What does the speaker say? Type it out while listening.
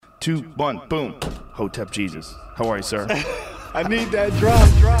2, 1, boom. Hotep Jesus. How are you, sir? I need that drop.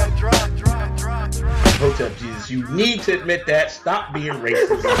 Hotep Jesus, you need to admit that. Stop being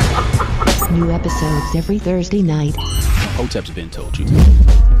racist. New episodes every Thursday night. Hotep's been told you.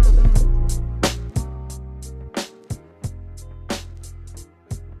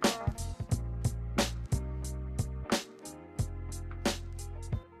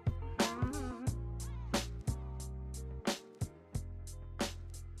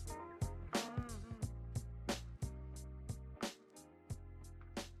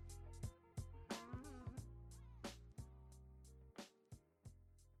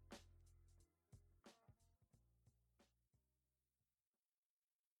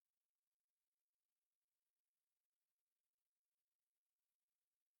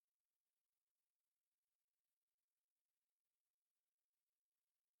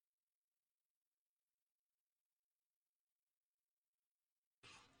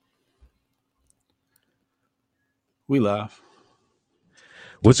 We live.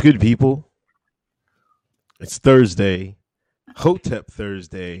 What's good, people? It's Thursday, Hotep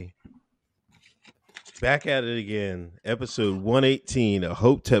Thursday. Back at it again. Episode 118 of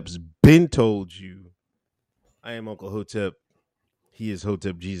Hotep's Been Told You. I am Uncle Hotep. He is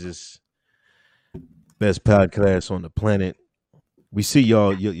Hotep Jesus. Best podcast on the planet. We see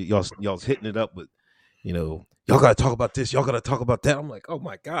y'all's hitting it up with, y'all got to talk about this. Y'all got to talk about that. I'm like, oh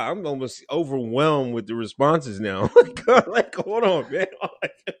my God, I'm almost overwhelmed with the responses now. like, hold on, man.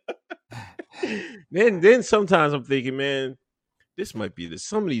 then sometimes I'm thinking, man, this might be this.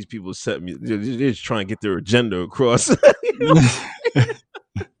 Some of these people set me. They're just trying to get their agenda across.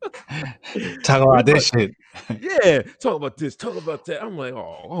 Talk about this shit. Yeah, talk about this. Talk about that. I'm like,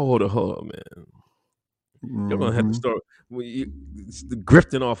 hold on, man. You're gonna have to start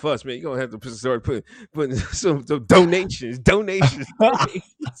grifting off us, man. You're gonna have to start putting some donations.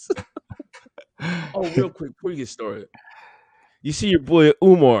 Oh, real quick before you get started, you see your boy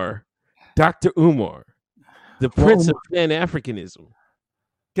Umar, Dr. Umar, the Prince of Pan-Africanism.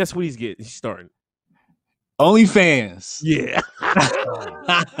 Guess what he's getting? He's starting OnlyFans. Yeah.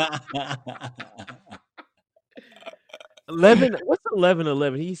 11. What's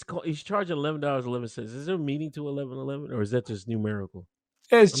 1111? He's charging $11.11. Is there a meaning to 1111, or is that just numerical?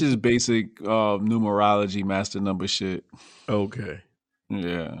 It's just basic numerology, master number shit. Okay.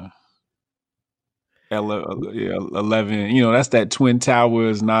 Yeah. 11. That's that Twin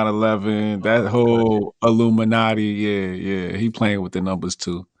Towers, 9/11. That whole Illuminati. Yeah. He playing with the numbers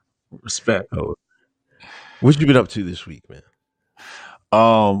too. Respect. Oh. What you been up to this week, man?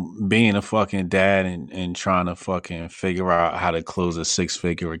 Being a fucking dad and trying to fucking figure out how to close a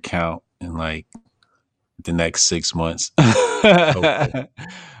 6-figure account in like the next 6 months. Okay.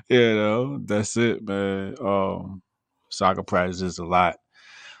 That's it, man. Soccer practice is a lot.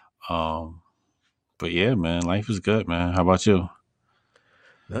 But yeah, man, life is good, man. How about you?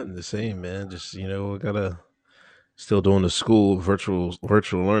 Nothing the same, man. Just we gotta still doing the school virtual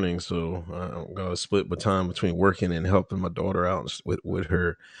learning, so I'm gonna split my time between working and helping my daughter out with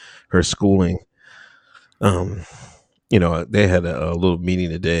her schooling. They had a little meeting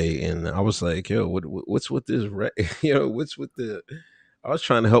today, and I was like, "Yo, what's with this? What's with the?" I was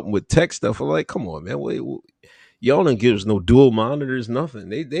trying to help them with tech stuff. I'm like, "Come on, man, wait, y'all don't give us no dual monitors, nothing.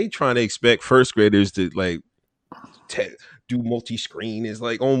 They trying to expect first graders to like do multi-screen. It's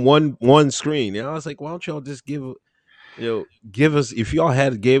like on one screen." And I was like, "Why don't y'all just give us, if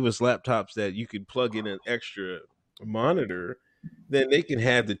y'all gave us laptops that you could plug in an extra monitor, then they can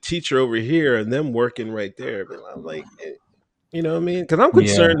have the teacher over here and them working right there." But I'm like, you know what I mean? Because I'm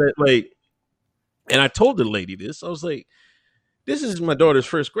concerned that and I told the lady this. I was like, this is my daughter's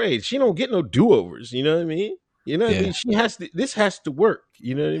first grade. She don't get no do-overs. You know what I mean? You know what I mean? She has to. This has to work.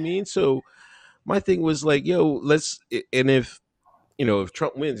 You know what I mean? So my thing was like, let's. And if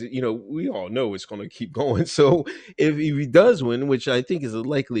Trump wins, we all know it's going to keep going. So if he does win, which I think is a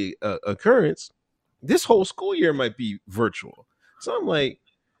likely occurrence, this whole school year might be virtual. So I'm like,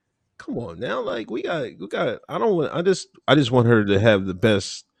 come on now, like we got. I just want her to have the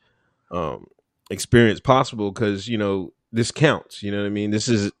best experience possible, because this counts. You know what I mean? This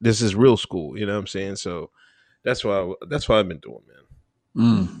is real school. You know what I'm saying? So that's why I've been doing, man.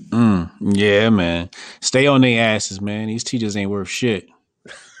 Yeah, man. Stay on their asses, man. These teachers ain't worth shit.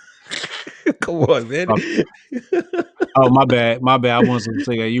 Come on, man. Oh, my bad. I wanted to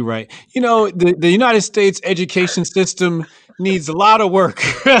say that. You're right. The United States education system needs a lot of work.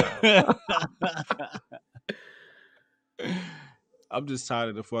 I'm just tired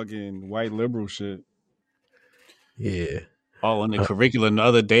of the fucking white liberal shit. Yeah. All in the curriculum. The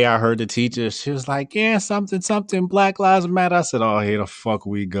other day I heard the teacher, she was like, yeah, something, Black Lives Matter. I said, oh, here the fuck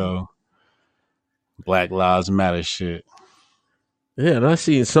we go. Black Lives Matter shit. Yeah, and I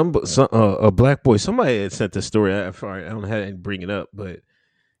seen some a black boy. Somebody had sent the story. I don't have to bring it up, but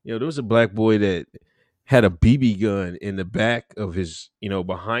there was a black boy that had a BB gun in the back of his,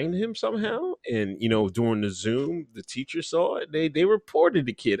 behind him somehow, and during the Zoom, the teacher saw it. They reported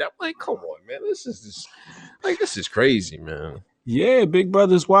the kid. I'm like, come on, man, this is crazy, man. Yeah, Big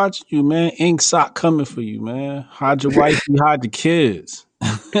Brother's watching you, man. Ink sock coming for you, man. Hide your wife, hide the kids.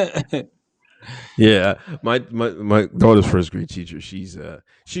 Yeah, my daughter's first grade teacher. She's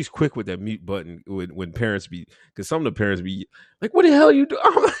quick with that mute button when parents be, because some of the parents be like, "What the hell are you doing?"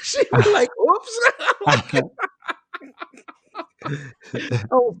 She be like, "Oops."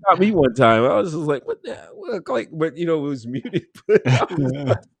 Oh, got me one time. I was just like, "What the hell?" Like, but it was muted. But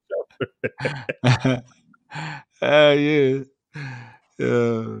yeah.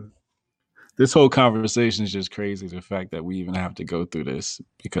 This whole conversation is just crazy. The fact that we even have to go through this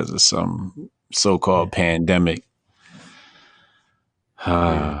because of some so-called pandemic.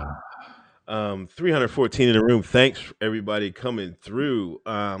 314 in the room. Thanks everybody coming through.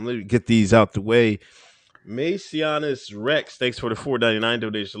 Let me get these out the way. Macianus Rex, thanks for the $4.99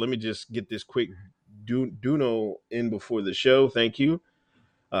 donation. Let me just get this quick Duno in before the show. Thank you.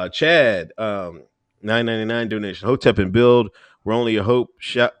 Chad, $9.99 donation. Hotep and Build. We're only a hope.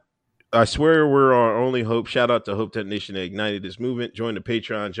 I swear we're our only hope. Shout out to Hotep Nation that ignited this movement. Join the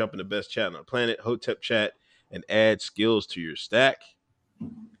Patreon, jump in the best chat on the planet, Hotep Chat, and add skills to your stack.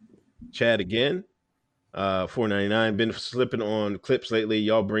 Chad again, $4.99. Been slipping on clips lately.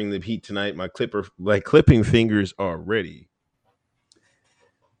 Y'all bring the heat tonight. My clipping fingers are ready.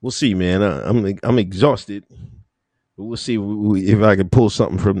 We'll see, man. I'm exhausted, but we'll see if I can pull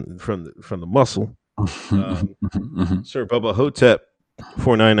something from the muscle. Sir Bubba Hotep.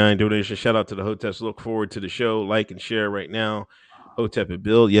 $4.99 donation. Shout out to the Hoteps. Look forward to the show. Like and share right now. Hotep and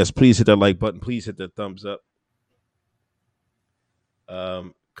Bill. Yes, please hit that like button. Please hit that thumbs up.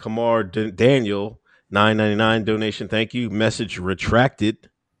 Kamar Daniel, $9.99 donation. Thank you. Message retracted.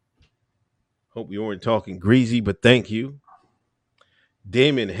 Hope we weren't talking greasy, but thank you.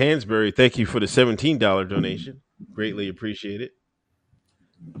 Damon Hansberry, thank you for the $17 donation. Greatly appreciate it.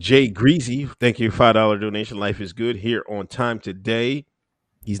 Jay Greasy, thank you. $5 donation. Life is good here on time today.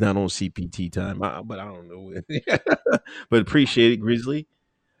 He's not on CPT time, but I don't know. But appreciate it, Grizzly.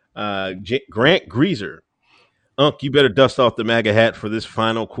 Grant Greaser. Unc, you better dust off the MAGA hat for this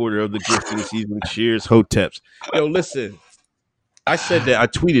final quarter of the gifting season. Cheers, Hoteps. Yo, listen, I said that. I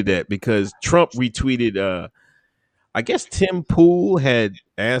tweeted that because Trump retweeted. I guess Tim Pool had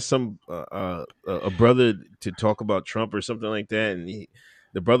asked a brother to talk about Trump or something like that, and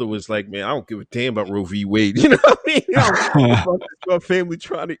the brother was like, "Man, I don't give a damn about Roe v. Wade." You know what I mean? My family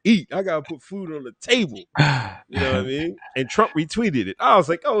trying to eat. I gotta put food on the table. You know what I mean? And Trump retweeted it. I was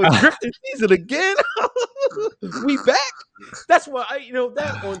like, "Oh, it's grifting season again. We back." That's why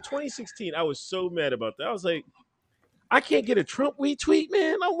that on 2016, I was so mad about that. I was like, I can't get a Trump retweet,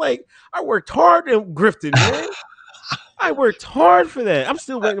 man. I'm like, I worked hard and grifted, man. I worked hard for that. I'm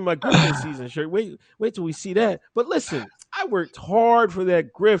still waiting on my grifting season shirt. Wait till we see that. But listen, I worked hard for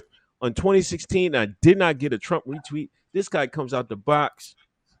that grift on 2016. I did not get a Trump retweet. This guy comes out the box,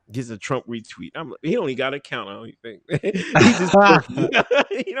 gets a Trump retweet. I'm like, he don't even got an account, I don't think. He just,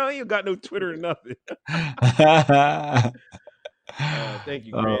 he ain't got no Twitter or nothing. Thank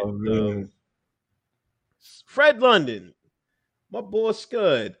you, Grant. Fred London. My boy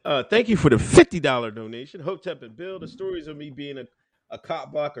Scud, thank you for the $50 donation. Hotep and Bill, the stories of me being a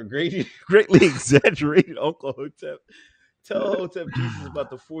cop block are greatly exaggerated. Uncle Hotep, tell Hotep Jesus about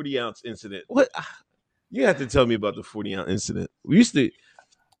the 40-ounce incident. What? You have to tell me about the 40-ounce incident. We used to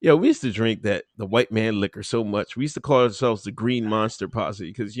drink the white man liquor so much. We used to call ourselves the Green Monster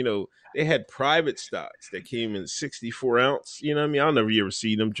Posse because they had private stocks that came in 64 ounce. You know what I mean? I'll never ever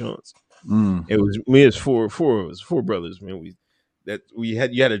see them Johns. It was me. It's four brothers, man. You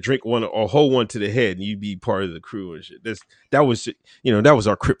had to drink a whole one to the head, and you'd be part of the crew and shit. That was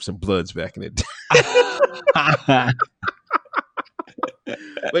our Crips and Bloods back in the day.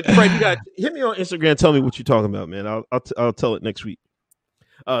 But Fred, you got hit me on Instagram. Tell me what you're talking about, man. I'll tell it next week.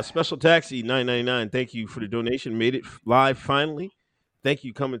 Special Taxi $9.99. Thank you for the donation. Made it live finally. Thank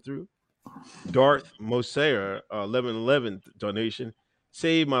you coming through. Darth Mosera $11.11 donation.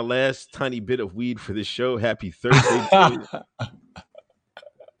 Save my last tiny bit of weed for this show. Happy Thursday.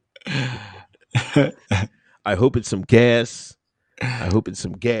 I hope it's some gas.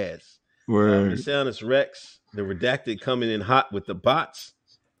 Word. The sound is Rex. The redacted coming in hot with the bots.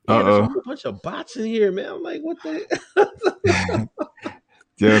 Yeah, there's a whole bunch of bots in here, man. I'm like, what the?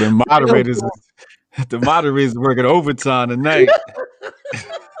 Yo, the moderators working overtime tonight.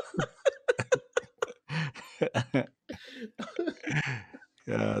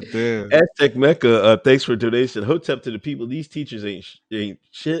 God damn. Aztec Mecca, thanks for donation. Hotep to the people. These teachers ain't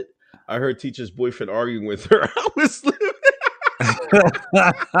shit. I heard teacher's boyfriend arguing with her. I was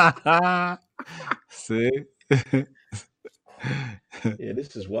See? Yeah,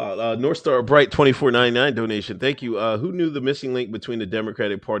 this is wild. North Star Bright 24.99 donation. Thank you. Who knew the missing link between the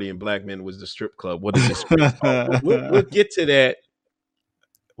Democratic Party and black men was the strip club? What is this? We'll get to that.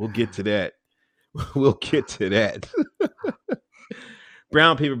 We'll get to that. We'll get to that.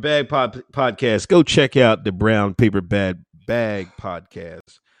 Brown Paper Bag Podcast. Go check out the Brown Paper Bag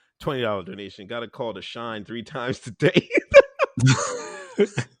Podcast. $20 donation. Got a call to shine 3 times today.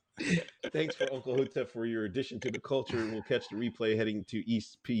 Thanks for Uncle Hotep for your addition to the culture. We'll catch the replay heading to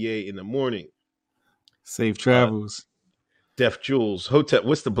East PA in the morning. Safe travels. Def Jules. Hotep,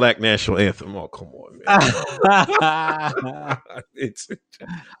 what's the black national anthem? Oh, come on, man.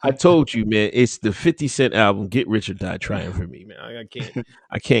 I told you, man, it's the 50 Cent album, Get Rich or Die Trying for me, man.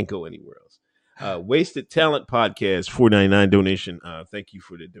 I can't go anywhere else. Wasted Talent Podcast, $4.99 donation. Thank you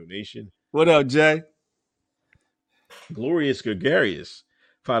for the donation. What up, Jay? Glorious Gregarious,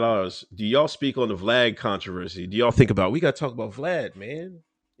 $5. Do y'all speak on the Vlad controversy? Do y'all think about? We got to talk about Vlad, man.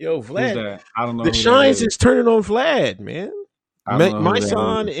 Yo, Vlad. I don't know. The Shines is turning on Vlad, man. My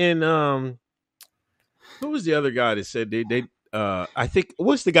son and who was the other guy that said they I think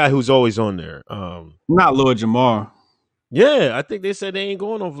what's the guy who's always on there? Not Lord Jamar. Yeah, I think they said they ain't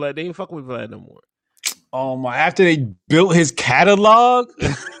going on Vlad. They ain't fucking with Vlad no more. Oh my! After they built his catalog,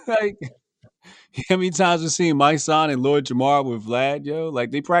 like how many times we've seen my son and Lord Jamar with Vlad, yo? Like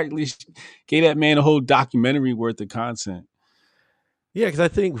they practically gave that man a whole documentary worth of content. Yeah, because I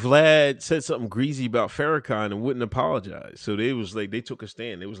think Vlad said something greasy about Farrakhan and wouldn't apologize. So they was like, they took a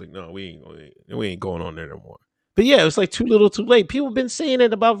stand. They was like, no, we ain't going on there no more. But yeah, it was like too little, too late. People have been saying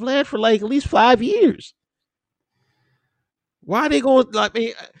it about Vlad for like at least 5 years. Why are they going? Like,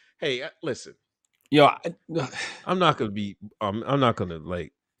 hey, listen, yo, I'm not gonna be. I'm not gonna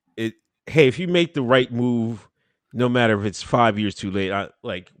like it. Hey, if you make the right move, no matter if it's 5 years too late, all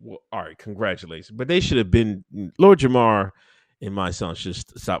right, congratulations. But they should have been Lord Jamar. And my son should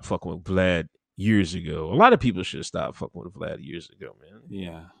stop fucking with Vlad years ago. A lot of people should have stopped fucking with Vlad years ago, man.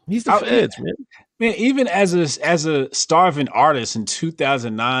 Yeah. He's the feds, man. Man, even as a starving artist in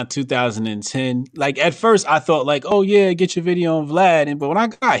 2009, 2010, like at first I thought like, oh yeah, get your video on Vlad. But when I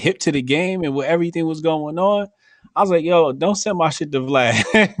got hip to the game and where everything was going on, I was like, yo, don't send my shit to Vlad.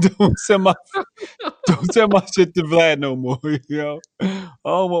 don't send my shit to Vlad no more, yo. I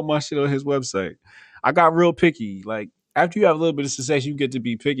don't want my shit on his website. I got real picky. Like, after you have a little bit of success, you get to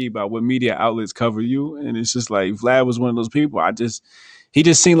be picky about what media outlets cover you. And it's just like Vlad was one of those people. He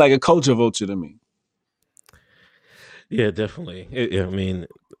just seemed like a culture vulture to me. Yeah, definitely. I mean,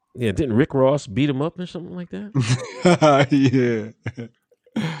 didn't Rick Ross beat him up or something like that? Yeah.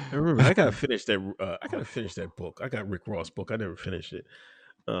 I remember I gotta finish that book. I got Rick Ross book. I never finished it.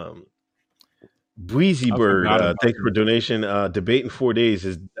 Breezy Bird, thanks for donation. Debate in 4 days.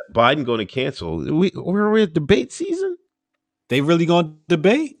 Is Biden going to cancel? We're at debate season? They really going to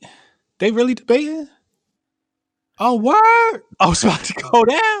debate? They really debating? Oh, word? Oh, it's about to go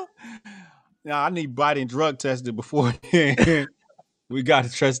down? Nah, I need Biden drug tested before we got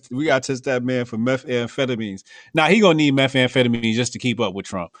to test that man for methamphetamines. Now, he going to need methamphetamines just to keep up with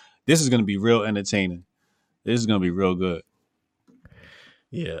Trump. This is going to be real entertaining. This is going to be real good.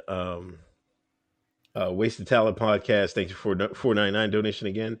 Yeah, Wasted Talent Podcast. Thank you for $4.99 donation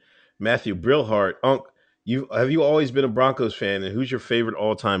again. Matthew Brillhart, have you always been a Broncos fan? And who's your favorite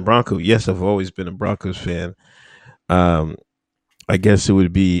all-time Bronco? Yes, I've always been a Broncos fan. I guess it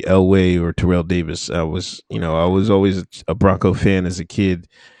would be Elway or Terrell Davis. I was always a Bronco fan as a kid.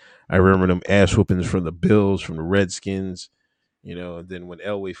 I remember them ass whoopings from the Bills, from the Redskins. And then when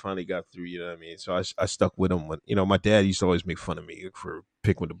Elway finally got through, you know what I mean? So I stuck with him. When, my dad used to always make fun of me for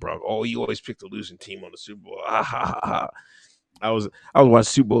picking with the Broncos. Oh, you always pick the losing team on the Super Bowl. Ah, ha, ha, ha. I was watching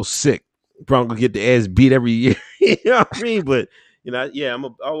Super Bowl sick. Broncos get the ass beat every year. You know what I mean? But, I've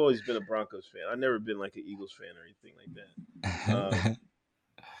always been a Broncos fan. I've never been like an Eagles fan or anything like that.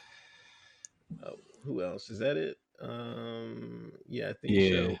 Who else? Is that it? Yeah, I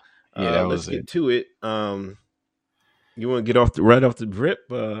think so. Yeah, let's get to it. You want to get right off the drip?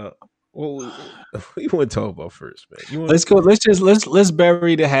 What do you want to talk about first, man? Let's go. Let's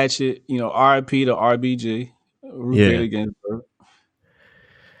bury the hatchet. R.I.P. to RBG. Against her.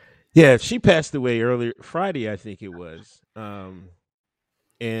 Yeah, she passed away earlier Friday, I think it was.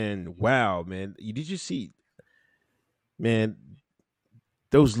 And wow, man, did you see, man?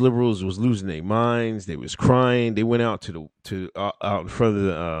 Those liberals was losing their minds. They was crying. They went out out in front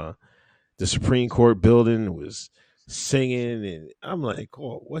of the Supreme Court building, was singing, and I'm like,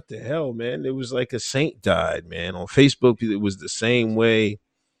 oh, what the hell, man? It was like a saint died, man. On Facebook, it was the same way.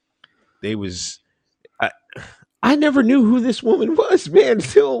 They was, I never knew who this woman was, man,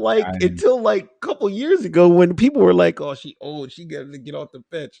 until like a couple years ago when people were like, oh, she old, she got to get off the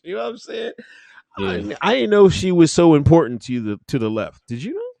bench. You know what I'm saying? Yeah. I didn't know she was so important to the left. Did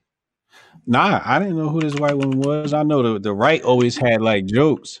you know? Nah, I didn't know who this white woman was. I know the right always had like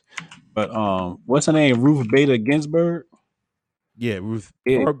jokes, but what's her name? Ruth Bader Ginsburg. Yeah, Ruth.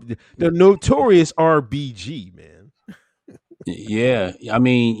 Yeah. The notorious RBG, man. Yeah, I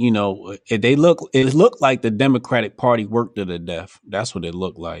mean, you know, it looked like the Democratic Party worked to the death. That's what it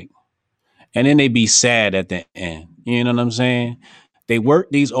looked like, and then they be sad at the end. You know what I'm saying? They work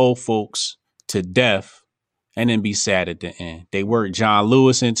these old folks to death and then be sad at the end. They work John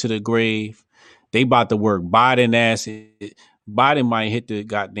Lewis into the grave. They about to work Biden ass. Biden might hit the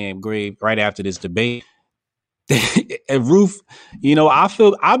goddamn grave right after this debate. And Ruth, you know,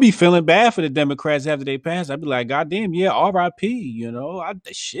 I'll be feeling bad for the Democrats after they pass. I'd be like, goddamn, yeah, R.I.P. You know,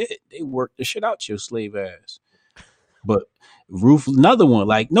 they worked the shit out your slave ass. But Ruth, another one,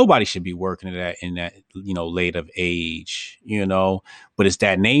 like nobody should be working in that, you know, late of age, you know, but it's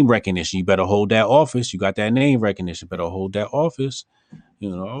that name recognition. You better hold that office. You got that name recognition. Better hold that office,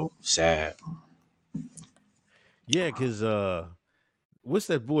 you know, sad. Yeah. Cause, what's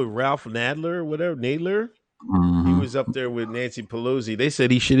that boy, Ralph Nadler, whatever, Nadler? Mm-hmm. He was up there with Nancy Pelosi. They said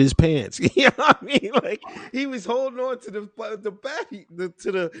he shit his pants. You know what I mean? Like he was holding on to the back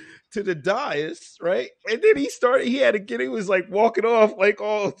to the dais, right? And then he had to get. He was like walking off like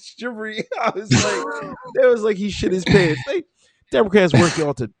all shivery. I was like, that was like he shit his pants. Democrats work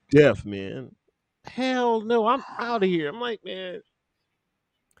y'all to death, man. Hell no, I'm out of here. I'm like, man,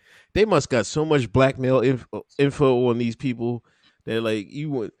 they must got so much blackmail info on these people that like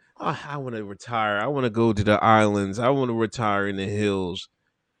you would. Oh, I want to retire. I want to go to the islands. I want to retire in the hills.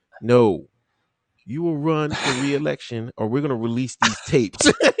 No, you will run for re-election, or we're going to release these tapes.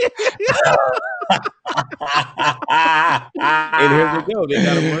 And here we go. They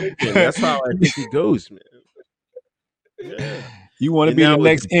got to run again. That's how I think it goes, man. Yeah. You want to be the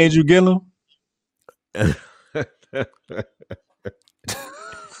next Andrew Gillum?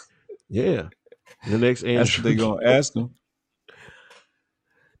 Yeah, the next Andrew. That's what they're going to ask him.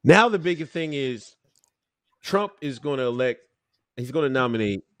 Now the bigger thing is Trump is going to elect. He's going to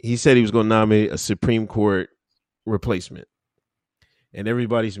nominate. He said he was going to nominate a Supreme Court replacement, and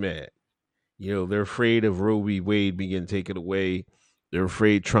everybody's mad. You know, they're afraid of Roe v. Wade being taken away. They're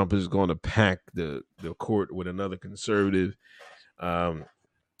afraid Trump is going to pack the court with another conservative. I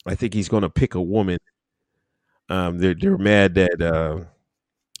think he's going to pick a woman. They're mad that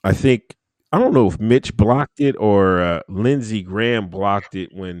I don't know if Mitch blocked it or Lindsey Graham blocked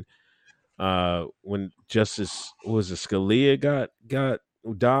it when Justice Scalia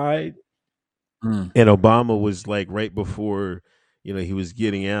died, and Obama was like right before, you know, he was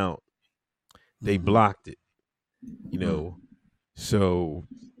getting out. They blocked it, you know. So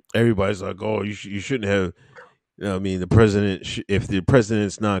everybody's like, "Oh, you shouldn't have." You know, I mean, the president. If the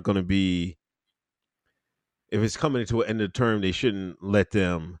president's not going to be, if it's coming to an end of term, they shouldn't let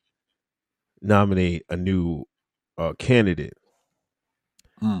them nominate a new candidate.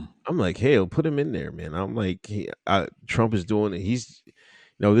 I'm like, hell, put him in there, man. I'm like, Trump is doing it. He's, you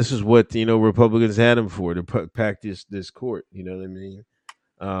know, this is what, you know, Republicans had him for, to pack this court. You know what I mean?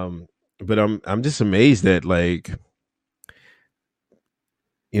 But I'm just amazed that, like,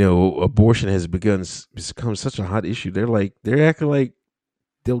 you know, abortion has become such a hot issue. They're acting like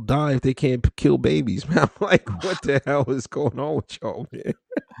they'll die if they can't kill babies, man. I'm like, what the hell is going on with y'all, man?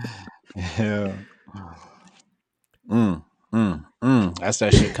 Yeah. That's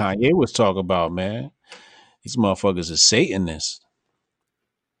that shit Kanye was talking about, man. These motherfuckers are Satanists.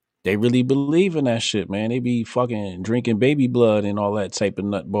 They really believe in that shit, man. They be fucking drinking baby blood and all that type of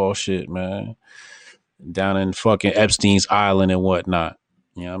nutball shit, man. Down in fucking Epstein's Island and whatnot.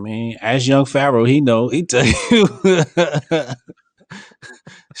 You know what I mean? As young Pharaoh, he know. He tell you.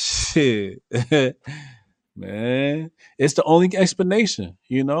 Shit. Man, it's the only explanation,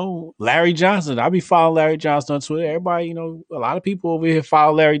 you know. Larry Johnson, I be following Larry Johnson on Twitter. Everybody, you know, a lot of people over here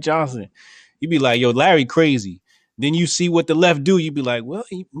follow Larry Johnson. You be like, yo, Larry crazy. Then you see what the left do. You be like, well,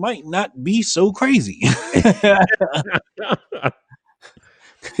 he might not be so crazy.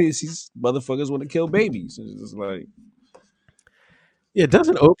 These motherfuckers want to kill babies. It's just like, Yeah,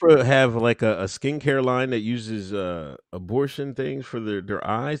 doesn't Oprah have like a skincare line that uses abortion things for their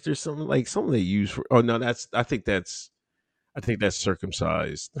eyes? There's something they use for. Oh no, I think that's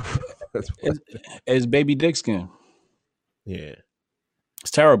circumcised. That's what- It's, it's baby dick skin. yeah.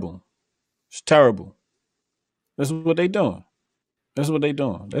 It's terrible. It's terrible. That's what they doing. That's what they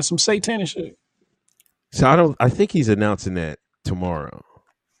doing. That's some satanic shit. So I think he's announcing that tomorrow.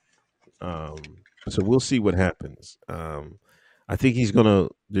 Um, so we'll see what happens. I think he's gonna.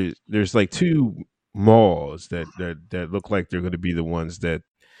 There's like two malls that look like they're going to be the ones that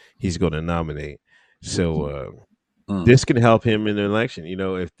he's going to nominate. So this can help him in the election. You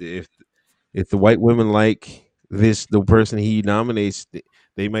know, if the white women like the person he nominates,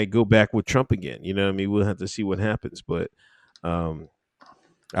 they might go back with Trump again. You know what I mean? We'll have to see what happens. But I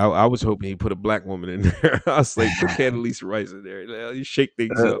was hoping he put a black woman in there. I was like, put Condoleezza Rice in there. You shake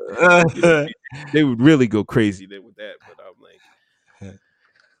things up. You know, they would really go crazy then with that. But I'm like,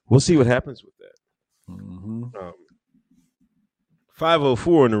 we'll see what happens with that. Mm-hmm.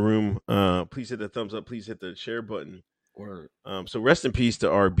 504 in the room. Please hit the thumbs up. Please hit the share button. Word. So rest in peace to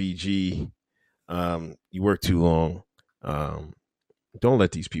RBG. You work too long. Don't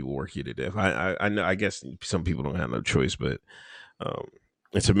let these people work you to death. I know. I guess some people don't have no choice, but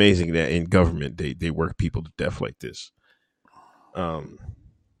it's amazing that in government they work people to death like this. The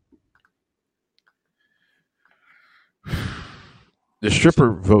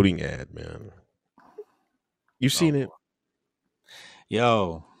stripper voting ad, man. You seen it?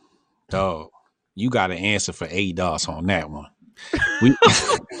 Yo, dog, you got to answer for ADOS on that one. We,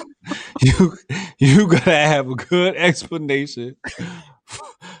 you gotta have a good explanation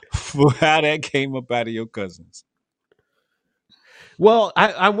for how that came up out of your cousins. Well,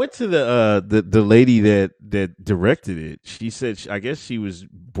 I went to the lady that directed it. She said I guess she was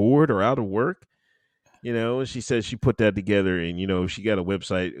bored or out of work, you know. And she said she put that together, and you know she got a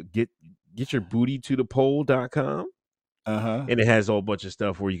website, getyourBootyToThePole.com. And it has a whole bunch of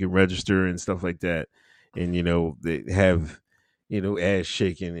stuff where you can register and stuff like that. And, you know, they have, you know, ass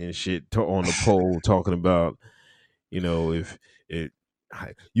shaking and shit on the pole talking about, you know, if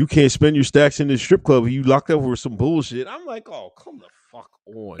you can't spend your stacks in this strip club, you locked up for some bullshit. I'm like, oh, come the fuck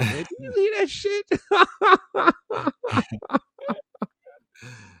on, man. Do you hear that shit?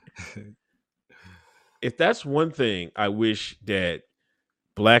 If that's one thing I wish that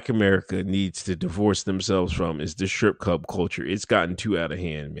Black America needs to divorce themselves from is the strip club culture. It's gotten too out of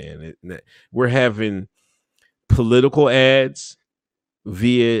hand, man. We're having political ads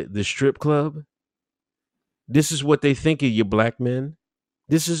via the strip club. This is what they think of you, black men.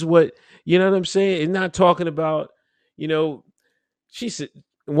 This is what, you know what I'm saying? And not talking about, you know, she said,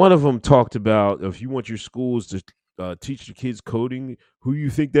 one of them talked about if you want your schools to teach your kids coding, who you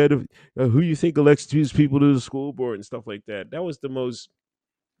think elects these people to the school board and stuff like that. That was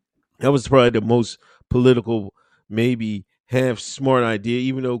probably the most political, maybe half smart idea,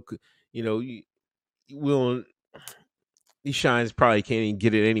 even though, you know, these shines probably can't even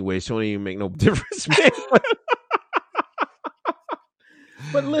get it anyway, so it don't even make no difference, man.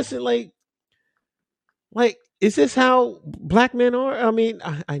 But listen, like, is this how black men are? I mean,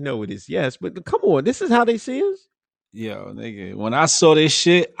 I know it is, yes, but come on, this is how they see us? Yo, nigga, when I saw this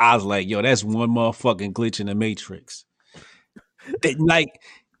shit, I was like, yo, that's one motherfucking glitch in the Matrix. Like,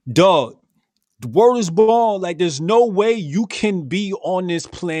 dog, the world is born. Like, there's no way you can be on this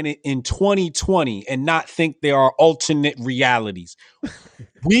planet in 2020 and not think there are alternate realities.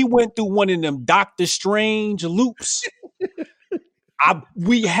 We went through one of them Doctor Strange loops.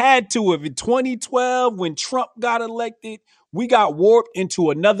 We had to have. In 2012, when Trump got elected, we got warped into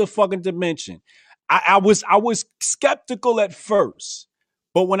another fucking dimension. I was skeptical at first,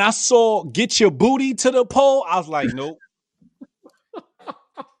 but when I saw "Get Your Booty to the Pole," I was like, nope.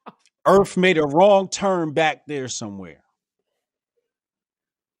 Earth made a wrong turn back there somewhere.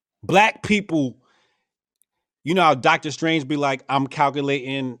 Black people, you know how Doctor Strange be like, I'm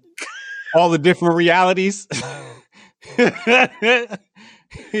calculating all the different realities. He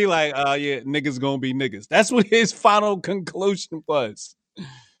like, yeah, niggas gonna be niggas. That's what his final conclusion was.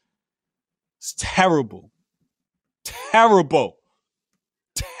 It's terrible. Terrible.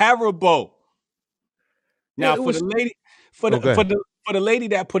 Terrible. Now, for the lady, for the lady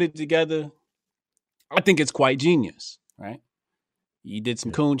that put it together, I think it's quite genius, right? You did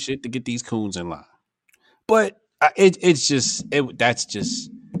some coon shit to get these coons in line, but that's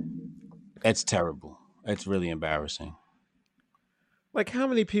terrible. That's really embarrassing. Like, how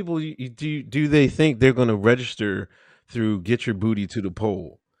many people do they think they're going to register through Get Your Booty to the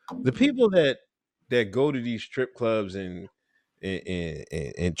Pole? The people that go to these strip clubs and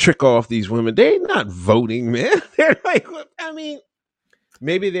trick off these women, they're not voting, man. They're like, I mean,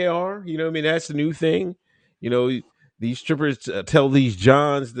 Maybe they are. You know what I mean? That's the new thing. You know, these strippers tell these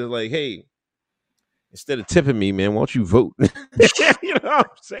Johns, they're like, hey, instead of tipping me, man, why don't you vote? You know what I'm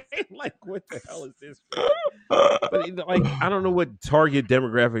saying? Like, what the hell is this? But like, I don't know what target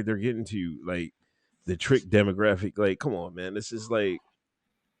demographic they're getting to. Like, the trick demographic. Like, come on, man. That's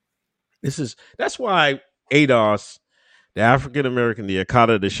why ADOS, the African American, the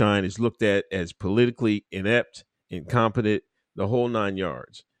Akata of the Shine, is looked at as politically inept, incompetent, the whole 9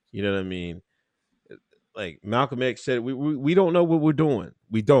 yards. You know what I mean? Like Malcolm X said, we don't know what we're doing.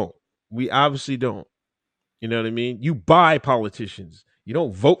 We don't. We obviously don't. You know what I mean? You buy politicians. You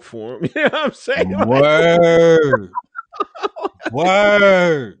don't vote for them. You know what I'm saying? Word.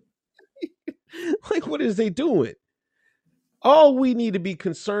 Word. Like, what is they doing? All we need to be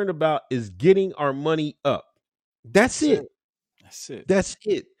concerned about is getting our money up. That's it. That's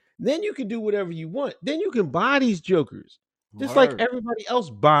it. Then you can do whatever you want. Then you can buy these jokers. Just like everybody else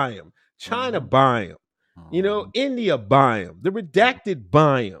buy them. China buy them. You know, India buy them. The redacted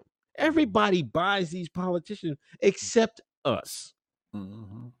buy them. Everybody buys these politicians except us.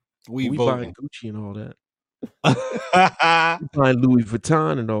 We buying Gucci and all that. We buying Louis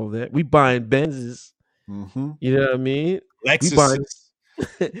Vuitton and all that. We buying Benzes. You know what I mean? Lexus.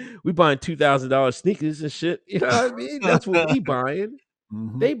 We buying $2,000 sneakers and shit. You know what I mean? That's what we buying.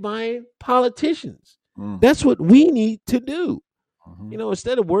 They buying politicians. That's what we need to do. You know,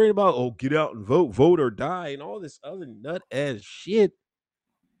 instead of worrying about, get out and vote or die, and all this other nut ass shit.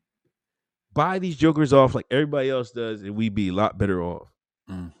 Buy these jokers off like everybody else does, and we be a lot better off.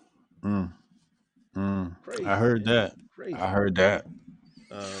 Crazy, I heard man. that. Crazy. I heard that.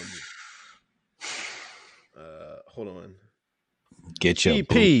 Hold on. Get your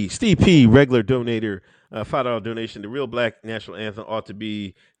Steve P, regular donator, $5 donation. The real black national anthem ought to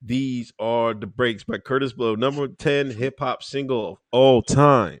be "These Are the Breaks" by Curtis Blow, number 10 hip hop single of all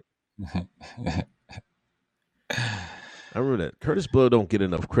time. I remember that. Curtis Blow don't get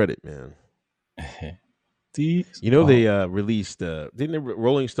enough credit, man. They released didn't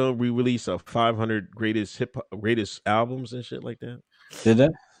Rolling Stone re-release 500 greatest albums and shit like that? Did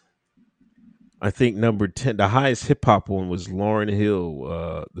that? I think number 10, the highest hip hop one was Lauryn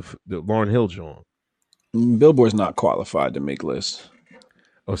Hill, the Lauryn Hill joint. Billboard's not qualified to make lists.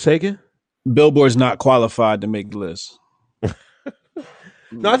 Oh, say again? Billboard's not qualified to make lists.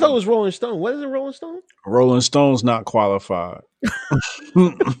 No, I thought it was Rolling Stone. What is it, Rolling Stone? Rolling Stone's not qualified.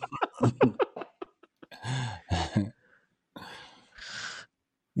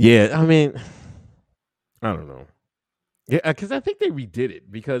 Yeah, I mean, I don't know. Yeah, because I think they redid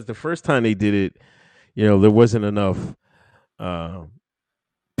it because the first time they did it, you know, there wasn't enough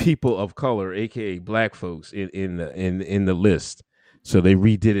people of color, aka black folks, in the list. So they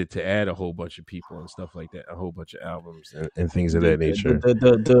redid it to add a whole bunch of people and stuff like that, a whole bunch of albums and things of that nature.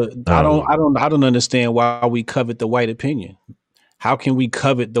 I don't understand why we covet the white opinion. How can we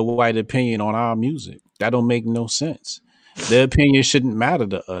covet the white opinion on our music? That don't make no sense. Their opinion shouldn't matter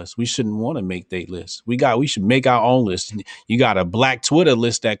to us. We shouldn't want to make their list. We should make our own list. You got a black Twitter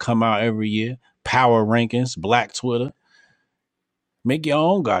list that come out every year. Power rankings, black Twitter. Make your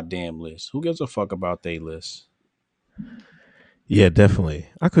own goddamn list. Who gives a fuck about their list? Yeah, definitely.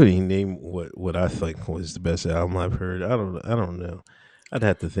 I couldn't even name what I think was the best album I've heard. I don't know. I'd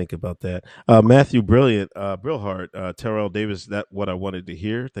have to think about that. Matthew Brilliant, Brillhart, Terrell Davis, that what I wanted to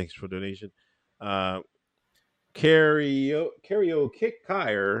hear. Thanks for donation. Karaoke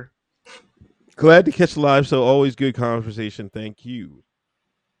Kyer. Glad to catch live, so always good conversation. Thank you.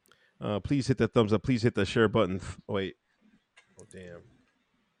 Please hit that thumbs up. Please hit the share button. Wait. Oh, damn.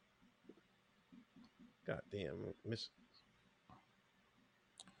 God damn. Miss.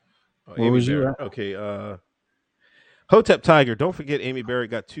 Oh, Where was you at? Okay. Hotep Tiger. Don't forget Amy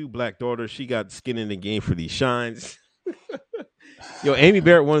Barrett got 2 black daughters. She got skin in the game for these shines. Yo, Amy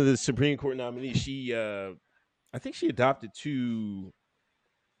Barrett, one of the Supreme Court nominees, she I think she adopted 2,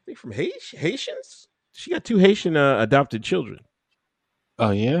 I think from Haitians. She got 2 Haitian adopted children.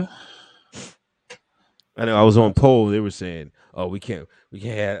 Oh yeah. I know. I was on poll. They were saying, "Oh, we can't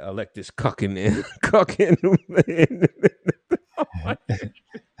elect this cucking and cucking."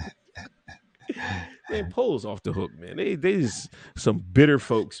 Man, polls off the hook, man. They just some bitter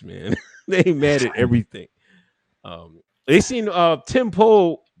folks, man. They ain't mad at everything. They seen Tim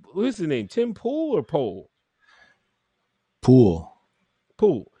Pool. What's his name? Tim Pool or Pool? Pool.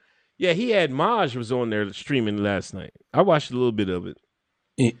 Yeah, he had Maj was on there streaming last night. I watched a little bit of it.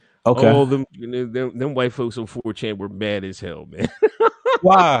 Okay. All them them white folks on 4chan were mad as hell, man.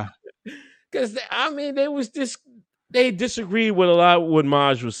 Why? Because they disagreed with a lot of what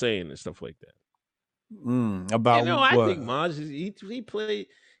Maj was saying and stuff like that. About I what? think Maj he played.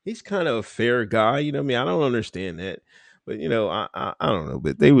 He's kind of a fair guy. You know what I mean? I don't understand that, but I don't know.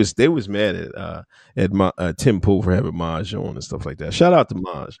 But they was mad at Tim Pool for having Maj on and stuff like that. Shout out to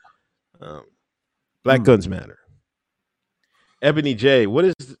Maj. Black Guns Matter. Ebony J,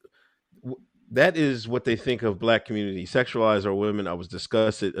 that is what they think of black community. Sexualize our women. I was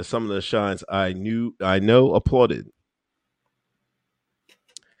disgusted at some of the shines I know applauded.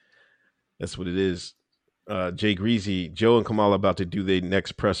 That's what it is. Jay Greasy, Joe and Kamala about to do their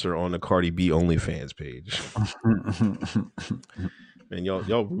next presser on the Cardi B OnlyFans page. Man,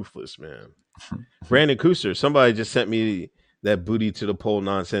 y'all ruthless, man. Brandon Cooster, somebody just sent me that booty to the pole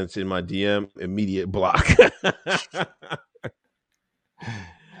nonsense in my DM. Immediate block.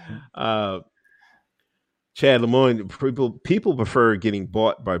 Chad Lemoyne, people prefer getting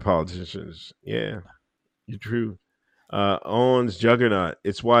bought by politicians. Yeah, you're true. Owens Juggernaut.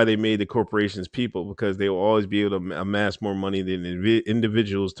 It's why they made the corporations people, because they will always be able to amass more money than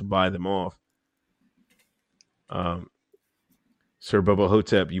individuals to buy them off. Sir Bubba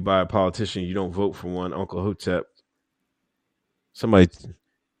Hotep, you buy a politician, you don't vote for one. Uncle Hotep. Somebody,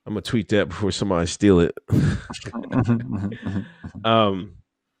 I'm gonna tweet that before somebody steal it.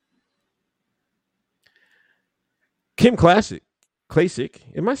 Kim Classic.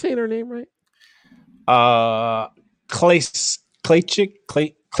 Am I saying her name right? Claychick.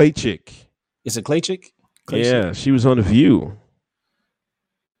 Is it Claychick? Yeah, she was on The View.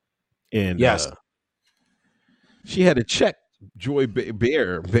 And yes, she had to check Joy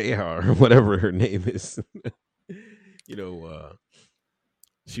Behar, whatever her name is.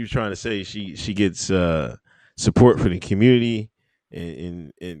 She was trying to say she gets support for the community.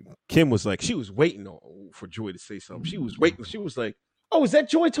 And Kim was like, she was waiting for Joy to say something. She was waiting. She was like, "Oh, is that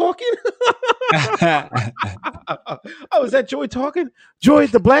Joy talking?" "Oh, is that Joy talking? Joy,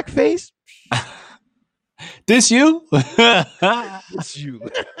 the black face? This you? It's you."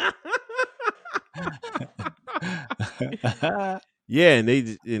 Yeah, and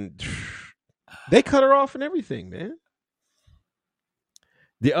they cut her off and everything, man.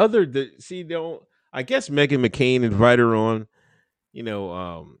 I guess Meghan McCain invited her on.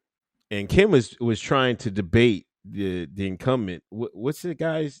 And Kim was trying to debate the incumbent. What's the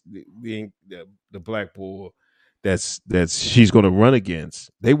guy's the black boy that's she's going to run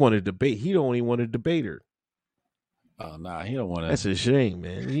against? They want to debate. He don't even want to debate her. Oh nah, he don't want to. That's a shame,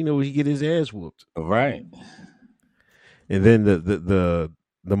 man. He get his ass whooped. Right. And then the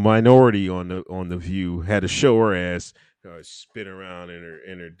minority on the View had to show her ass. Spin around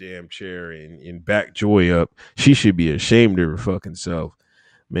in her damn chair and back Joy up. She should be ashamed of her fucking self,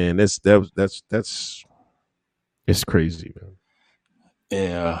 man. That's it's crazy, man.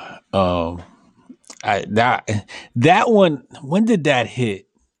 Yeah. That one. When did that hit?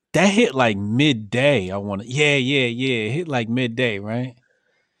 That hit like midday. Yeah. It hit like midday, right?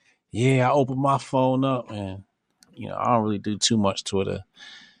 Yeah. I opened my phone up and I don't really do too much Twitter,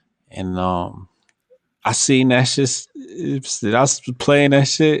 and I seen that shit. I was playing that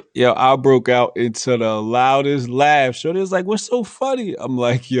shit. Yo, I broke out into the loudest laugh. Shorty was like, "What's so funny?" I'm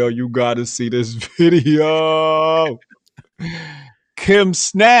like, "Yo, you gotta see this video." Kim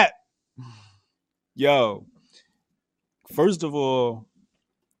snap. Yo, first of all,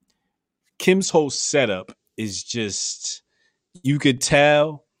 Kim's whole setup is just, you could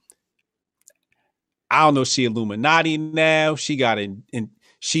tell. I don't know. She Illuminati now. She got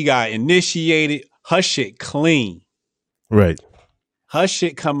initiated. Her shit clean. Right. Her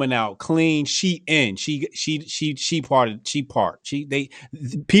shit coming out clean. She in. She part.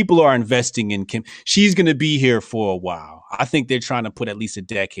 People are investing in Kim. She's gonna be here for a while. I think they're trying to put at least a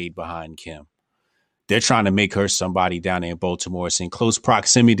decade behind Kim. They're trying to make her somebody down there in Baltimore. It's in close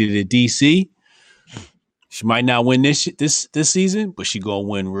proximity to DC. She might not win this season, but she gonna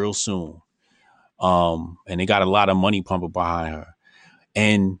win real soon. And they got a lot of money pumping behind her.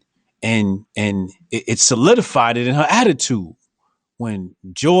 And it solidified it in her attitude when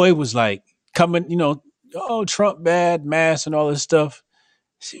Joy was like coming, oh, Trump bad, mask and all this stuff.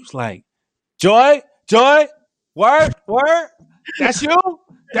 She was like, Joy, word, that's you.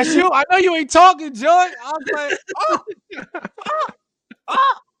 I know you ain't talking, Joy. I was like,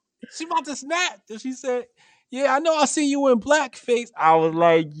 oh, she about to snap. And she said, yeah, I know I see you in blackface. I was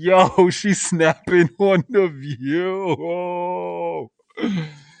like, yo, she's snapping on The View.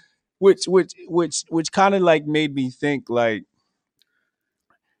 Which kind of like made me think like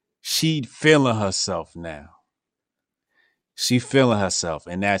she feeling herself now. She feeling herself,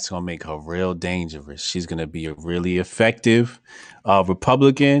 and that's gonna make her real dangerous. She's gonna be a really effective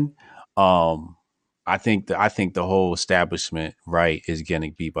Republican. I think the whole establishment, right, is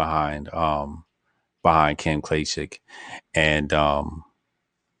gonna be behind behind Kim Klacik. And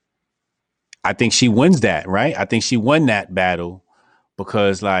I think she wins that, right? I think she won that battle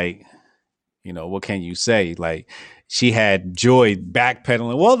because, like, you know, what can you say? Like, she had Joy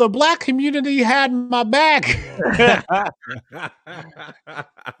backpedaling. Well, the black community had my back. I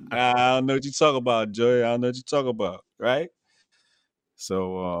don't know what you talk about, Joy. I don't know what you talk about, right?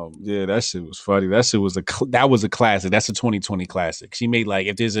 So, yeah, that shit was funny. That shit was that was a classic. That's a 2020 classic. She made, like,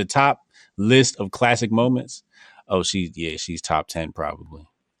 if there's a top list of classic moments, she's top 10 probably.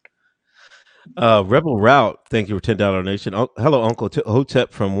 Rebel Route, thank you for $10 donation. Hello, Uncle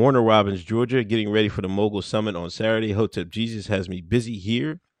Hotep from Warner Robins, Georgia. Getting ready for the Mogul Summit on Saturday. Hotep Jesus has me busy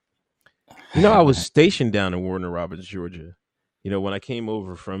here. You know, I was stationed down in Warner Robins, Georgia. You know, when I came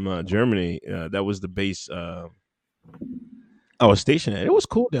over from Germany, that was the base I was stationed at. It was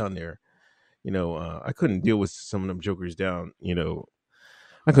cool down there. You know, I couldn't deal with some of them jokers down. You know,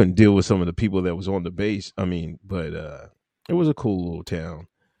 I couldn't deal with some of the people that was on the base. I mean, but it was a cool little town.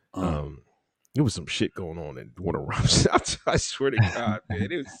 There was some shit going on in Warner Robins. I swear to God, man.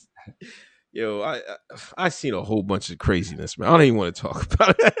 It was, I seen a whole bunch of craziness, man. I don't even want to talk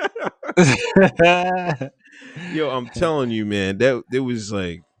about it. I'm telling you, man, that it was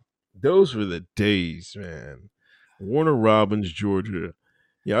like, those were the days, man. Warner Robins, Georgia.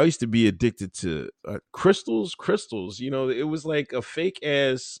 Yeah, I used to be addicted to crystals. You know, it was like a fake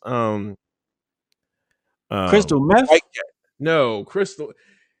ass Crystal meth? No, crystal.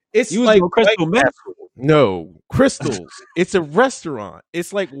 It's you like Crystal meth. No, Crystals. It's a restaurant.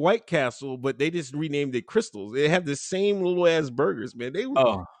 It's like White Castle, but they just renamed it Crystals. They have the same little ass burgers, man.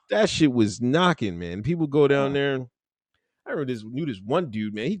 That shit was knocking, man. People go down there. I knew this one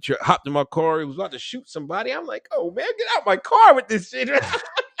dude, man. He hopped in my car. He was about to shoot somebody. I'm like, oh man, get out my car with this shit.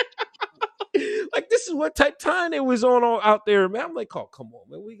 Like, this is what type time it was on all out there, man. I'm like, oh, come on,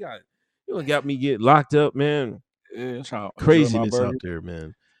 man. You got me get locked up, man. Yeah, craziness out there,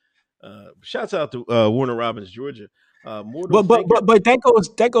 man. Shouts out to Warner Robins, Georgia. But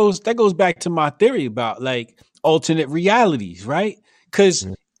that goes back to my theory about, like, alternate realities, right? Because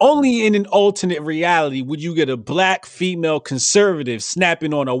only in an alternate reality would you get a black female conservative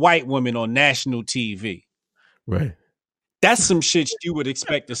snapping on a white woman on national TV. Right. That's some shit you would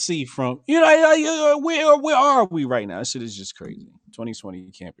expect to see from, where are we right now? That shit is just crazy. 2020,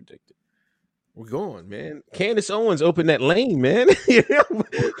 you can't predict it. We're going, man. Candace Owens opened that lane, man.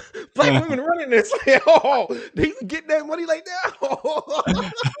 Black women running this. Like, they getting that money like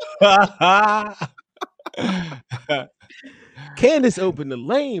that. Candace opened the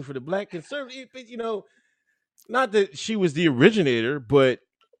lane for the black conservative. You know, not that she was the originator, but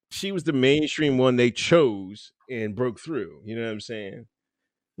she was the mainstream one they chose and broke through. You know what I'm saying?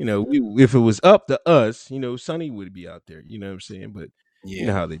 You know, if it was up to us, you know, Sonny would be out there. You know what I'm saying? But you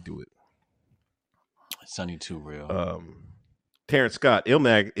know how they do it. Sonny too real. Terrence Scott,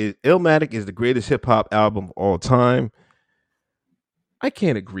 Illmatic is the greatest hip hop album of all time. I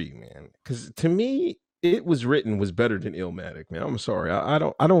can't agree, man, because to me, It Was Written was better than Illmatic, man. I'm sorry, I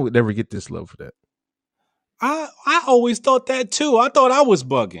don't ever get this love for that. I always thought that too. I thought I was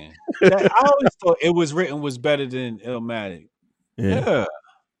bugging. I always thought It Was Written was better than Illmatic. Yeah.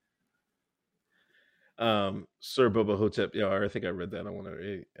 Sir Bubba Hotep, I think I read that. I want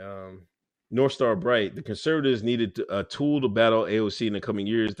to. North Star Bright, the conservatives needed a tool to battle AOC in the coming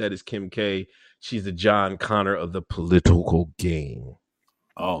years. That is Kim K. She's the John Connor of the political game.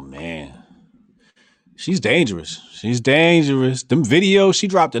 Oh, man. She's dangerous. Them videos, she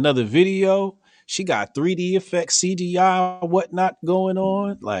dropped another video. She got 3D effects, CGI, whatnot going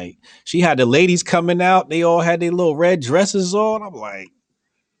on. Like, she had the ladies coming out. They all had their little red dresses on. I'm like,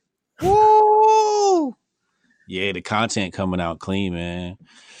 woo! Yeah, the content coming out clean, man.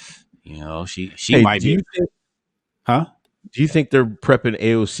 You know, she might be. Do you think they're prepping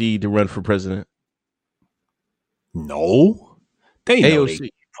AOC to run for president? No, they know AOC.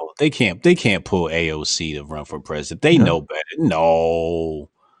 They can't pull AOC to run for president. They know better.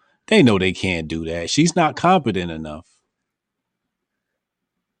 No, they know they can't do that. She's not competent enough.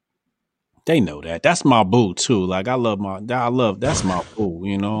 They know that. That's my boo too. Like, that's my boo,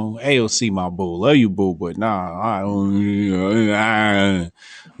 you know. AOC my boo. Love you, boo, but nah, we don't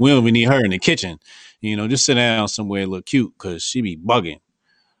even need her in the kitchen. You know, just sit down somewhere and look cute because she be bugging.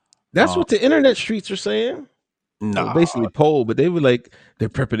 That's what the internet streets are saying. Nah. Basically poll, but they were like, they're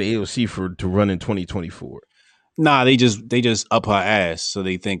prepping the AOC to run in 2024. Nah, they just up her ass, so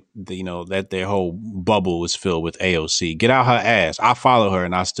they think that their whole bubble is filled with AOC. Get out her ass. I follow her,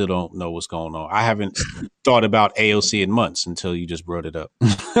 and I still don't know what's going on. I haven't thought about AOC in months until you just brought it up.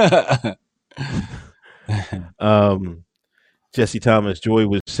 Jesse Thomas Joy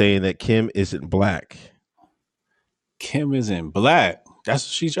was saying that Kim isn't black. Kim isn't black. That's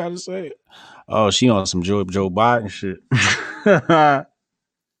what she tried to say. Oh, she on some Joe Biden shit.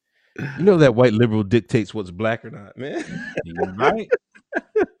 You know that white liberal dictates what's black or not, man. You right.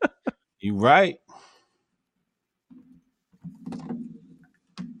 You right.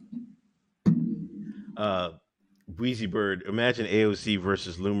 Breezy Bird, imagine AOC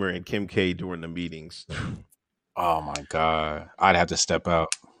versus Loomer and Kim K during the meetings. Oh my God. I'd have to step out.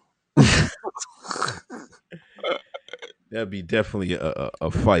 That'd be definitely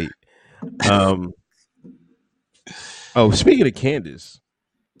a fight. Speaking of Candace,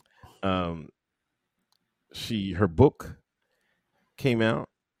 her book came out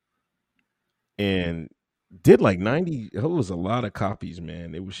and did like 90. It was a lot of copies,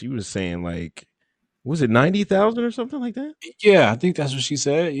 man. She was saying like, was it 90,000 or something like that? Yeah, I think that's what she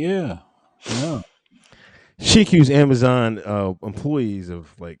said. Yeah. Yeah. She accused Amazon employees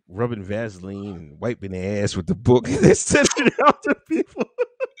of like rubbing Vaseline and wiping their ass with the book. They sent it out to people.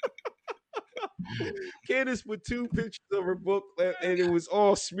 Candace put 2 pictures of her book and it was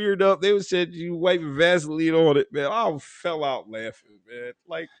all smeared up. They said you wiping Vaseline on it, man. I fell out laughing, man.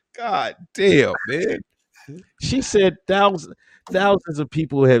 Like, God damn, man. She said thousands of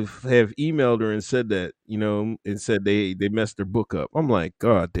people have emailed her and said that, and said they messed their book up. I'm like,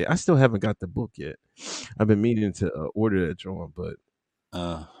 God damn, I still haven't got the book yet. I've been meaning to order that drawing, but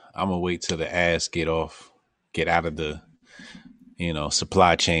I'm gonna wait till the ass get out of the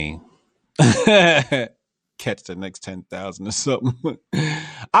supply chain. Catch the next 10,000 or something.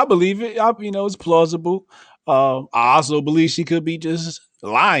 I believe it. It's plausible. I also believe she could be just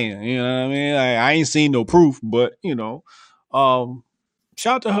lying. You know what I mean? I ain't seen no proof, but shout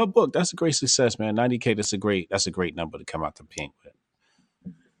out to her book. That's a great success, man. 90K. That's a great number to come out the pink with.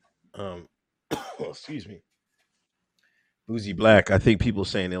 Excuse me. Boozy Black. I think people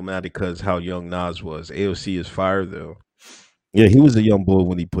saying Illmatic because how young Nas was. AOC is fire though. Yeah, he was a young boy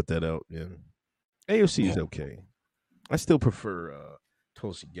when he put that out. Yeah, AOC is okay. I still prefer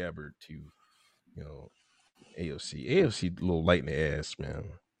Tulsi Gabbard to AOC. AOC a little light in the ass, man.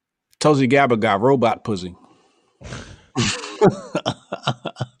 Tulsi Gabbard got robot pussy.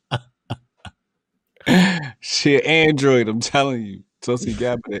 Shit, Android. I'm telling you, Tulsi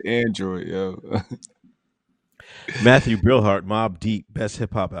Gabbard, Android, yo. Matthew Brilhart, Mobb Deep, best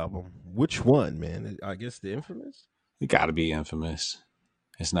hip hop album. Which one, man? I guess the Infamous. It got to be Infamous.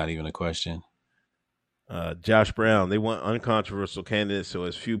 It's not even a question. Josh Brown, they want uncontroversial candidates so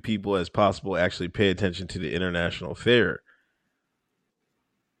as few people as possible actually pay attention to the international affair.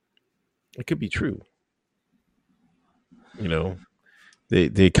 It could be true.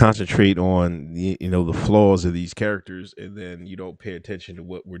 They concentrate on the flaws of these characters, and then you don't pay attention to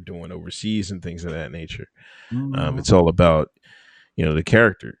what we're doing overseas and things of that nature. Mm-hmm. It's all about the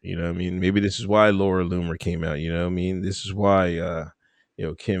character. I mean, maybe this is why Laura Loomer came out. I mean, this is why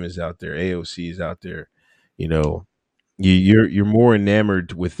Kim is out there, AOC is out there. You're more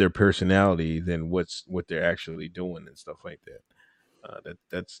enamored with their personality than what they're actually doing and stuff like that.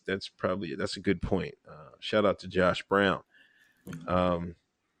 That's probably a good point. Shout out to Josh Brown.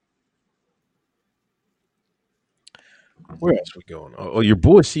 Where else we going? Oh, your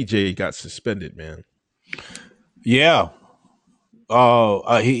boy CJ got suspended, man. Yeah.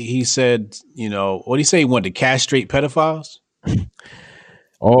 He said, what did he say? He wanted to castrate pedophiles.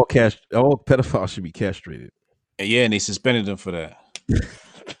 All pedophiles should be castrated. Yeah, and they suspended him for that.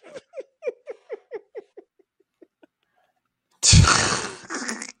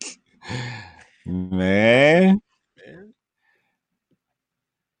 Man.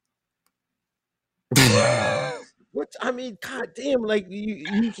 What I mean, goddamn! Like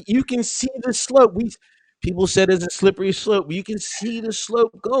you can see the slope. People said it's a slippery slope. You can see the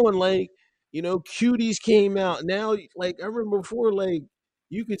slope going. Like cuties came out. Now, like I remember before, like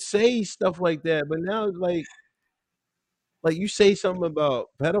you could say stuff like that, but now, like you say something about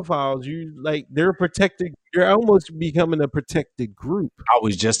pedophiles, they're protected. You're almost becoming a protected group. I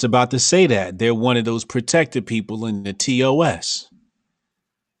was just about to say that they're one of those protected people in the TOS.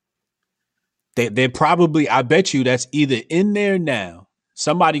 They're probably, I bet you that's either in there now.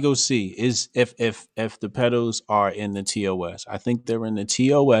 Somebody go see is if the pedos are in the TOS. I think they're in the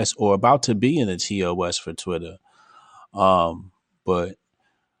TOS or about to be in the TOS for Twitter. But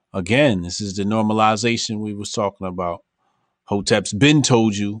again, this is the normalization we was talking about. Hotep's been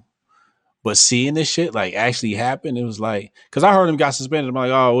told you, but seeing this shit like actually happen, it was like, because I heard him got suspended. I'm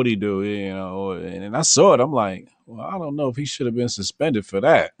like, oh, what do he do? And I saw it. I'm like, well, I don't know if he should have been suspended for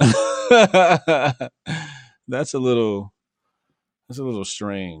that. That's a little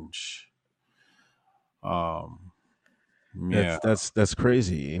strange. Yeah. That's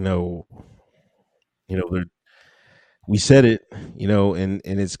crazy. We said it, and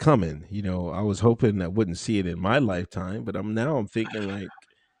it's coming. I was hoping I wouldn't see it in my lifetime, but I'm thinking like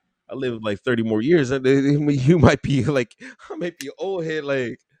I live like 30 more years. And you might be like, I might be old head.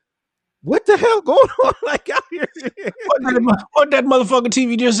 Like, what the hell going on? Like out here? What that motherfucking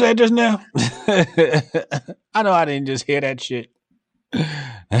TV just said just now? I know I didn't just hear that shit.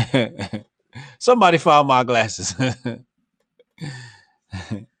 Somebody found my glasses.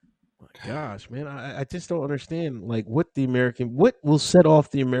 Gosh, man, I just don't understand. Like, what will set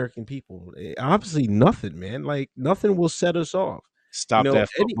off the American people? Obviously, nothing, man. Like, nothing will set us off. Stop that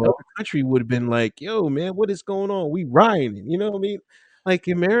Any football. other country would have been like, "Yo, man, what is going on? We rioting." You know what I mean? Like,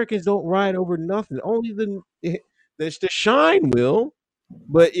 Americans don't riot over nothing. Only the shine will.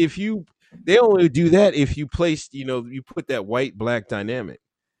 But they only do that if you you put that white black dynamic.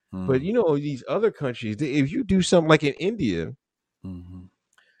 But these other countries, if you do something like in India,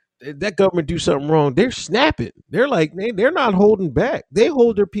 that government do something wrong, they're snapping. They're like, they're not holding back. They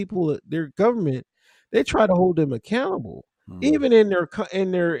hold their people, their government. They try to hold them accountable, even in their.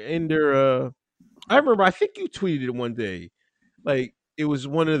 I remember, I think you tweeted it one day, like it was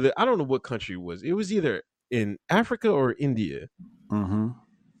one of the. I don't know what country it was. It was either in Africa or India.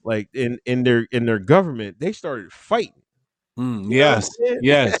 Like in their government, they started fighting. Yes,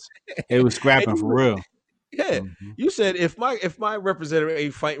 it was scrapping for real. Yeah, you said if my representative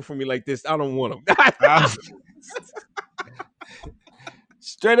ain't fighting for me like this, I don't want him.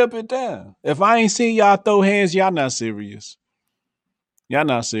 Straight up and down. If I ain't seen y'all throw hands, y'all not serious. Y'all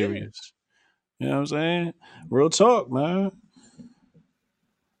not serious. You know what I'm saying? Real talk, man.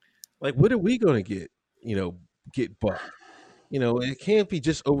 Like, what are we gonna get? Get bucked. It can't be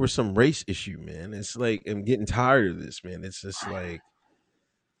just over some race issue, man. It's like I'm getting tired of this, man. It's just like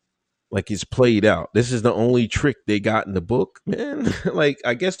it's played out. This is the only trick they got in the book, man. Like,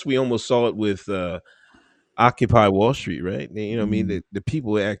 I guess we almost saw it with Occupy Wall Street, right? I mean, the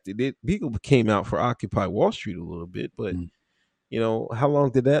people people came out for Occupy Wall Street a little bit, but how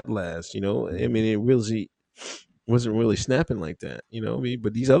long did that last? I mean, it really wasn't really snapping like that. I mean,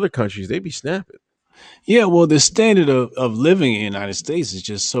 but these other countries, they be snapping. Yeah, well, the standard of living in the United States is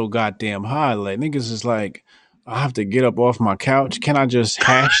just so goddamn high. Like, niggas is like, I have to get up off my couch. Can I just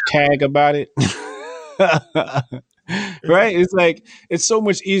hashtag about it? Right? It's like, it's so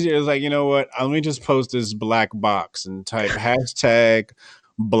much easier. It's like, you know what? Let me just post this black box and type hashtag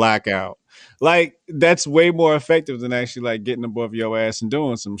blackout. Like, that's way more effective than actually like getting above your ass and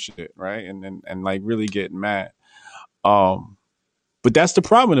doing some shit, right? And like really getting mad. But that's the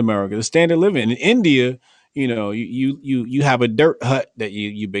problem in America, the standard living. In India, you have a dirt hut that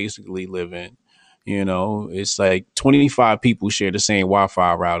you basically live in. It's like 25 people share the same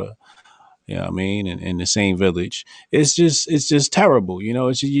Wi-Fi router. You know what I mean? In the same village. It's just terrible.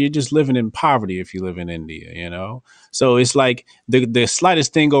 You're just living in poverty if you live in India, So it's like the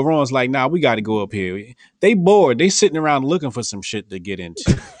slightest thing go wrong. It's like, nah, we got to go up here. They bored. They sitting around looking for some shit to get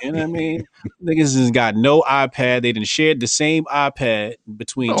into. You know what I mean? Niggas has got no iPad. They done shared the same iPad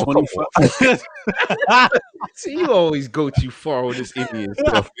between 25. See, you always go too far with this Indian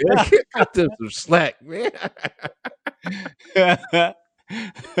stuff, man. Cut them some slack, man.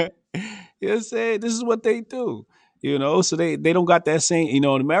 You know what I'm saying? This is what they do. So they don't got that same, in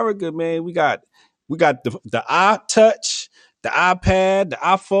America, man, we got the iTouch, the iPad, the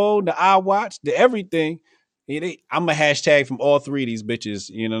iPhone, the iWatch, the everything. I'm a hashtag from all three of these bitches,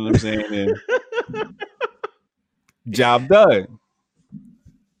 you know what I'm saying? And job done.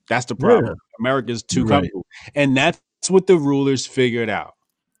 That's the problem. Yeah. America's too comfortable. And that's what the rulers figured out.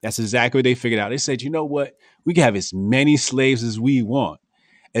 That's exactly what they figured out. They said, you know what? We can have as many slaves as we want,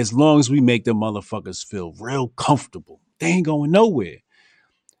 as long as we make the motherfuckers feel real comfortable. They ain't going nowhere.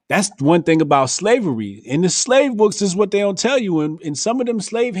 That's one thing about slavery. In the slave books is what they don't tell you. In some of them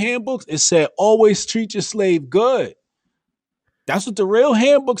slave handbooks, it said, always treat your slave good. That's what the real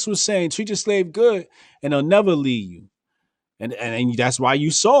handbooks was saying. Treat your slave good, and they'll never leave you. And that's why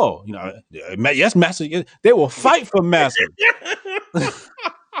you saw, yes, master. They will fight for master.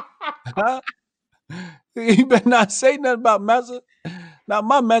 Huh? You better not say nothing about master. Not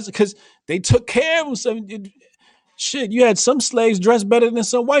my master, because they took care of him. So, shit, you had some slaves dressed better than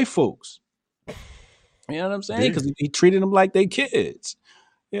some white folks. You know what I'm saying? Because he treated them like they kids.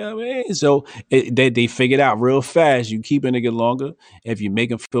 You know what I mean? So they figured out real fast. You keep a nigga longer. If you make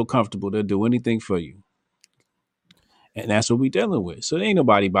them feel comfortable, they'll do anything for you. And that's what we dealing with. So there ain't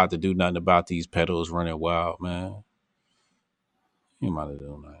nobody about to do nothing about these pedos running wild, man. You might have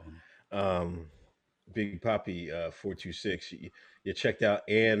done nothing. Big Poppy 426. You checked out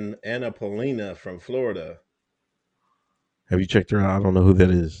Anna Paulina from Florida. Have you checked her out? I don't know who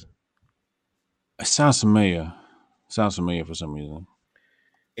that is. It sounds familiar. Sounds familiar for some reason.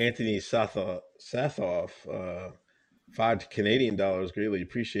 Anthony Sathoff, $5 Canadian. Greatly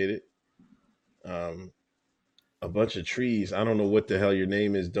appreciate it. A bunch of trees. I don't know what the hell your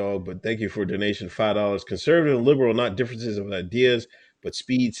name is, dog, but thank you for a donation, $5. Conservative and liberal, not differences of ideas, but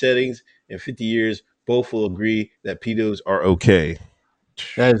speed settings. In 50 years, both will agree that pedos are okay.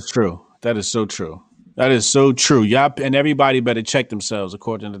 That is true. That is so true. That is so true. Y'all and everybody better check themselves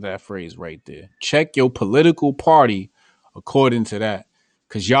according to that phrase right there. Check your political party according to that,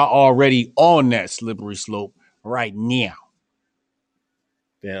 because y'all already on that slippery slope right now.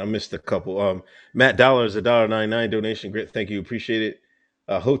 Yeah, I missed a couple. Matt Dollars, $1.99 donation. Great, thank you, appreciate it.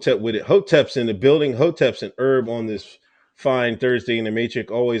 Hotep with it. Hotep's in the building. Hotep's and Herb on this fine Thursday in the Matrix.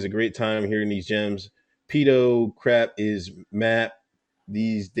 Always a great time hearing these gems. Pedo crap is map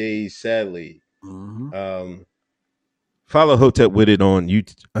these days, sadly. Mm-hmm. Follow Hotep with it on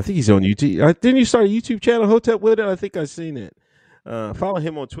YouTube. I think he's on YouTube. Didn't you start a YouTube channel, Hotep with it? I think I've seen it. Follow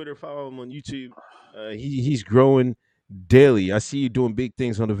him on Twitter. Follow him on YouTube. He's growing daily. I see you doing big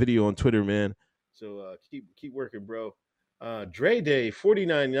things on the video on Twitter, man. So keep working, bro. Dre Day,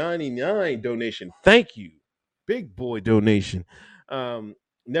 $49.99 donation. Thank you. Big boy donation.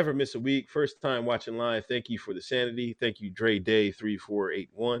 Never miss a week. First time watching live. Thank you for the sanity. Thank you, Dre Day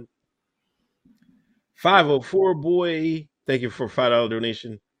 3481. 504 boy. Thank you for a $5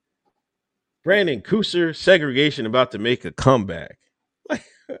 donation. Brandon Cooser, segregation about to make a comeback. Like,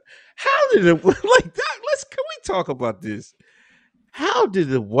 how did it like that? Can we talk about this? How did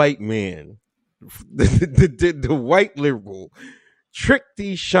the white man, the white liberal, trick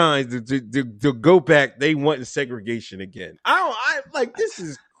these shines to go back? They want segregation again. I like, this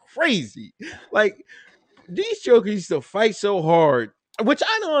is crazy. Like, these jokers used to fight so hard, which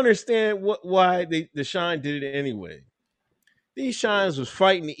I don't understand why the shine did it anyway. These shines was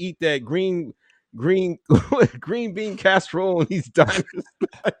fighting to eat that green bean casserole and these diners.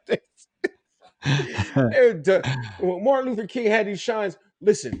 Martin Luther King had these shines.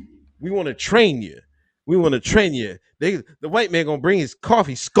 Listen, we want to train you. We want to train you. The white man gonna bring his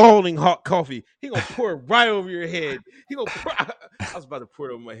coffee, scalding hot coffee. He gonna pour it right over your head. He gonna pour, I was about to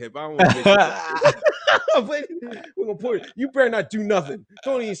pour it over my head, but I don't want to make it. We're gonna pour it. You better not do nothing.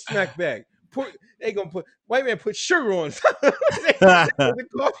 Don't even smack back. They gonna put white man put sugar on it. They put the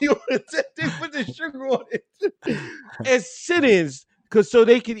coffee on it. They put the sugar on it. And sit-ins, so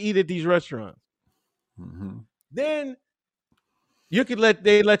they can eat at these restaurants. Mm-hmm. Then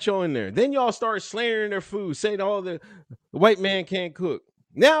they let y'all in there. Then y'all start slandering their food, saying the white man can't cook.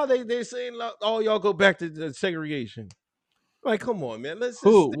 Now they're saying, oh, y'all go back to the segregation. Like, come on, man.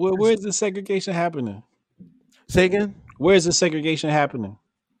 Where's the segregation happening? Say again? Where's the segregation happening?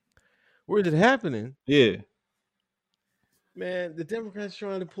 Where's it happening? Yeah. Man, the Democrats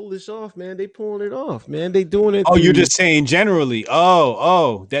trying to pull this off, man. They pulling it off, man. They doing it. Oh, you're just saying generally.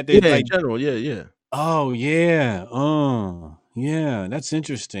 That they in general, yeah. Oh, yeah. Yeah, that's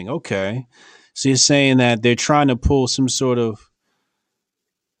interesting. Okay. So you're saying that they're trying to pull some sort of.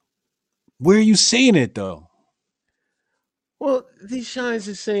 Where are you seeing it though? Well, these shines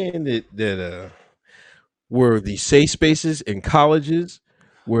are saying that were the safe spaces in colleges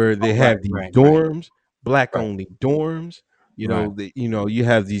where they have these dorms, black only dorms. You know, you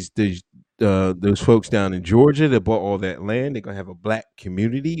have those folks down in Georgia that bought all that land. They're gonna have a black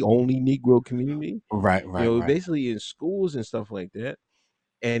community, only Negro community. Right. Basically in schools and stuff like that,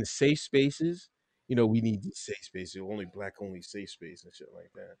 and safe spaces. You know, we need these safe spaces, only black only safe space and shit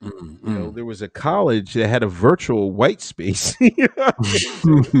like that. Mm-hmm. You know, there was a college that had a virtual white space.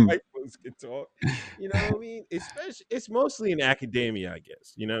 White folks can talk. You know what I mean? It's mostly in academia, I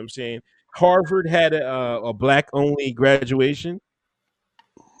guess. You know what I'm saying? Harvard had a black only graduation.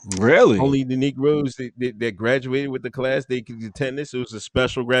 Really? Only the Negroes that graduated with the class, they could attend this. It was a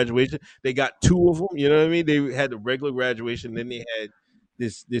special graduation. They got two of them. You know what I mean? They had the regular graduation, then they had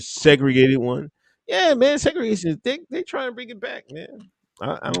this segregated one. Yeah, man, segregation. They try and bring it back, man.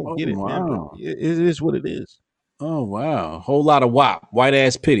 I don't get it, man. But it is what it is. Oh wow, whole lot of WAP, white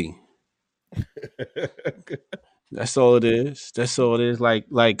ass pity. That's all it is. That's all it is. Like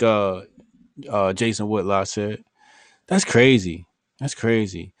Jason Whitlock said. That's crazy. That's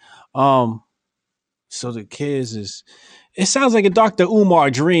crazy. So the kids it sounds like a Dr.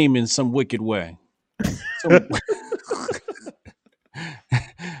 Umar dream in some wicked way.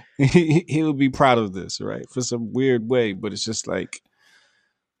 He would be proud of this, right? For some weird way, but it's just like,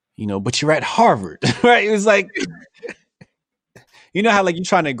 you know, but you're at Harvard, right? It was like, you know how like you're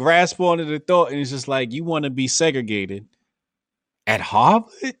trying to grasp onto the thought and it's just like, you want to be segregated at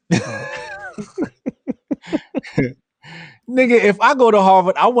Harvard? Nigga, if I go to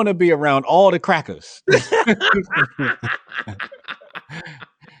Harvard, I want to be around all the crackers.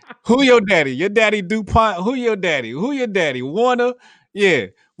 Who your daddy? Your daddy DuPont? Who your daddy? Who your daddy? Warner? Yeah.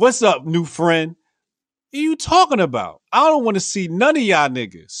 What's up, new friend? What are you talking about? I don't want to see none of y'all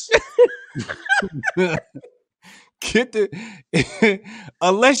niggas. Get the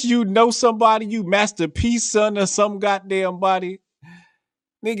unless you know somebody, you Master P son or some goddamn body.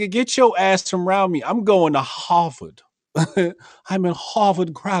 Nigga, get your ass from around me. I'm going to Harvard. I'm a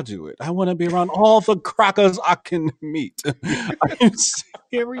Harvard graduate. I want to be around all the crackers I can meet. Are you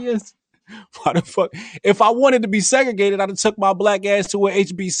serious? Why the fuck? If I wanted to be segregated, I'd have took my black ass to a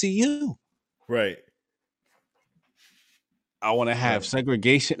HBCU. Right. I want to have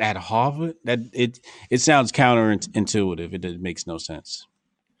segregation at Harvard. That it sounds counterintuitive. It makes no sense.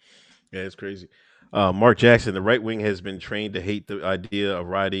 Yeah, it's crazy. Mark Jackson, the right wing has been trained to hate the idea of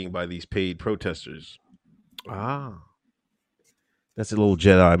rioting by these paid protesters. Ah. That's a little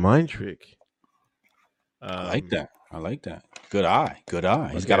Jedi mind trick. I like that. I like that. Good eye. Good eye.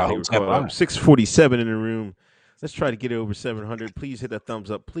 He's got a Hotep eye. 647 in the room. Let's try to get it over 700. Please hit that thumbs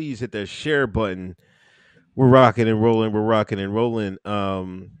up. Please hit that share button. We're rocking and rolling. We're rocking and rolling.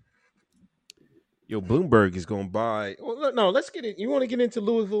 Yo, Bloomberg is going by. Well, no, let's get it. You want to get into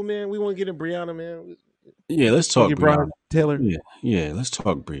Louisville, man? We want to get in Breonna, man. Yeah, let's talk Breonna Taylor. Yeah, let's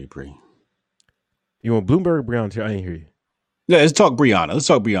talk Bree. You want Bloomberg or Breonna Taylor? I didn't hear you. Yeah, let's talk Breonna. Let's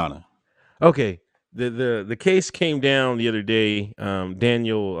talk Breonna. Okay. The case came down the other day.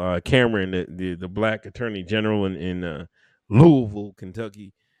 Daniel Cameron, the black attorney general in Louisville,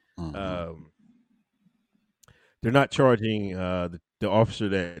 Kentucky. Mm-hmm. They're not charging the officer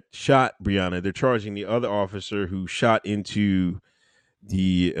that shot Breonna. They're charging the other officer who shot into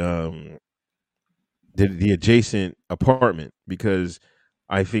the adjacent apartment, because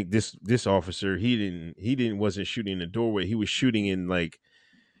I think this officer wasn't shooting in the doorway. He was shooting in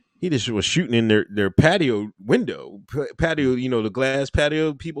he just was shooting in their patio window, the glass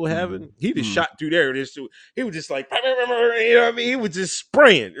patio people having. He just shot through there. He was just like, you know what I mean? He was just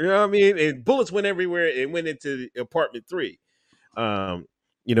spraying, you know what I mean? And bullets went everywhere and went into apartment 3. The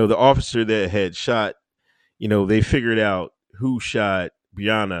officer that had shot, they figured out who shot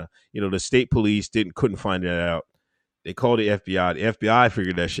Breonna. The state police couldn't find that out. They called the FBI. The FBI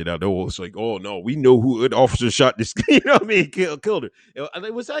figured that shit out. They was like, "Oh no, we know who an officer shot this." You know what I mean? Killed her.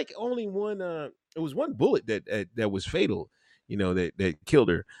 It was like only one. It was one bullet that was fatal. That killed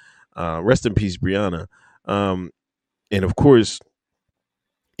her. Rest in peace, Breonna. And of course,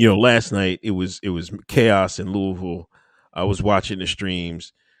 last night it was chaos in Louisville. I was watching the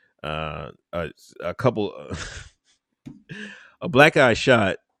streams. A black guy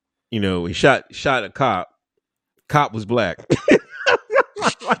shot. He shot a cop. Cop was black.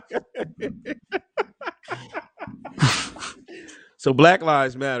 So Black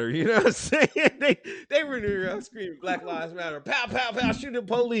Lives Matter, you know what I'm saying? They were there screaming Black Lives Matter. Pow, pow, pow, shoot the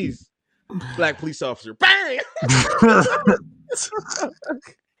police. Black police officer. Bang!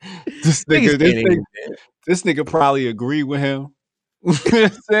 This nigga probably agree with him. You know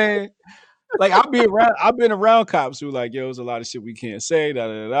what I'm saying? Like I've been around cops who like, yo, there's a lot of shit we can't say,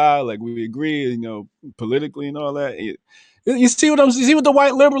 like we agree, politically and all that. You see what the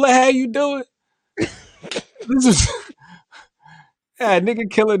white liberal had you do it? This is nigga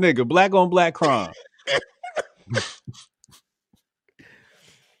kill a nigga, black on black crime.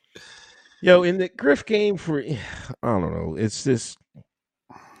 Yo, in the grift game I don't know, it's just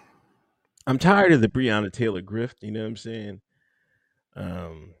I'm tired of the Breonna Taylor grift, you know what I'm saying?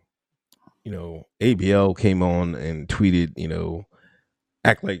 ABL came on and tweeted,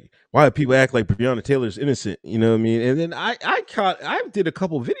 why do people act like Breonna Taylor's innocent? You know what I mean? And then I did a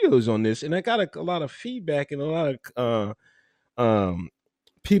couple videos on this, and I got a lot of feedback and a lot of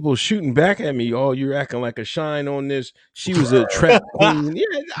people shooting back at me. Oh, you're acting like a shine on this. She was a trap queen. Yeah,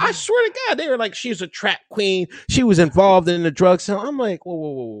 I swear to God, they were like, she's a trap queen. She was involved in the drugs. So I'm like,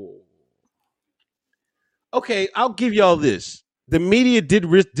 whoa. Okay, I'll give y'all this. The media did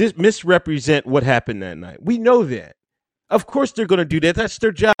misrepresent what happened that night. We know that. Of course they're going to do that. That's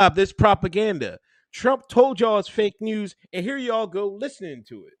their job. That's propaganda. Trump told y'all it's fake news, and here y'all go listening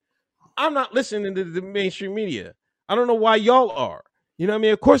to it. I'm not listening to the mainstream media. I don't know why y'all are. You know what I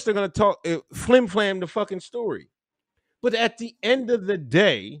mean? Of course they're going to talk, flim-flam the fucking story. But at the end of the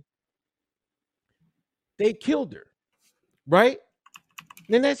day, they killed her, right?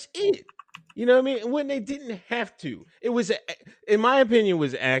 And that's it. You know what I mean? When they didn't have to. It was, in my opinion,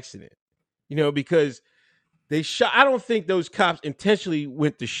 was an accident. Because they shot. I don't think those cops intentionally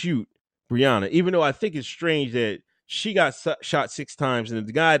went to shoot Breonna, even though I think it's strange that she got shot 6 times and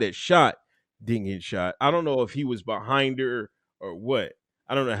the guy that shot didn't get shot. I don't know if he was behind her or what.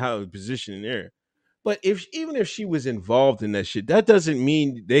 I don't know how the position there. But even if she was involved in that shit, that doesn't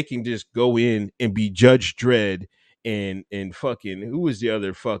mean they can just go in and be Judge Dredd and fucking who was the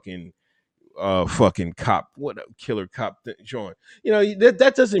other fucking cop, what a killer cop joint.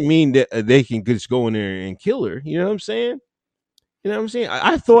 That doesn't mean that they can just go in there and kill her. You know what I'm saying?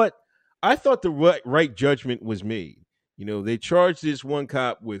 I thought the right judgment was made. They charged this one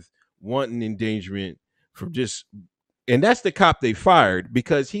cop with wanton endangerment for just, and that's the cop they fired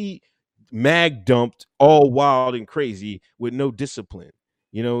because he mag dumped all wild and crazy with no discipline.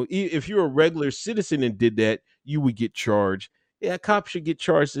 If you're a regular citizen and did that, you would get charged. Yeah, cops should get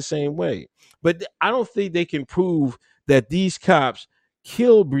charged the same way. But I don't think they can prove that these cops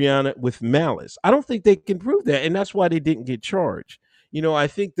killed Breonna with malice. I don't think they can prove that, and that's why they didn't get charged. I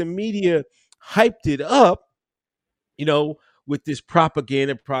think the media hyped it up, with this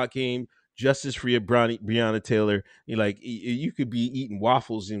propaganda game, justice for your Breonna Taylor. You could be eating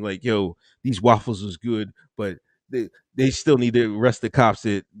waffles and like, yo, these waffles was good, but they still need to arrest the cops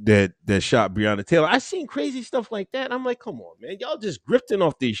that shot Breonna Taylor. I seen crazy stuff like that. I'm like, come on, man, y'all just grifting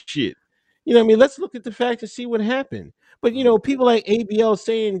off this shit. Let's look at the facts and see what happened. But people like ABL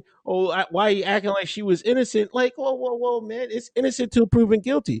saying, "Oh, why are you acting like she was innocent?" Like, whoa, man, it's innocent till proven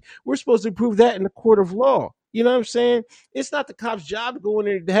guilty. We're supposed to prove that in the court of law. You know what I'm saying? It's not the cops' job to go in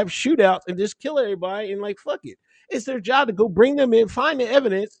there to have shootouts and just kill everybody and like fuck it. It's their job to go bring them in, find the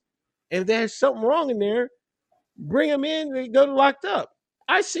evidence, and if there's something wrong in there, bring them in. They go locked up.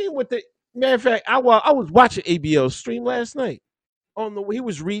 I seen what the matter of fact. I was watching ABL's stream last night. He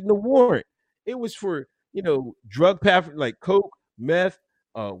was reading the warrant. It was for drug like coke, meth,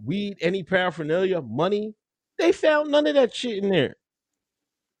 weed, any paraphernalia, money. They found none of that shit in there.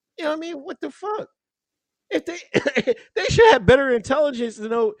 You know what I mean? What the fuck? If they should have better intelligence to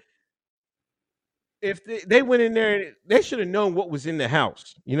know if they went in there, they should have known what was in the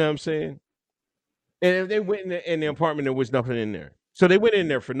house. You know what I'm saying? And if they went in the apartment, there was nothing in there. So they went in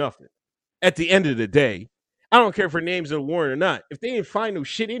there for nothing. At the end of the day, I don't care if her name's in the warrant or not. If they didn't find no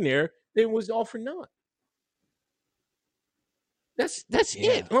shit in there, then it was all for naught. That's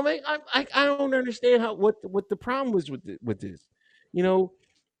it. I mean, I don't understand what the problem was with this.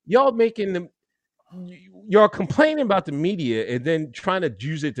 Y'all making them. Y'all complaining about the media and then trying to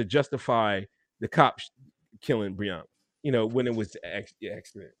use it to justify the cops killing Breonna. When it was the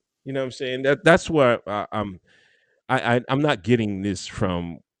accident. You know what I'm saying? That's why I'm not getting this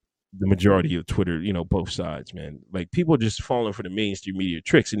from the majority of Twitter. Both sides, man. Like people are just falling for the mainstream media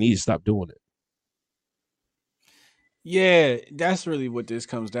tricks and need to stop doing it. Yeah, that's really what this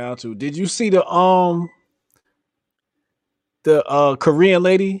comes down to. Did you see the Korean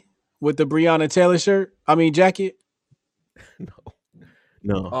lady with the Breonna Taylor jacket?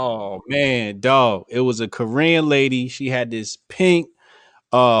 No. Oh man, dog. It was a Korean lady. She had this pink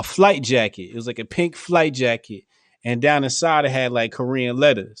flight jacket. It was like a pink flight jacket. And down the side it had like Korean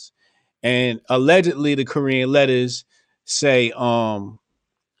letters. And allegedly the Korean letters say RIP,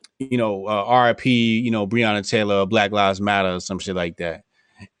 Breonna Taylor, Black Lives Matter, or some shit like that.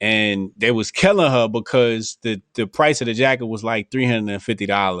 And they was killing her because the price of the jacket was like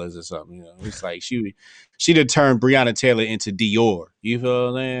 $350 or something. It's like she'd have turned Breonna Taylor into Dior. You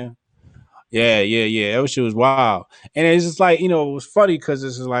feel what I'm saying? Yeah. That shit was wild. And it's just like, it was funny because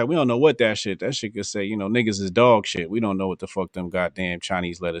it's just like, we don't know what that shit could say, niggas is dog shit. We don't know what the fuck them goddamn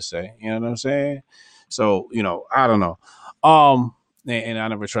Chinese letters say. You know what I'm saying? So, I don't know. And I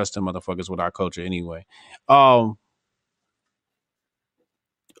never trust them motherfuckers with our culture anyway.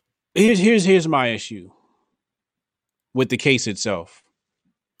 Here's my issue with the case itself.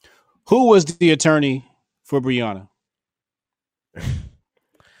 Who was the attorney for Breonna?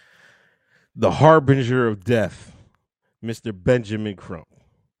 The harbinger of death, Mr. Benjamin Crump.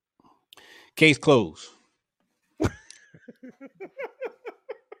 Case closed.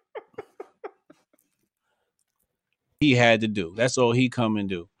 He had to do. That's all he come and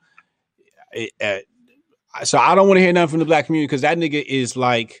do. So I don't want to hear nothing from the black community because that nigga is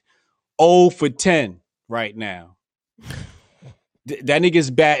like 0 for 10 right now. That nigga's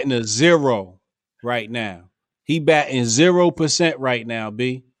batting a 0 right now. He batting 0% right now,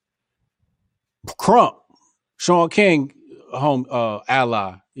 B. Crump, Sean King,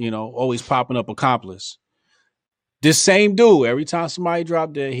 ally, always popping up accomplice. This same dude, every time somebody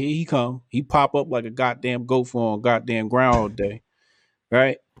drop dead, here he come. He pop up like a goddamn goat on goddamn ground all day.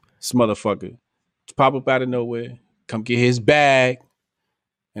 Right? This motherfucker. Just pop up out of nowhere. Come get his bag.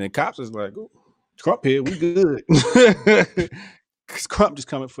 And the cops is like, oh, Crump here, we good. Crump just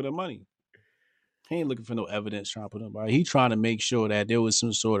coming for the money. He ain't looking for no evidence trying to put nobody. He trying to make sure that there was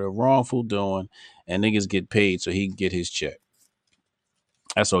some sort of wrongful doing and niggas get paid so he can get his check.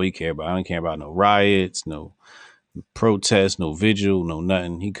 That's all he care about. I don't care about no riots, no protests, no vigil, no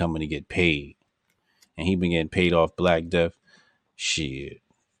nothing. He coming to get paid. And he been getting paid off Black Death. Shit.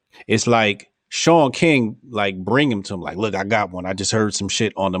 It's like Sean King, like, bring him to him. Like, look, I got one. I just heard some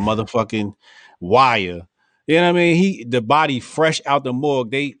shit on the motherfucking wire. You know what I mean? The body fresh out the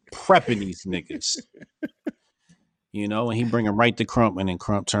morgue. They prepping these niggas. You know, and he bring him right to Crump, and then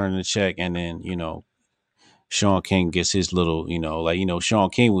Crump turn the check, and then, you know, Sean King gets his little, you know, like, you know, Sean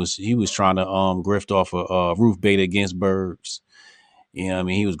King was trying to grift off of Ruth Bader Ginsburg's. You know what I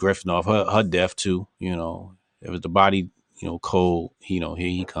mean? He was grifting off her death too, you know. It was the body, you know, cold, you know, here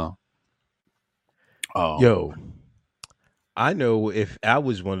he come. Yo, I know if I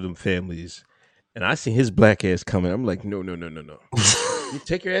was one of them families and I seen his black ass coming, I'm like, no. You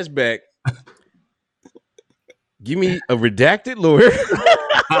take your ass back. Give me a redacted lawyer.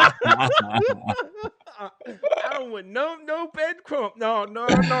 I don't want no bed crump. No.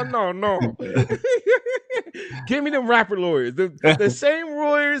 Give me them rapper lawyers. The same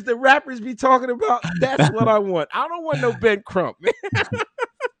lawyers the rappers be talking about. That's what I want. I don't want no Ben Crump.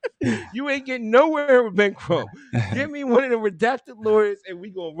 You ain't getting nowhere with Ben Crump. Give me one of the redacted lawyers, and we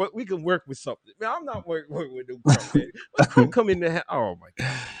can work with something. Man, I'm not working with no Crump. Man. Let Crump come in there. Oh my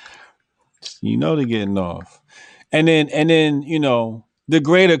god. You know they're getting off. And then, you know, the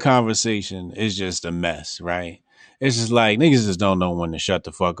greater conversation is just a mess, right? It's just like niggas just don't know when to shut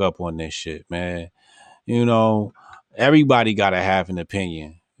the fuck up on this shit, man. You know, everybody got to have an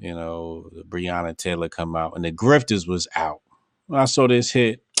opinion. You know, Breonna Taylor come out and the grifters was out. When I saw this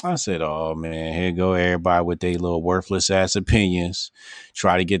hit, I said, oh man, here go everybody with their little worthless ass opinions.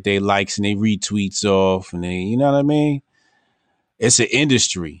 Try to get their likes and their retweets off. And they, you know what I mean? It's an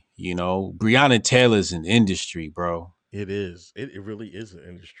industry, you know. Breonna Taylor's an industry, bro. It is. It really is an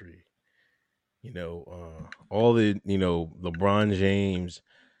industry. You know, all the, you know, LeBron James,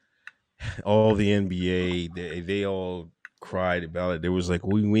 all the NBA, they all cried about it. There was like,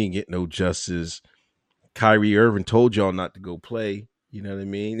 we ain't get no justice. Kyrie Irving told y'all not to go play. You know what I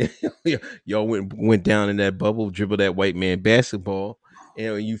mean? Y'all went down in that bubble, dribbled that white man basketball,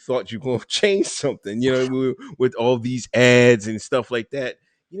 and you thought you were going to change something, you know, with all these ads and stuff like that.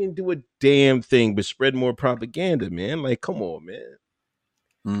 You didn't do a damn thing but spread more propaganda, man. Like, come on, man.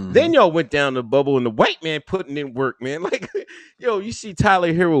 Then y'all went down the bubble and the white man putting in work, man. Like, yo, you see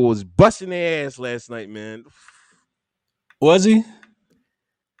Tyler Hero was busting their ass last night, man. Was he?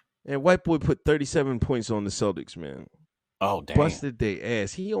 And white boy put 37 points on the Celtics, man. Oh, damn. Busted their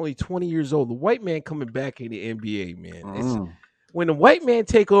ass. He only 20 years old. The white man coming back in the NBA, man. When the white man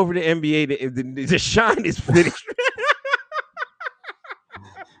take over the NBA, the shine is finished.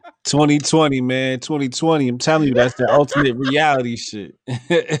 2020, man. 2020. I'm telling you, that's the ultimate reality shit.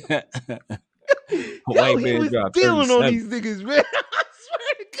 White man was dealing on these niggas, man. I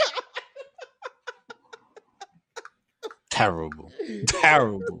swear to God. Terrible.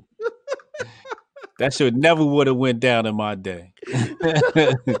 That shit never would have went down in my day. They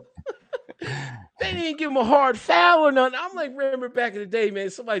didn't give him a hard foul or nothing. I'm like, remember back in the day, man,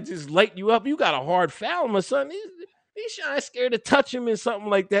 somebody just light you up. You got a hard foul, my son. He's scared to touch him and something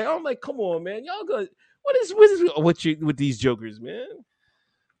like that. I'm like, come on, man. Y'all go. What is with these jokers, man?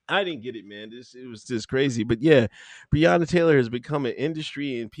 I didn't get it, man. It was just crazy. But yeah, Breonna Taylor has become an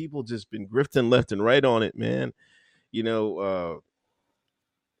industry, and people just been grifting left and right on it, man.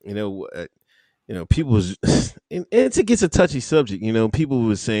 People was, and it gets a touchy subject. You know, people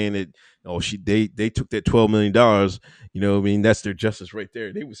was saying that, they took that $12 million. You know, I mean, that's their justice right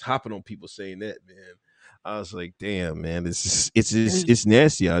there. They was hopping on people saying that, man. I was like, damn, man, it's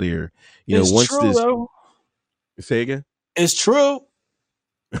nasty out here. You know, once true, this, though. Say again. It's true.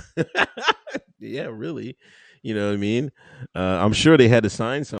 Yeah, really. You know what I mean? I'm sure they had to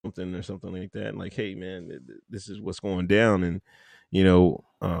sign something or something like that. And like, hey, man, this is what's going down. And, you know,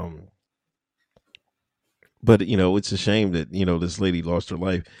 but, you know, it's a shame that, you know, this lady lost her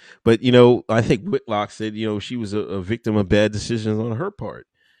life. But, you know, I think Whitlock said, you know, she was a victim of bad decisions on her part.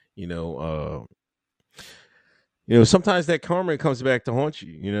 You know, sometimes that karma comes back to haunt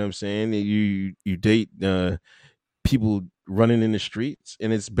you. You know what I'm saying? You date people running in the streets,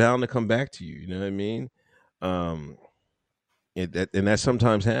 and it's bound to come back to you. You know what I mean? And that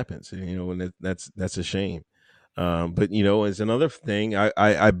sometimes happens. You know, and that's a shame. But you know, as another thing,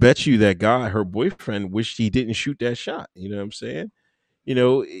 I bet you that guy, her boyfriend, wished he didn't shoot that shot. You know what I'm saying? You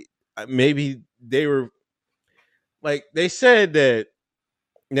know, maybe they were like, they said that.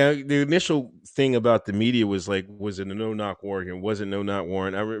 Now, the initial thing about the media was like, was it a no-knock warrant? It wasn't no-knock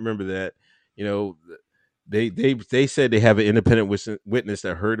warrant. I remember that. You know, they said they have an independent witness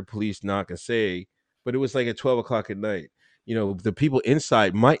that heard the police knock and say, but it was like at 12 o'clock at night. You know, the people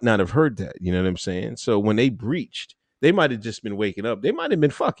inside might not have heard that. You know what I'm saying? So when they breached, they might have just been waking up. They might have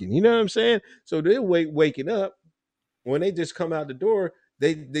been fucking. You know what I'm saying? So they're waking up. When they just come out the door,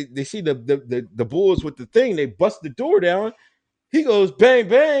 they see the bulls with the thing. They bust the door down. He goes bang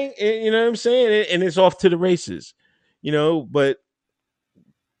bang, and you know what I'm saying, and it's off to the races. You know, but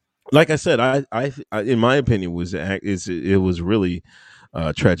like I said, I in my opinion it was really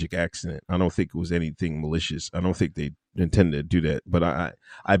a tragic accident. I don't think it was anything malicious. I don't think they intended to do that. But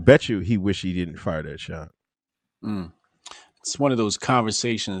I bet you he wished he didn't fire that shot. Mm. It's one of those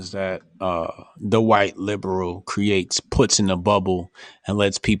conversations that the white liberal puts in a bubble and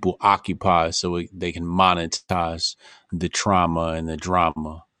lets people occupy so they can monetize the trauma and the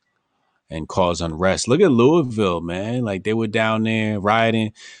drama and cause unrest. Look at Louisville, man. Like, they were down there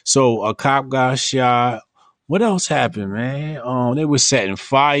rioting. So a cop got shot. What else happened, man? They were setting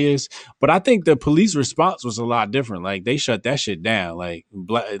fires, but I think the police response was a lot different. Like, they shut that shit down. Like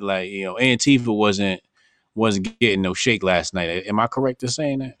Antifa wasn't getting no shake last night. Am I correct in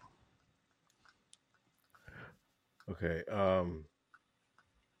saying that? Okay.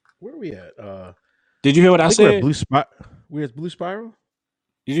 Where are we at? Did you hear what I said? We're at Blue Spiral?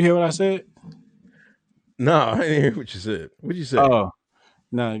 Did you hear what I said? No, I didn't hear what you said. What'd you say? Oh,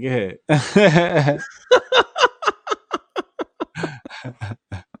 no, go ahead.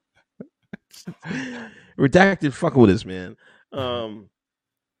 Redacted fucking with us, man.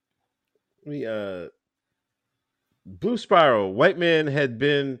 Blue Spiral. White man had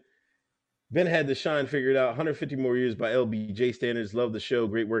been had the shine figured out. 150 more years by LBJ standards. Love the show.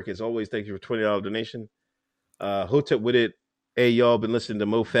 Great work as always. Thank you for $20 donation. Hotep with it. Hey, y'all been listening to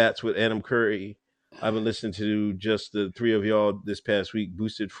Mo Fats with Adam Curry. I've been listening to just the three of y'all this past week.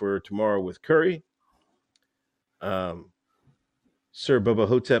 Boosted for tomorrow with Curry. Sir Bubba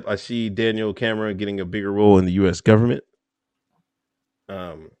Hotep, I see Daniel Cameron getting a bigger role in the U.S. government.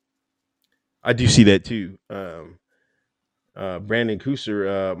 I do see that too. Brandon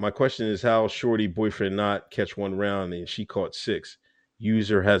Cooser, my question is how Shorty boyfriend not catch one round and she caught 6?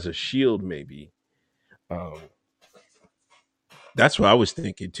 User has a shield maybe. That's what I was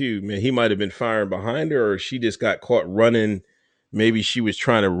thinking too, man. He might have been firing behind her, or she just got caught running. Maybe she was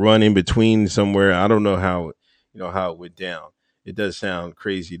trying to run in between somewhere. I don't know how it went down. It does sound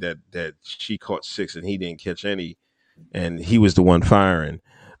crazy that she caught 6 and he didn't catch any, and he was the one firing.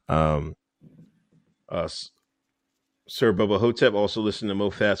 Sir Bubba Hotep also listened to Mo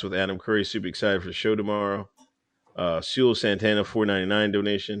Fast with Adam Curry. Super excited for the show tomorrow. Sewell Santana, $4.99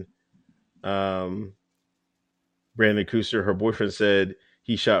 donation. Brandon Cooser, her boyfriend said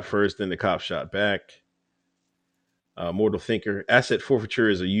he shot first, then the cop shot back. Mortal Thinker, asset forfeiture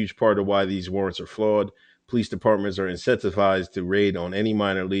is a huge part of why these warrants are flawed. Police departments are incentivized to raid on any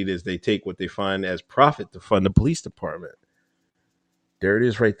minor lead as they take what they find as profit to fund the police department. There it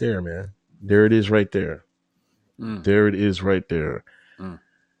is right there, man. There it is right there. There it is right there.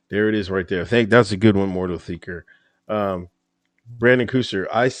 There it is right there. I think that's a good one, Mortal Thinker. Brandon Cooser,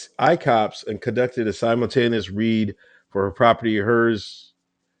 ICOPS and conducted a simultaneous read for her property. Hers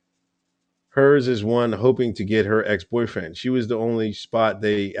is one hoping to get her ex-boyfriend. She was the only spot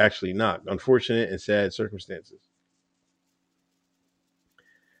they actually knocked. Unfortunate and sad circumstances.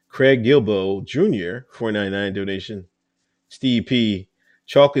 Craig Gilbo Jr., $4.99 donation. Steve P.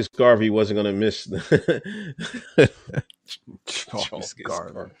 Chalkus Garvey wasn't going to miss Chalkus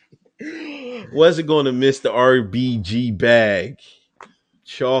Garvey. Wasn't going to miss the RBG bag.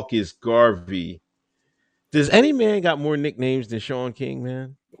 Chalkus Garvey. Does any man got more nicknames than Sean King,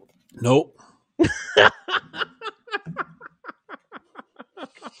 man? Nope.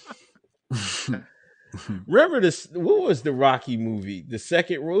 Remember this? What was the Rocky movie?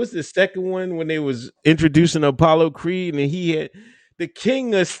 What was the second one when they was introducing Apollo Creed and he had the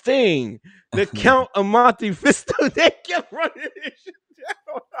King of Sting, the Count of Monte Cristo? They kept running this shit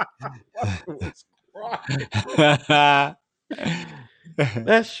down.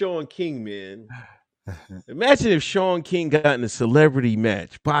 That's Sean King, man. Imagine if Sean King got in a celebrity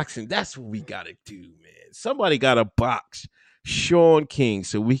match, boxing. That's what we gotta do, man. Somebody gotta box Sean King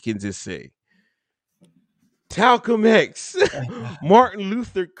so we can just say Talcum X, Martin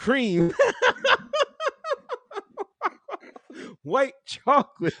Luther Cream, white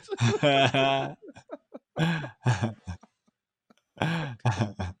chocolate.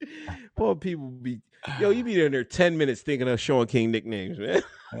 Poor people you be in there 10 minutes thinking of Sean King nicknames, man.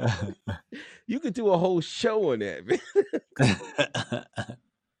 You could do a whole show on that, man.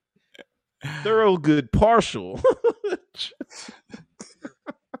 Thorough good partial.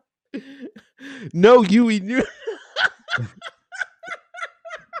 No Huey Newton.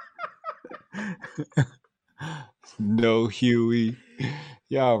 No Huey.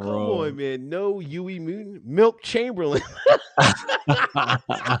 Y'all Come wrong. on, man. No Huey Newton. Milk Chamberlain.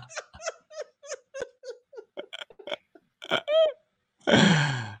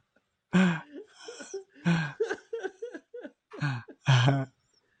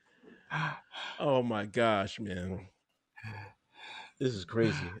 Oh my gosh, man. This is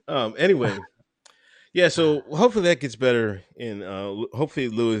crazy. Anyway. Yeah, so hopefully that gets better and hopefully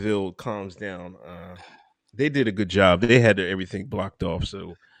Louisville calms down. They did a good job. They had everything blocked off,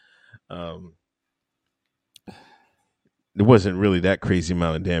 so there wasn't really that crazy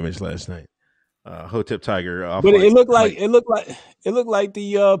amount of damage last night. Hotep Tiger, but it looked like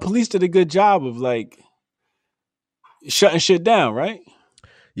the police did a good job of like shutting shit down, right?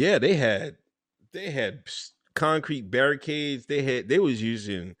 Yeah, they had concrete barricades. They was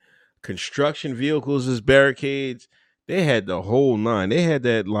using construction vehicles as barricades. They had the whole nine. They had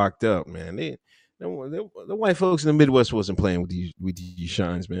that locked up, man. The white folks in the Midwest wasn't playing with these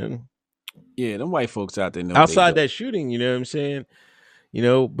shines, man. Yeah, them white folks out there know outside that shooting, you know what I'm saying? You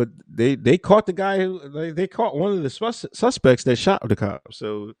know, but they caught the guy they caught one of the suspects that shot the cop.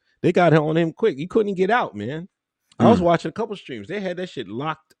 So they got on him quick. He couldn't get out, man. I was watching a couple streams. They had that shit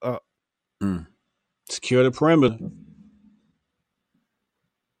locked up. Secure the perimeter.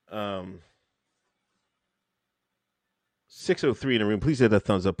 603 in the room. Please hit that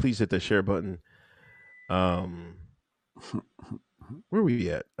thumbs up. Please hit that share button. Where we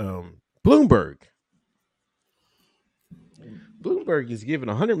at? Bloomberg is giving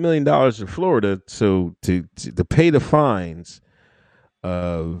 $100 million to Florida to pay the fines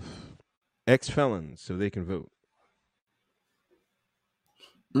of ex-felons so they can vote.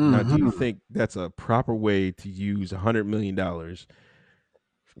 Now, do you think that's a proper way to use $100 million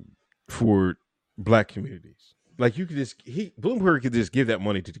for black communities? Like you could Bloomberg could just give that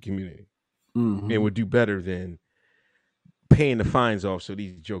money to the community and would do better than paying the fines off so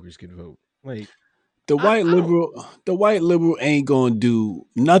these jokers can vote. Like the white liberal ain't gonna do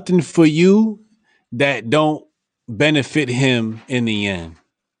nothing for you that don't benefit him in the end.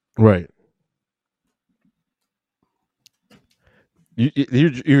 Right.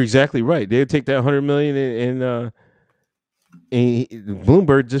 You're exactly right. They'd take that $100 million and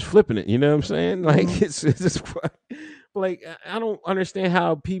Bloomberg just flipping it. You know what I'm saying? Like it's just like I don't understand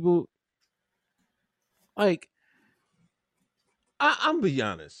how people like. I'm be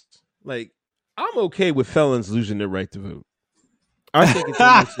honest. Like I'm okay with felons losing their right to vote. I think it's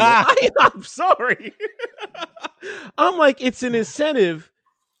I'm sorry. I'm like it's an incentive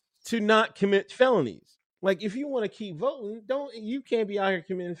to not commit felonies. Like if you want to keep voting, you can't be out here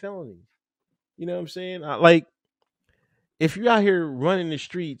committing felonies. You know what I'm saying? Like if you're out here running the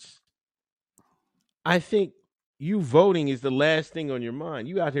streets, I think you voting is the last thing on your mind.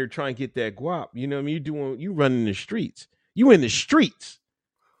 You out here trying to get that guap. You know what I mean? You running the streets. You in the streets.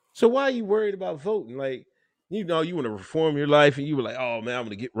 So why are you worried about voting? Like, you know, you want to reform your life and you were like, oh man, I'm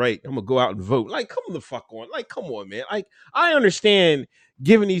going to get right. I'm going to go out and vote. Like, come the fuck on. Like, come on, man. Like, I understand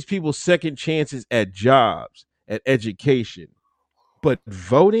giving these people second chances at jobs, at education, but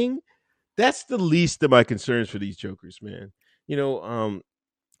voting, that's the least of my concerns for these jokers, man. You know,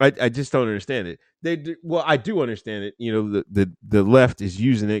 I just don't understand it. Well, I do understand it. You know, the left is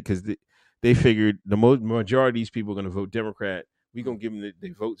using it because they figured the majority of these people are going to vote Democrat. We're going to give them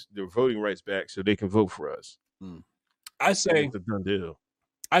their voting rights back so they can vote for us. I say it's a done deal.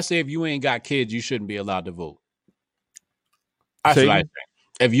 I say if you ain't got kids, you shouldn't be allowed to vote. That's what I think.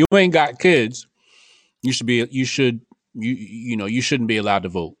 If you ain't got kids, you shouldn't be allowed to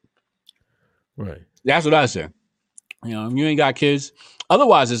vote. Right. That's what I say. You know, if you ain't got kids,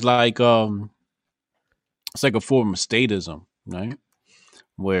 otherwise it's like a form of statism, right?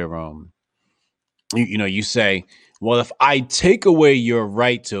 Where you say, well, if I take away your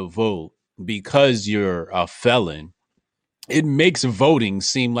right to vote because you're a felon, it makes voting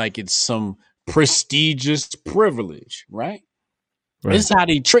seem like it's some prestigious privilege, right? This is how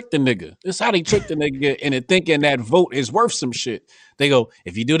they trick the nigga. Into thinking that vote is worth some shit. They go,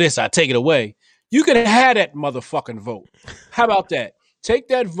 if you do this, I take it away. You could have had that motherfucking vote. How about that? Take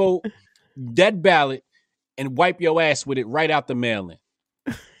that vote, that ballot, and wipe your ass with it right out the mail-in.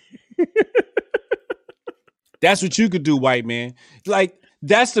 That's what you could do, white man. Like,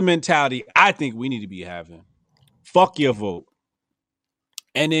 that's the mentality I think we need to be having. Fuck your vote.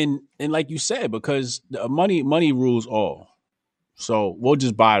 And like you said, because the money rules all. So we'll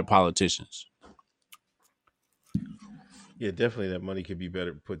just buy the politicians. Yeah, definitely that money could be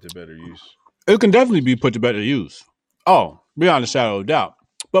put to better use. It can definitely be put to better use. Oh, beyond a shadow of doubt.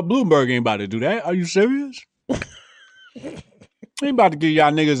 But Bloomberg ain't about to do that. Are you serious? He ain't about to give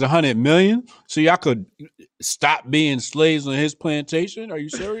y'all niggas $100 million so y'all could stop being slaves on his plantation. Are you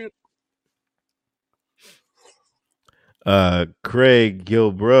serious? Craig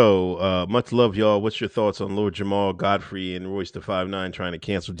Gilbro, much love, y'all. What's your thoughts on Lord Jamal Godfrey and Royce the 5'9" trying to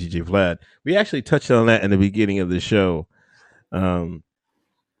cancel DJ Vlad? We actually touched on that in the beginning of the show. I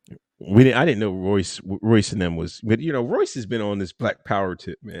didn't know Royce and them was, but Royce has been on this Black Power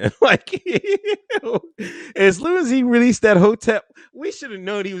tip, man. Like, as soon as he released that Hotep, we should have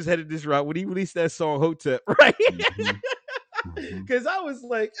known he was headed this route when he released that song Hotep, right? Because I was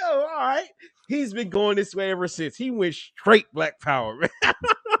like, oh, all right. He's been going this way ever since. He went straight Black Power, man.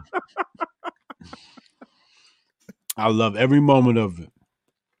 I love every moment of it.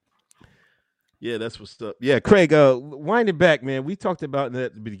 Yeah, that's what's up. Yeah, Craig, wind it back, man. We talked about that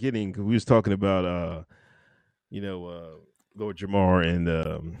at the beginning because we was talking about, Lord Jamar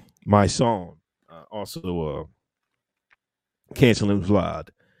and my song. Also, canceling Vlad.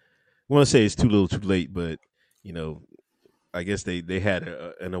 I want to say it's too little, too late, but I guess they had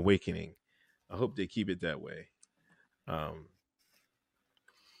an awakening. I hope they keep it that way.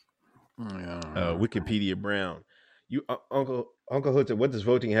 Wikipedia Brown. You, Uncle Hotep, what does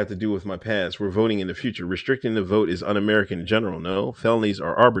voting have to do with my past? We're voting in the future. Restricting the vote is un-American in general. No, felonies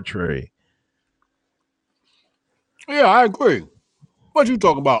are arbitrary. Yeah, I agree. What you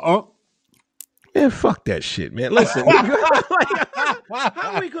talking about, Man, fuck that shit, man. Listen, how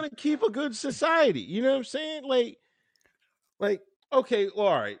are we going to keep a good society? You know what I'm saying? Like, okay, well,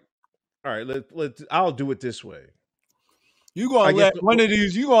 all right. Let's. I'll do it this way. You gonna let one of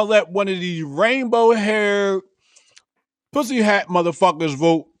these rainbow haired pussy hat motherfuckers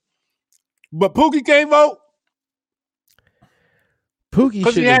vote, but Pookie can't vote? Pookie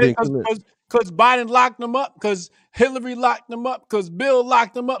should have been because Biden locked him up, because Hillary locked him up, because Bill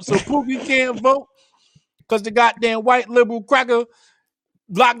locked him up, so Pookie can't vote because the goddamn white liberal cracker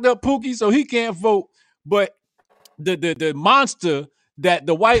locked up Pookie, so he can't vote. But the monster that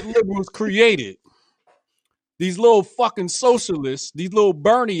the white liberals created, these little fucking socialists, these little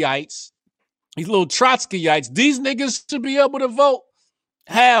Bernieites, these little Trotskyites, these niggas should be able to vote?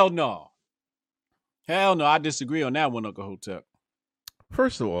 Hell no. Hell no. I disagree on that one, Uncle Hotep.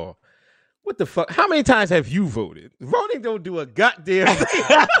 First of all, what the fuck? How many times have you voted? Voting don't do a goddamn thing.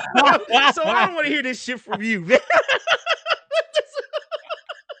 So I don't want to hear this shit from you, man.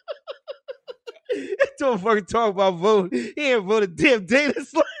 Don't fucking talk about voting. He ain't voted damn day.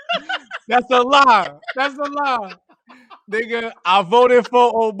 That's a lie. That's a lie. Nigga, I voted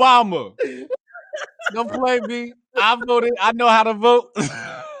for Obama. Don't play me. I voted. I know how to vote.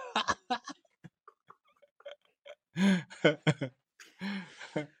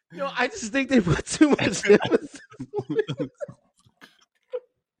 I just think they put too much emphasis.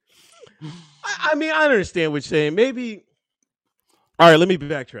 I mean, I understand what you're saying. Maybe. All right, let me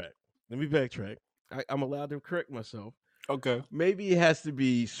backtrack. I'm allowed to correct myself. Okay. Maybe it has to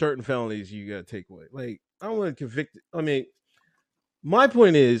be certain felonies you got to take away. Like, I don't want to convict. I mean, my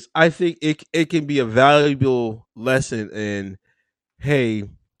point is, I think it can be a valuable lesson in, hey,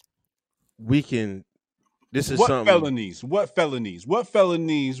 we can. This is something. What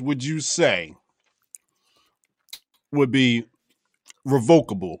felonies would you say would be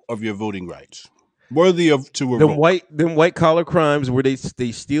revocable of your voting rights? Worthy of to revoke. Them white collar crimes where they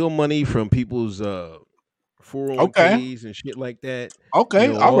steal money from people's 401ks and shit like that.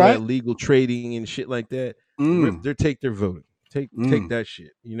 Okay, all right. That legal trading and shit like that. They take their voting. Take that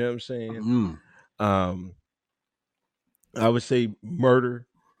shit. You know what I'm saying? I would say murder.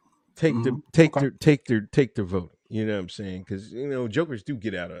 Take their voting. You know what I'm saying? Because jokers do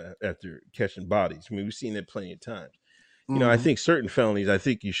get out after catching bodies. I mean, we've seen that plenty of times. I think certain felonies, I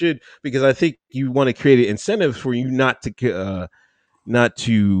think you should, because I think you want to create an incentive for you not to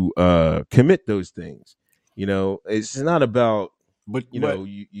commit those things. It's not about,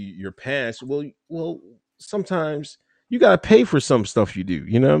 your past. Well, sometimes you got to pay for some stuff you do.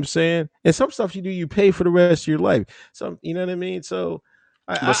 You know what I'm saying? And some stuff you do, you pay for the rest of your life. You know what I mean? So,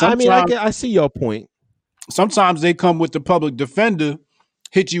 I see your point. Sometimes they come with the public defender,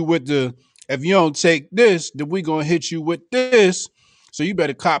 hit you with if you don't take this, then we going to hit you with this. So you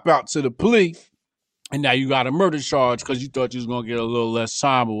better cop out to the plea. And now you got a murder charge because you thought you was going to get a little less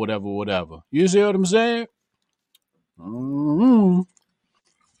time or whatever. You see what I'm saying? Mm-hmm.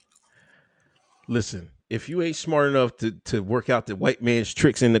 Listen, if you ain't smart enough to work out the white man's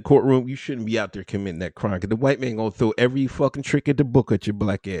tricks in the courtroom, you shouldn't be out there committing that crime, because the white man going to throw every fucking trick at the book at your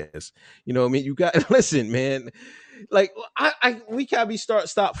black ass. You know what I mean? You got, listen, man. Like, we gotta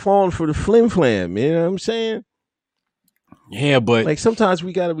stop falling for the flim flam. You know what I'm saying? Yeah, but Like sometimes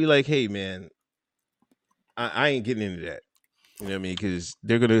we gotta be like, hey man, I ain't getting into that. You know what I mean? Because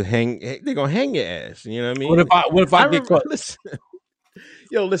they're gonna hang your ass. You know what I mean? what if I get remember, caught?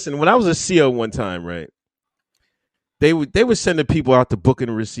 listen. When I was a CO one time, right? They would send the people out to book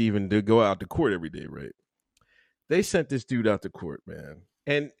and receive and to go out to court every day, right? They sent this dude out to court, man.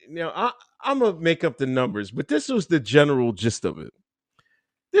 And I'm gonna make up the numbers, but this was the general gist of it.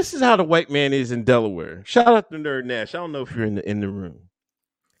 This is how the white man is in Delaware. Shout out to Nerd Nash. I don't know if you're in the room.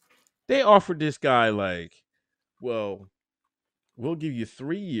 They offered this guy like, well, we'll give you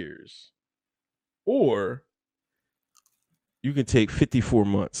 3 years, or you can take 54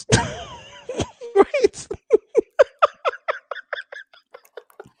 months. Right?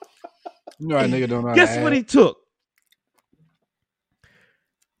 You know, that nigga don't know. Guess what he took?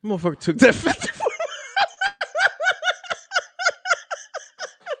 Motherfucker took that 54.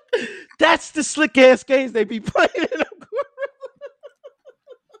 That's the slick ass games they be playing in the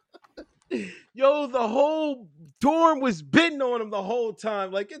courtroom. Yo, the whole dorm was bidding on him the whole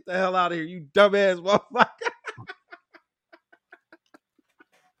time. Like, get the hell out of here, you dumbass motherfucker.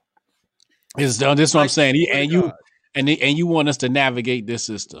 This is what I'm saying. You want us to navigate this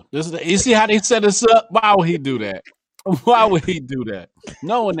system. You see how they set us up? Why would he do that? Why would he do that?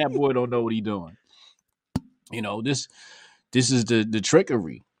 Knowing that boy don't know what he doing. You know, this is the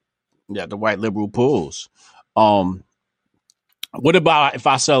trickery that the white liberal pulls. What about if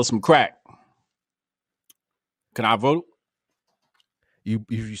I sell some crack? Can I vote? If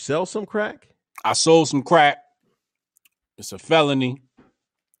you sell some crack? I sold some crack. It's a felony.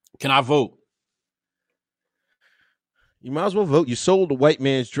 Can I vote? You might as well vote. You sold the white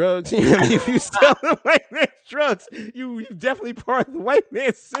man's drugs. If you sell the white man's drugs, you definitely part of the white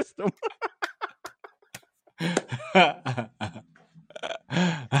man's system.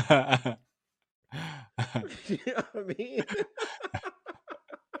 You know what I mean?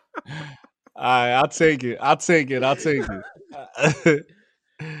 All right, I'll take it.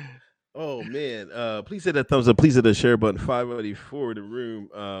 Oh man. Please hit that thumbs up. Please hit the share button. 584 in the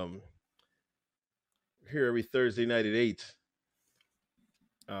room. Here every Thursday night at 8.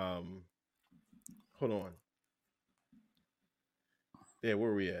 Hold on. Yeah,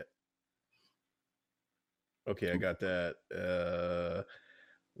 where are we at? Okay, I got that.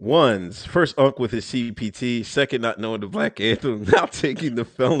 Ones. First, Unc with his CPT. Second, not knowing the Black Anthem. Now taking the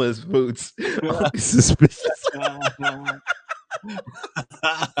fellas' votes. Suspicious.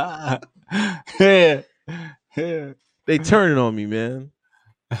 Yeah. They turning on me, man.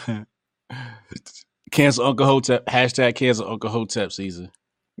 Cancel Uncle Hotep. Hashtag cancel Uncle Hotep season.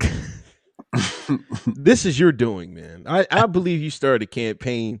 This is your doing, man. I believe you started a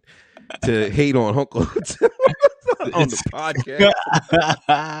campaign to hate on Uncle Hotep on the podcast.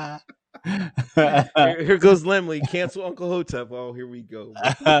 Here goes Lemley. Cancel Uncle Hotep. Oh, here we go.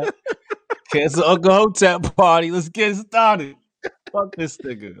 Cancel Uncle Hotep party. Let's get started. Fuck this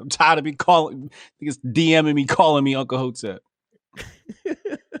nigga. I'm tired of niggas DMing me, calling me Uncle Hotep.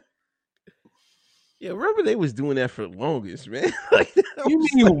 Yeah, remember they was doing that for the longest, man. You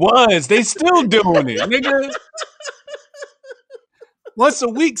mean it was? They still doing it, nigga. Once a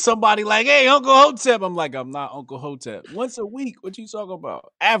week, somebody like, hey, Uncle Hotep. I'm like, I'm not Uncle Hotep. Once a week, what you talking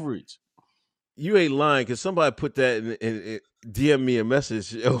about? Average. You ain't lying, because somebody put that in DM me a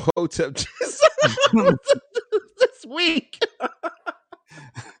message. Yo, Hotep just this week.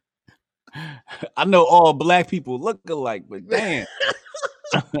 I know all black people look alike, but damn.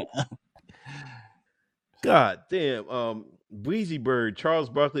 God damn. Wheezy Bird, Charles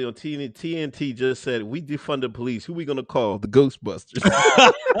Barkley on TNT just said, we defund the police. Who we gonna call? The Ghostbusters.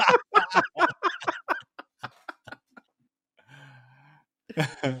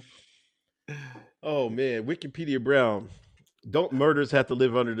 Oh man, Wikipedia Brown. Don't murders have to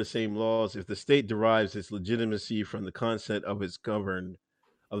live under the same laws if the state derives its legitimacy from the concept of the governed?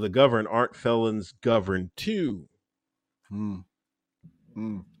 Aren't felons governed too?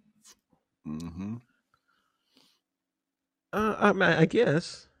 Mm-hmm. I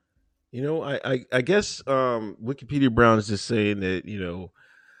guess, I guess Wikipedia Brown is just saying that,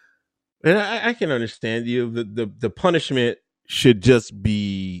 and I can understand the punishment should just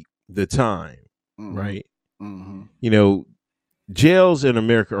be the time, right? Mm-hmm. Jails in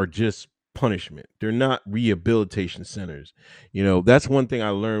America are just punishment. They're not rehabilitation centers. That's one thing I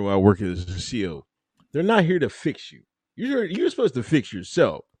learned while working as a CO. They're not here to fix you. You're supposed to fix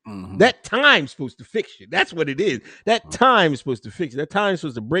yourself. Mm-hmm. That time's supposed to fix you. That's what it is. That time is supposed to fix you. That time is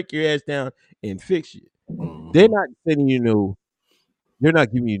supposed to break your ass down and fix you. Mm-hmm. They're not sending you they're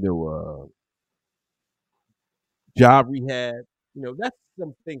not giving you job rehab. That's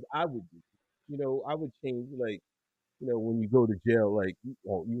some things I would do. I would change, like, when you go to jail, like,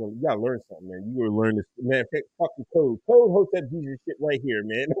 you gotta learn something, man. You gotta learn this, man. Fucking code Hotep Jesus shit right here,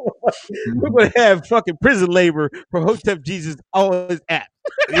 man. We're gonna have fucking prison labor for Hotep Jesus on his app.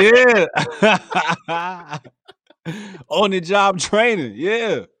 Yeah. On the job training.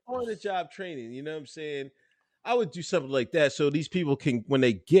 Yeah. On the job training. You know what I'm saying? I would do something like that so these people can, when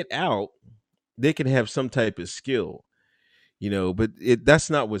they get out, they can have some type of skill. But that's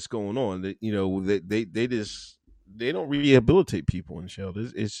not what's going on. They don't rehabilitate people in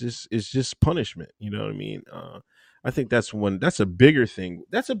shelters. It's just punishment. You know what I mean? I think that's a bigger thing.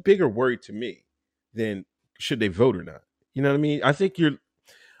 That's a bigger worry to me than should they vote or not. You know what I mean? I think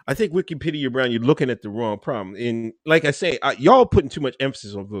Wikipedia Brown, you're looking at the wrong problem. And like I say, y'all putting too much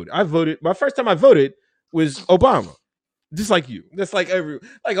emphasis on voting. I voted. My first time I voted was Obama, just like you. That's like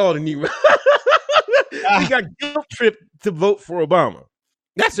all the new. We got guilt tripped to vote for Obama.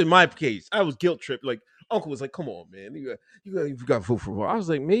 That's in my case. I was guilt tripped. Like Uncle was like, "Come on, man, you got to vote for Obama." I was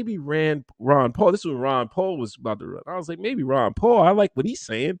like, maybe Ron Paul. This was when Ron Paul was about to run. I was like, maybe Ron Paul. I like what he's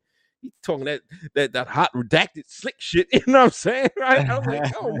saying. He's talking that hot redacted slick shit. You know what I'm saying? Right? I was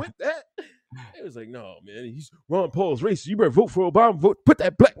like, "Oh, with that." It was like, "No, man, he's Ron Paul's racist. You better vote for Obama. Put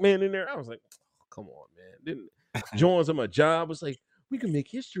that black man in there." I was like, oh, "Come on, man." Then Jones on my job was like, "We can make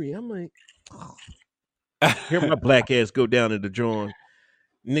history." I'm like, oh. Hear my black ass go down to the drawing.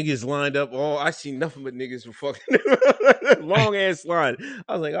 Niggas lined up. I see nothing but niggas with fucking long ass line.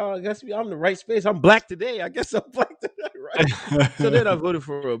 I was like, "Oh, I guess I'm in the right space. I'm black today. I guess I'm black today." Right. So then I voted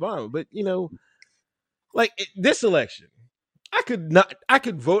for Obama. But like this election, I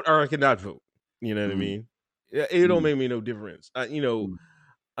could vote or I could not vote. You know what I mean? It don't make me no difference. I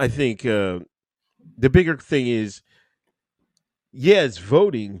think the bigger thing is, yeah, it's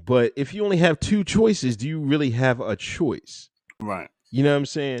voting, but if you only have two choices, do you really have a choice? Right. You know what I'm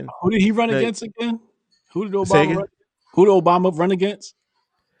saying? Who did he run against again? Who did Obama run against?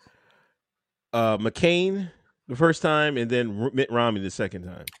 McCain the first time, and then Mitt Romney the second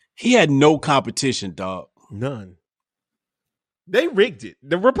time. He had no competition, dog. None. They rigged it.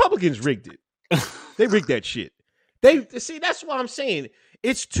 The Republicans rigged it. They rigged that shit. That's what I'm saying.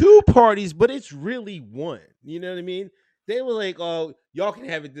 It's two parties, but it's really one. You know what I mean? They were like, "Oh, y'all can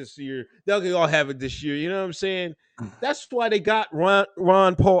have it this year. They'll all have it this year." You know what I'm saying? That's why they got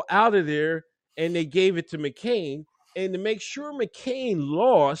Ron Paul out of there and they gave it to McCain. And to make sure McCain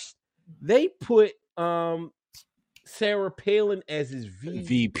lost, they put Sarah Palin as his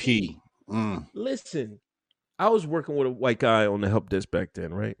VP. Listen, I was working with a white guy on the help desk back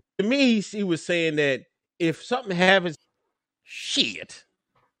then, right? To me, he was saying that if something happens, shit.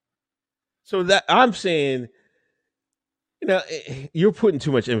 So that I'm saying, you're putting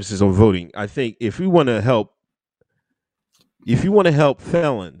too much emphasis on voting. I think if you want to help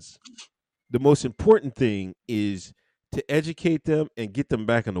felons, the most important thing is to educate them and get them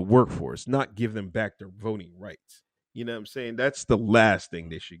back in the workforce, not give them back their voting rights. You know what I'm saying? That's the last thing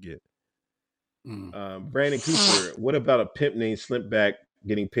they should get. Brandon Cooper, what about a pimp named Slimpback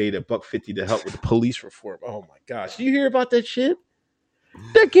getting paid $1.50 to help with police reform? Oh my gosh. Do you hear about that shit?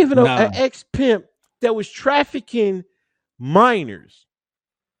 They're giving an ex-pimp that was trafficking minors.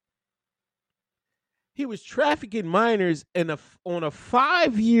 He was trafficking minors and on a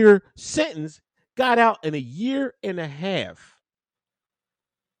 5-year sentence, got out in a year and a half.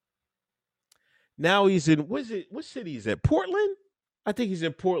 Now he's in, what city is that? Portland? I think he's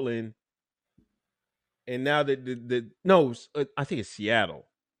in Portland. And now I think it's Seattle.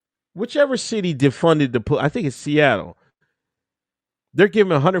 Whichever city defunded I think it's Seattle. They're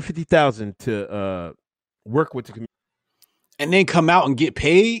giving $150,000 to work with the community. And then come out and get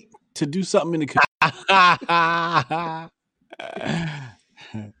paid to do something in the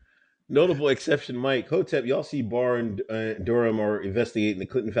community. Notable exception, Mike. Hotep, y'all see Barr and Durham are investigating the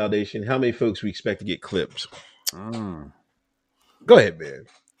Clinton Foundation. How many folks we expect to get clipped? Go ahead, man.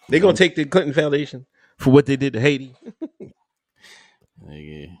 They going to take the Clinton Foundation for what they did to Haiti?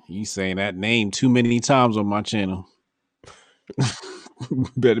 Nigga, you saying that name too many times on my channel.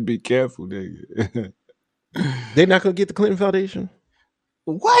 Better be careful, nigga. They're not going to get the Clinton Foundation?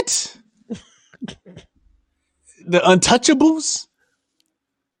 What? The Untouchables?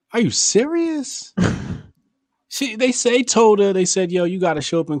 Are you serious? They said, "Yo, you got to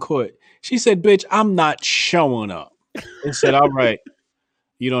show up in court." She said, "Bitch, I'm not showing up." They said, "All right,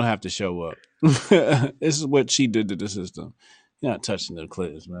 you don't have to show up." This is what she did to the system. You're not touching the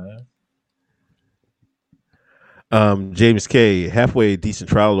Clintons, man. James K. Halfway decent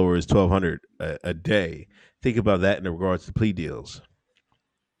trial lawyer is $1,200 a day. Think about that in regards to plea deals.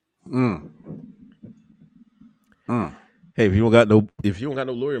 Hey, if you don't got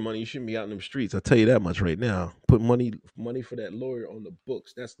no lawyer money, you shouldn't be out in them streets. I'll tell you that much right now. Put money for that lawyer on the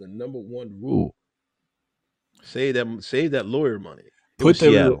books. That's the number one rule. Save that lawyer money. It was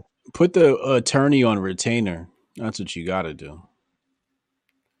Seattle. Put the attorney on retainer. That's what you got to do.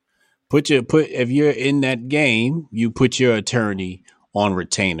 If you're in that game, you put your attorney on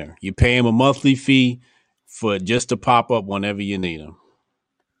retainer. You pay him a monthly fee for just to pop up whenever you need him.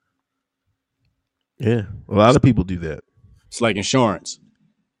 Yeah, a lot of people do that. It's like insurance.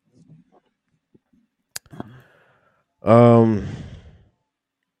 They're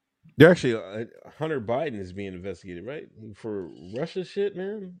actually Hunter Biden is being investigated, right, for Russia shit,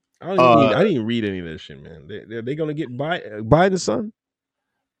 man. I didn't even read any of that shit, man. They gonna get Biden's son?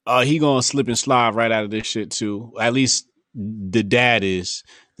 He gonna slip and slide right out of this shit too. At least the dad is.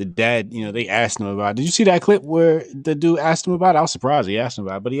 The dad, they asked him about it. Did you see that clip where the dude asked him about it? I was surprised he asked him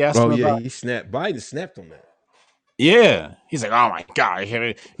about it, but he asked him about it. He snapped. Biden snapped on that. Yeah. He's like, oh my God,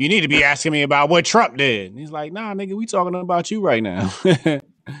 you need to be asking me about what Trump did. And he's like, nah, nigga, we talking about you right now.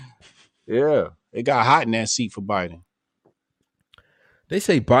 Yeah. It got hot in that seat for Biden. They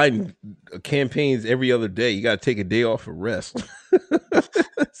say Biden campaigns every other day. You got to take a day off for rest.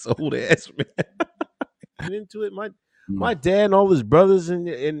 It's old ass, man. Get into it. My dad and all his brothers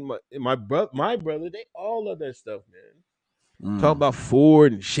and my brother, they all love that stuff, man. Talk about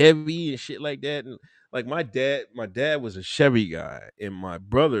Ford and Chevy and shit like that. And like my dad was a Chevy guy, and my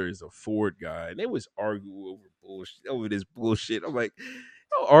brother is a Ford guy, and they was arguing over this bullshit. I'm like,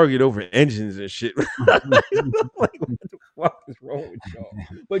 y'all argued over engines and shit. Like, what the fuck is wrong with y'all?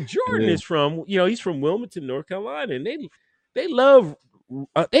 But Jordan is from, he's from Wilmington, North Carolina, and they love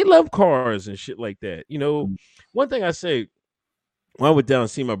cars and shit like that. One thing I say, when I went down and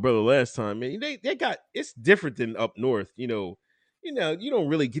see my brother last time, man, they got, it's different than up north. You don't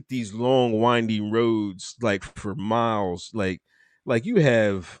really get these long winding roads like for miles. Like you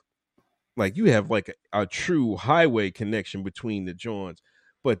have like a true highway connection between the joints.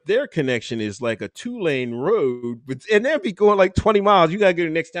 But their connection is like a 2-lane road, and they'll be going like 20 miles. You gotta go to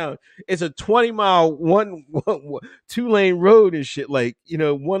the next town. It's a 20-mile 2-lane road and shit. Like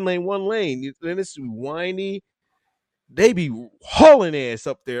 1 lane, and it's windy. They be hauling ass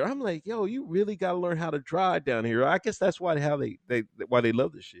up there. I'm like, yo, you really gotta learn how to drive down here. I guess that's why they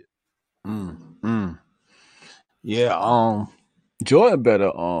love this shit. Yeah. Jordan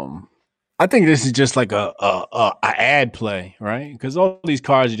better. I think this is just like a ad play, right? Because all these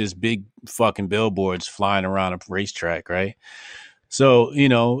cars are just big fucking billboards flying around a racetrack, right? So, and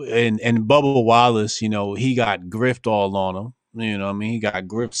Bubba Wallace, he got grift all on him. He got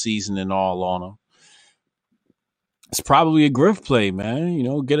grift seasoning all on him. It's probably a grift play,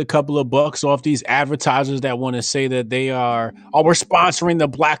 man. Get a couple of bucks off these advertisers that want to say that they we're sponsoring the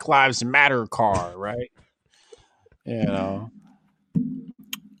Black Lives Matter car, right?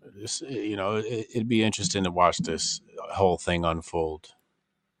 It'd be interesting to watch this whole thing unfold.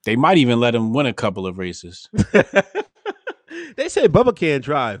 They might even let him win a couple of races. They say Bubba can't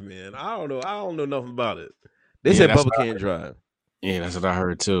drive, man. I don't know. I don't know nothing about it. They said Bubba can't drive. Yeah, that's what I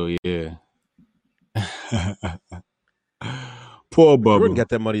heard too. Yeah. Poor Bubba. Jordan got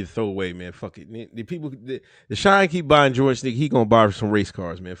that money to throw away, man. Fuck it. The Shine keep buying Jordan. He gonna buy some race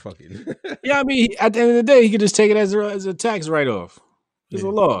cars, man. Fuck it. Yeah, at the end of the day, he could just take it as a tax write-off. It's a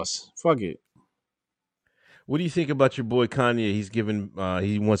loss. Fuck it. What do you think about your boy Kanye? He's given.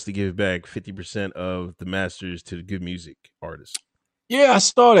 He wants to give back 50% of the masters to the good music artists. Yeah, I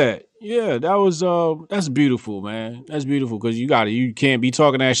saw that. Yeah, that was that's beautiful, man. That's beautiful because you can't be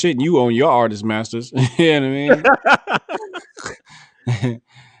talking that shit and you own your artist masters. You know what I mean?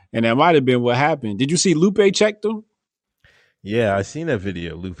 And that might have been what happened. Did you see Lupe check them? Yeah, I seen that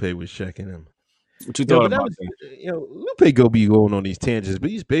video. Lupe was checking him. What you thought about that? Lupe be going on these tangents, but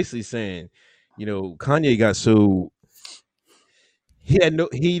he's basically saying, Kanye got so he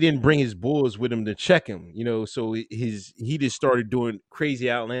didn't bring his boys with him to check him, so he just started doing crazy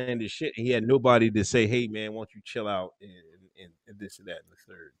outlandish shit, and he had nobody to say, hey man, why don't you chill out and this and that and the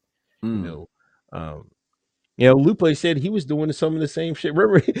third. Lupe said he was doing some of the same shit.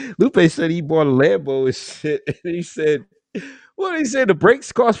 Remember, Lupe said he bought a Lambo and shit, and he said, what did he say? The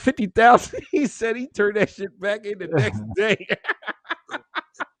brakes cost $50,000. He said he turned that shit back in the next day.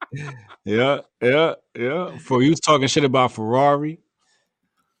 Yeah. He was talking shit about Ferrari.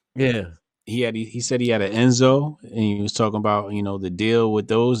 Yeah. He said he had an Enzo, and he was talking about, the deal with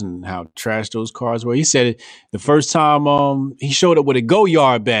those and how trash those cars were. He said it the first time he showed up with a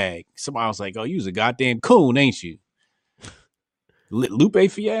Go-Yard bag. Somebody was like, oh, you was a goddamn coon, ain't you?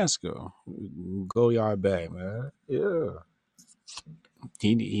 Lupe Fiasco. Go-Yard bag, man. Yeah.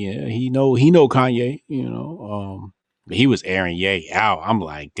 He know Kanye, He was airing Ye out. I'm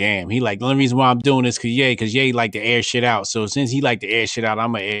like, damn. He like, the only reason why I'm doing this because Ye like to air shit out. So since he like to air shit out,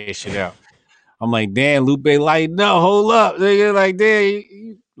 I'm gonna air shit out. I'm like, damn, Lupe, lighten up, hold up, nigga. Like, damn,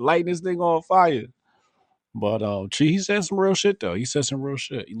 you lighting this thing on fire. But he said some real shit though. He said some real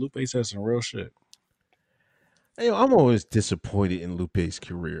shit. Lupe said some real shit. Hey, I'm always disappointed in Lupe's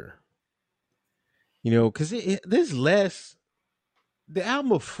career. You know, because the album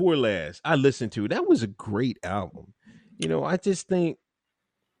before last I listened to, that was a great album. You know, I just think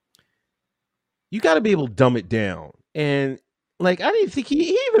you got to be able to dumb it down. And like, I didn't think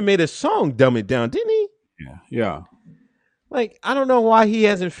he even made a song dumb it down, didn't he? Yeah. Like, I don't know why he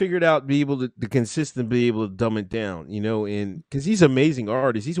hasn't figured out be able to consistently be able to dumb it down, you know, and because he's an amazing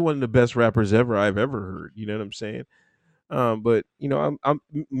artist. He's one of the best rappers I've ever heard. You know what I'm saying? But you know, I'm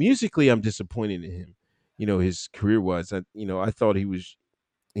musically I'm disappointed in him. You know, his career wise, I thought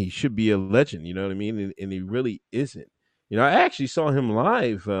he should be a legend. You know what I mean? And he really isn't. You know, I actually saw him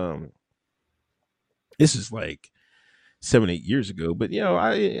live. This is like 7-8 years ago, but you know,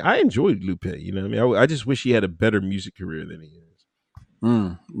 I enjoyed Lupe. You know what I mean? I just wish he had a better music career than he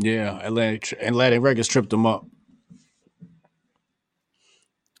is. Yeah, Atlantic Records tripped him up.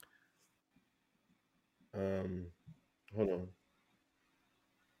 Hold on.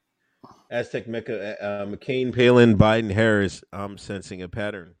 Aztec Mecca, McCain, Palin, Biden, Harris. I'm sensing a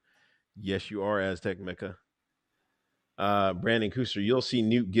pattern. Yes, you are, Aztec Mecca. Brandon Cooster, you'll see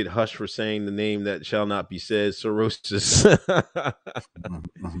Newt get hushed for saying the name that shall not be said. Cirrhosis.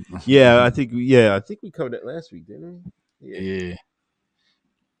 Yeah, I think we covered that last week, didn't we? Yeah.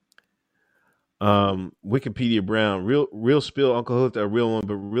 Wikipedia Brown, real spill, Uncle Hood, a real one,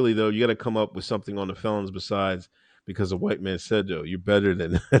 but really though, you got to come up with something on the felons besides because a white man said though. You're better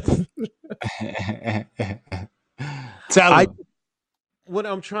than that. Tell him. What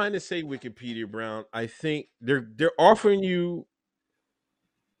I'm trying to say, Wikipedia Brown, I think they're offering you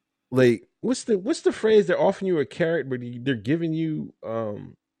like what's the phrase? They're offering you a carrot, but they're giving you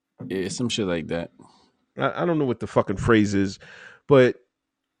yeah, some shit like that. I don't know what the fucking phrase is, but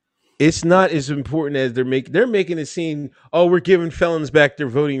it's not as important as they're making it seem, oh, we're giving felons back their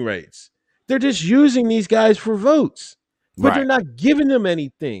voting rights. They're just using these guys for votes, but they're not giving them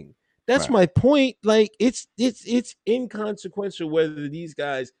anything. That's my point. Like it's inconsequential whether these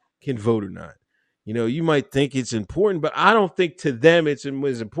guys can vote or not. You know, you might think it's important, but I don't think to them it's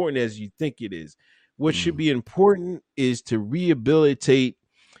as important as you think it is. What should be important is to rehabilitate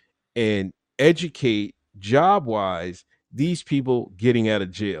and educate job-wise these people getting out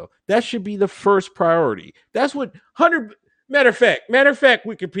of jail. That should be the first priority. That's what matter of fact,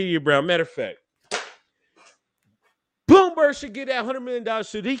 Wikipedia Brown, matter of fact, Bloomberg should get that $100 million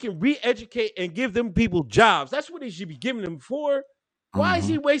so that he can re-educate and give them people jobs. That's what he should be giving them for. Why is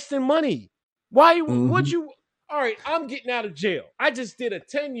he wasting money? Why would you? All right, I'm getting out of jail. I just did a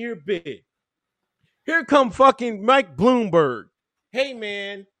 10-year bid. Here come fucking Mike Bloomberg. Hey,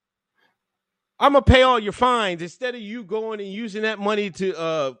 man, I'm going to pay all your fines instead of you going and using that money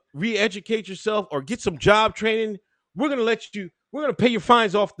to re-educate yourself or get some job training. We're going to pay your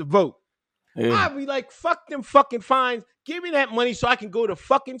fines off the vote. Yeah. I'd be like, fuck them fucking fines. Give me that money so I can go to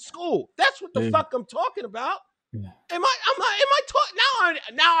fucking school. That's what the fuck I'm talking about. Yeah. Am I talking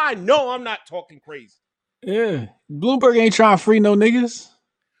now I know I'm not talking crazy. Yeah. Bloomberg ain't trying to free no niggas.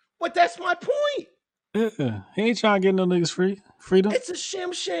 But that's my point. Yeah. He ain't trying to get no niggas freedom. It's a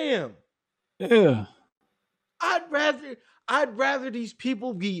sham. Yeah. I'd rather these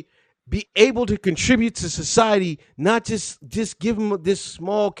people be able to contribute to society, not just give them this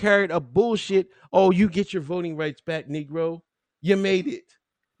small carrot of bullshit. Oh, you get your voting rights back, Negro. You made it.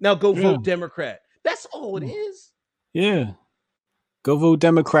 Now go vote Democrat. That's all it is. Yeah. Go vote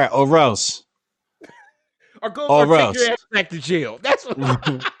Democrat or else. or take your ass back to jail. That's what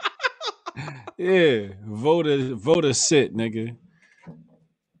yeah. Vote a sit, nigga.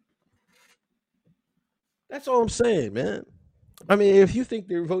 That's all I'm saying, man. I mean, if you think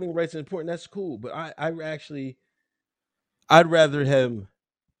their voting rights are important, that's cool. But I'd rather him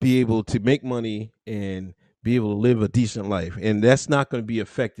be able to make money and be able to live a decent life, and that's not going to be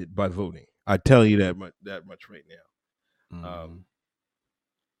affected by voting. I tell you that much right now.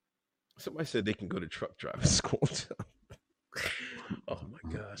 Somebody said they can go to truck driving school. Oh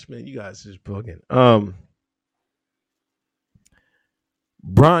my gosh, man, you guys is bugging.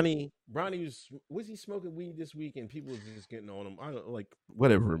 Bronny was he smoking weed this week and people was just getting on him. I don't like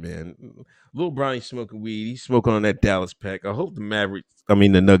whatever, man. Little Bronny smoking weed. He's smoking on that Dallas pack. I hope the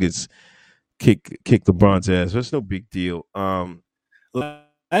Nuggets kick LeBron's ass. That's no big deal.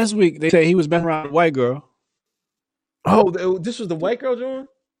 Last week they said he was been around a white girl. Oh, this was the white girl doing?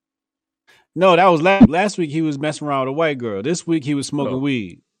 No, that was last week. He was messing around with a white girl. This week he was smoking Oh.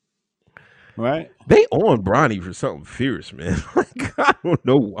 weed. Right? They on Bronny for something fierce, man. Like, I don't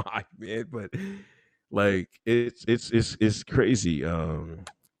know why, man, but like it's crazy. I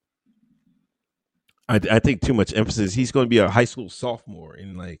think too much emphasis. He's going to be a high school sophomore,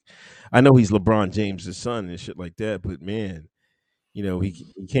 and like I know he's LeBron James' son and shit like that, but man, you know he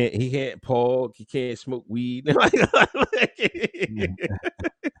can't Paul, he can't smoke weed.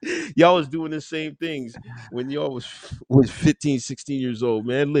 Y'all was doing the same things when y'all was 15, 16 years old,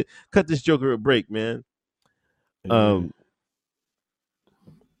 man. Cut this joker a break, man.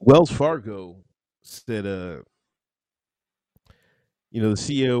 Wells Fargo said, you know, the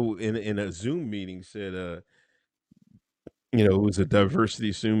CEO in a Zoom meeting said, you know, it was a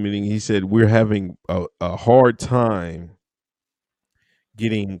diversity Zoom meeting. He said, we're having a hard time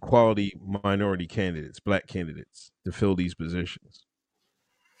getting quality minority candidates, black candidates, to fill these positions.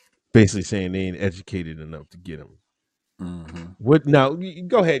 Basically saying they ain't educated enough to get them. Mm-hmm. What now?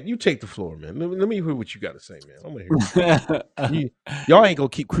 Go ahead. You take the floor, man. Let me hear what you got to say, man. I'm gonna hear y'all ain't gonna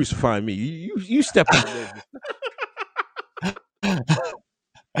keep crucifying me. You step on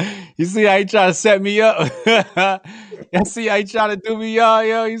You see how he trying to set me up? You see how he trying to do me, y'all?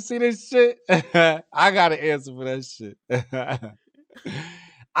 Yo, you see this shit? I got an answer for that shit.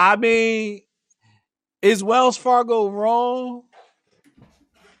 I mean, is Wells Fargo wrong?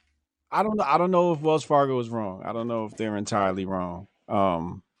 I don't know. I don't know if Wells Fargo is wrong. I don't know if they're entirely wrong.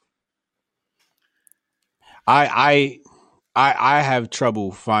 I have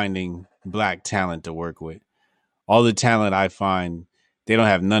trouble finding black talent to work with. All the talent I find, they don't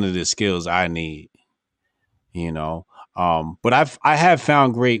have none of the skills I need. You know, but I have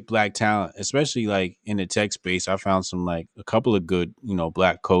found great black talent, especially like in the tech space. I found some like a couple of good, you know,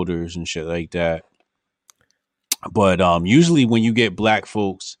 black coders and shit like that. But usually when you get black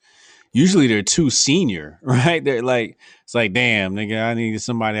folks, usually they're too senior, right? They're like, it's like, damn, nigga, I needed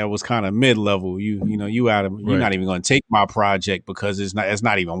somebody that was kind of mid-level. You're not even going to take my project because it's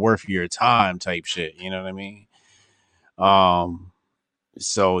not even worth your time type shit. You know what I mean?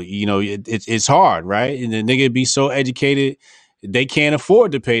 So, you know, it's hard, right? And the nigga be so educated, they can't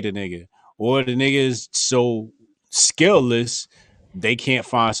afford to pay the nigga, or the nigga is so skillless, they can't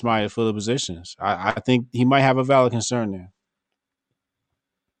find somebody to fill the positions. I think he might have a valid concern there.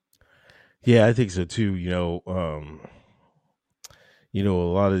 Yeah, I think so too. You know,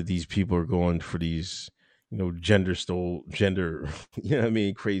 a lot of these people are going for these, you know, gender, you know what I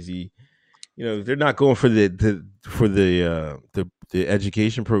mean, crazy. You know, they're not going for the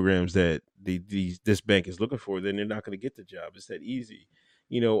education programs that this bank is looking for. Then they're not going to get the job. It's that easy.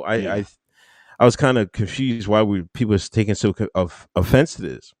 You know, I was kind of confused why people are taking so offense to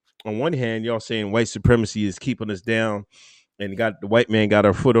this. On one hand, y'all saying white supremacy is keeping us down, and the white man got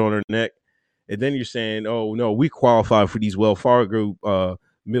our foot on our neck. And then you're saying, oh, no, we qualify for these Wells Fargo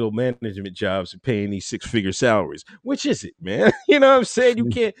middle management jobs and paying these 6-figure salaries. Which is it, man? You know what I'm saying? You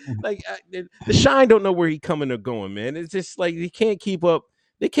can't, like, the Shine don't know where he coming or going, man. It's just like they can't keep up.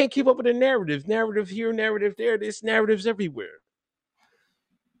 They can't keep up with the narrative. Narrative here, narrative there. There's narratives everywhere.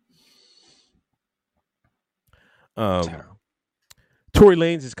 Tory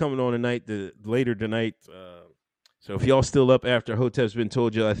Lanez is coming on tonight, later tonight. So if y'all still up after Hotep's been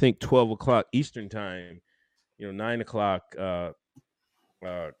told you, I think 12 o'clock Eastern time, 9 o'clock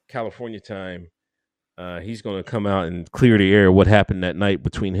California time, he's going to come out and clear the air what happened that night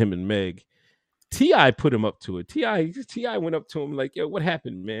between him and Meg. T.I. put him up to it. T.I. went up to him like, yo, what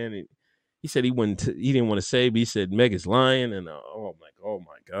happened, man? And he said he didn't want to say, but he said Meg is lying. And oh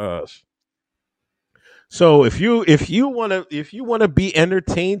my gosh. So if you want to be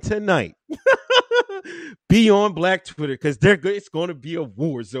entertained tonight, be on Black Twitter, because it's going to be a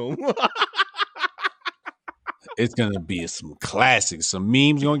war zone. It's going to be some classics. Some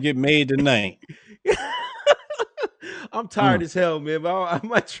memes going to get made tonight. I'm tired as hell, man, but I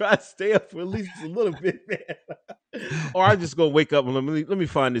might try to stay up for at least a little bit, man. Or I'm just going to wake up and let me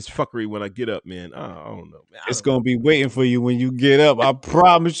find this fuckery when I get up, man. I don't know, man. It's going to be waiting for you when you get up. I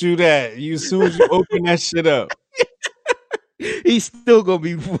promise you that. As soon as you open that shit up. He's still going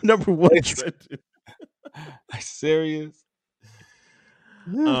to be number one. Serious?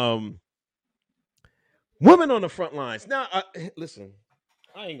 Women on the front lines. Now, listen,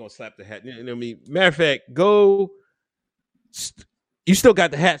 I ain't going to slap the hat. You know what I mean? Matter of fact, you still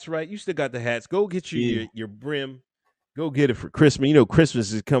got the hats, right? You still got the hats. Go get your brim. Go get it for Christmas. You know,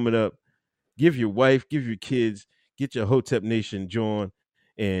 Christmas is coming up. Give your wife, give your kids, get your Hotep Nation joint,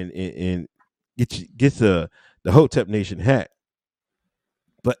 and get the Hotep Nation hat.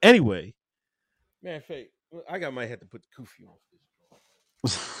 But anyway, man, I might have to put the kufi on.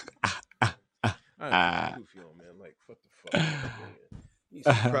 I goofy on, man. Like, what the fuck? Man. Need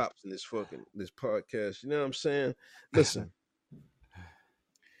some props in this podcast. You know what I'm saying? Listen,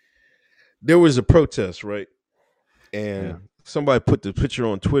 there was a protest, right? And somebody put the picture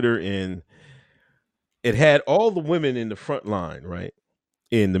on Twitter, and it had all the women in the front line, right?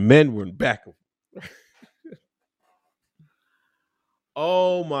 And the men were in back of them.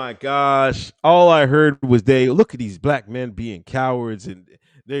 Oh my gosh! All I heard was they look at these black men being cowards, and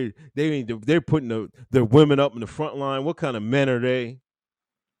they're putting their women up in the front line. What kind of men are they?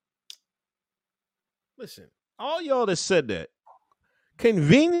 Listen, all y'all that said that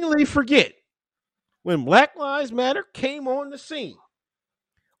conveniently forget when Black Lives Matter came on the scene.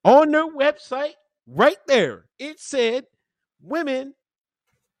 On their website, right there, it said women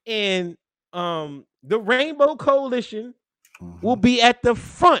and the Rainbow Coalition will be at the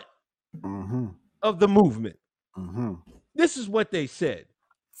front of the movement. This is what they said.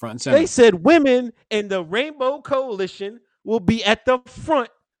 Front and center. They said women and the Rainbow Coalition will be at the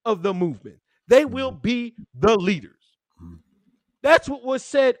front of the movement. They will be the leaders. That's what was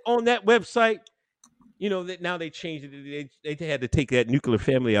said on that website. You know, that now they changed it. They had to take that nuclear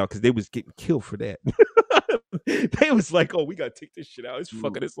family out because they was getting killed for that. They was like, oh, we got to take this shit out. It's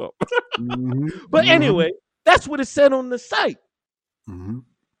fucking us up. But anyway, that's what it said on the site.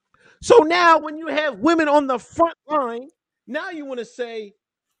 So now when you have women on the front line, now you want to say,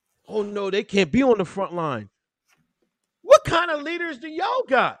 oh, no, they can't be on the front line. What kind of leaders do y'all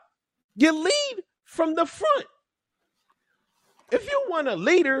got? You lead from the front. If you want a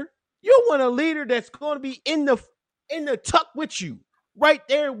leader, you want a leader that's going to be in the tuck with you, right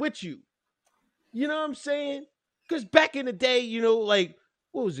there with you. You know what I'm saying? Because back in the day, you know, like,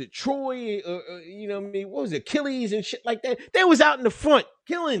 what was it, Troy, you know what I mean? What was it, Achilles and shit like that? They was out in the front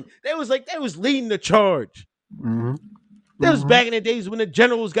killing. They was leading the charge. That was back in the days when the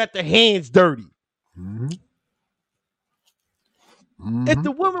generals got their hands dirty. If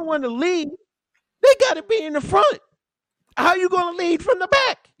the women want to lead, they got to be in the front. How you going to lead from the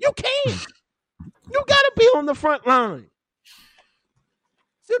back? You can't. You got to be on the front line.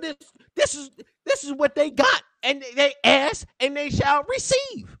 So this is what they got, and they ask, and they shall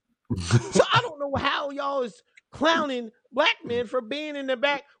receive. So I don't know how y'all is clowning black men for being in the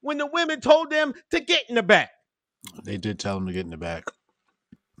back when the women told them to get in the back. They did tell them to get in the back.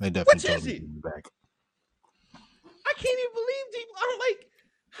 They definitely told them to get in the back. I can't even believe people.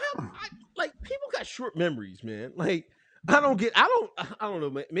 I'm like, people got short memories, man. Like, I don't know,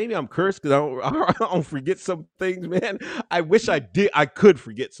 man. Maybe I'm cursed because I don't forget some things, man. I wish I could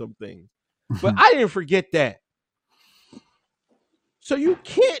forget some things, but I didn't forget that. So you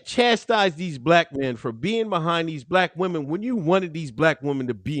can't chastise these black men for being behind these black women when you wanted these black women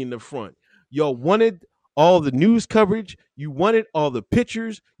to be in the front. Y'all wanted all the news coverage. You wanted all the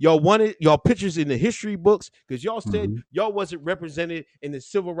pictures. Y'all wanted y'all pictures in the history books because y'all said y'all wasn't represented in the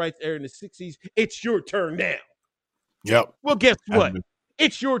civil rights era in the 60s. It's your turn now. Yep. Well, guess what?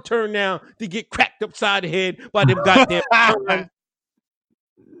 It's your turn now to get cracked upside the head by them goddamn.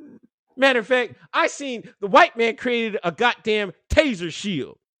 Matter of fact, I seen the white man created a goddamn taser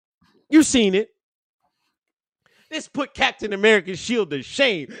shield. You seen it? This put Captain America's shield to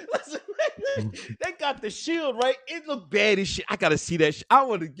shame. Listen, they got the shield, right? It looked bad as shit. I gotta see that shit. I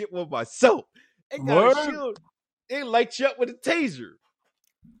want to get one myself. They got a shield. They light you up with a taser.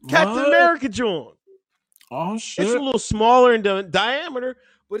 Captain America joint. Oh shit! It's a little smaller in diameter,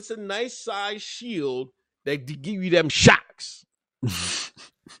 but it's a nice size shield that give you them shocks.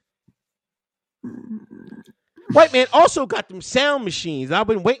 White man also got them sound machines. I've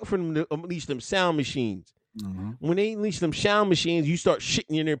been waiting for them to unleash them sound machines. When they unleash them sound machines, you start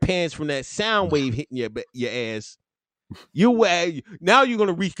shitting in their pants from that sound wave hitting your ass. Now you're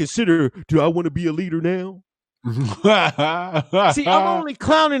gonna reconsider. Do I want to be a leader now? See, I'm only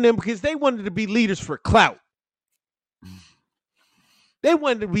clowning them because they wanted to be leaders for clout. They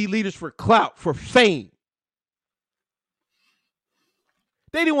wanted to be leaders for clout, for fame.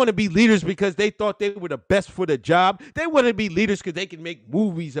 They didn't want to be leaders because they thought they were the best for the job. They wanted to be leaders because they can make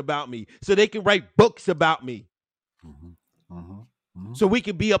movies about me, so they can write books about me. So we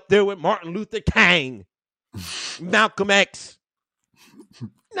can be up there with Martin Luther King, Malcolm X.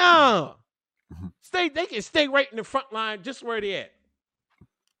 No. They can stay right in the front line, just where they at.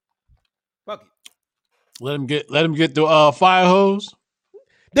 Fuck it. Let them get the fire hose.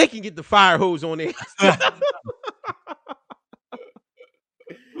 They can get the fire hose on there.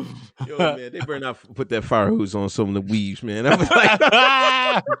 Yo, man, they better not put that fire hose on some of the weaves, man. I was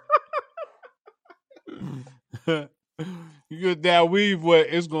like, you get that weave wet,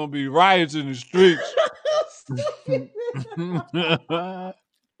 it's gonna be riots in the streets.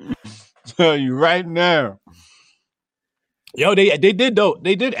 tell you right now. Yo, they did though.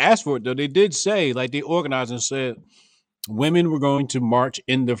 They did ask for it though. They did say, like, they organized and said women were going to march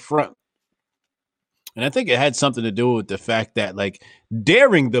in the front. And I think it had something to do with the fact that, like,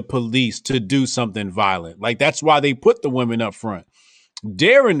 daring the police to do something violent. Like, that's why they put the women up front.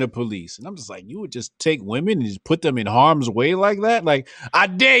 Daring the police. And I'm just like, you would just take women and just put them in harm's way like that? Like, I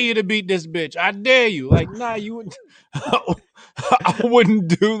dare you to beat this bitch. I dare you. Like, nah, you would I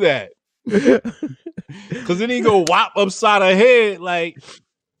wouldn't do that. Because then he go whop upside her head. Like,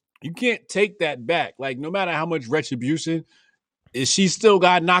 you can't take that back. Like, no matter how much retribution, she still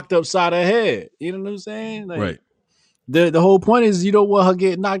got knocked upside her head. You know what I'm saying? Like, Right. The whole point is you don't want her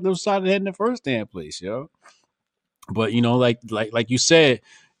getting knocked upside the head in the first damn place, yo. But, you know, like you said,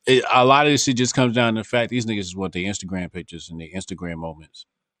 a lot of this shit just comes down to the fact these niggas just want their Instagram pictures and their Instagram moments.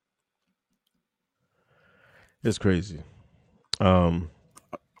 It's crazy. I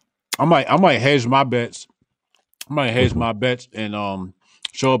might hedge my bets. I might hedge my bets and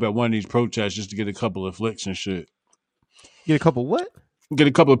show up at one of these protests just to get a couple of flicks and shit. Get a couple what? Get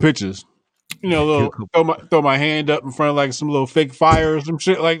a couple of pictures. You know, throw my hand up in front of like some little fake fire or some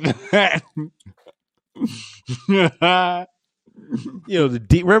shit like that. You know,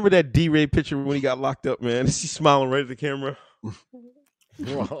 remember that D-Ray picture when he got locked up, man? Is he smiling right at the camera?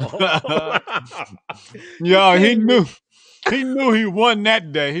 Yo, he knew he won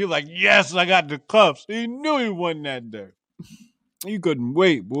that day. He was like, yes, I got the cuffs. He knew he won that day. He couldn't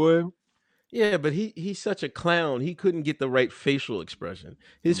wait, boy. Yeah, but he's such a clown. He couldn't get the right facial expression.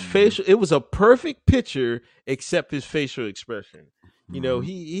 His facial, it was a perfect picture except his facial expression. You know,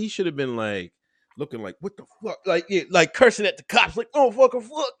 he should have been like looking like, what the fuck? Like, yeah, like cursing at the cops, like, oh, fuck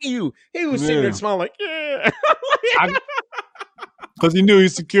you. He was sitting there smiling like, yeah. Because he knew he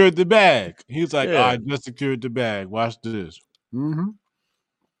secured the bag. He was like, Yeah. I just secured the bag. Watch this. Mm-hmm.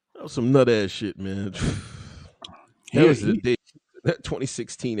 That was some nut ass shit, man. That was the day. That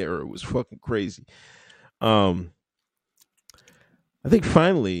 2016 era was fucking crazy. I think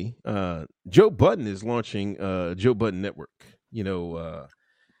finally, Joe Budden is launching Joe Budden Network. You know,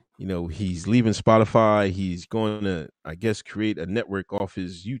 he's leaving Spotify. He's going to, I guess, create a network off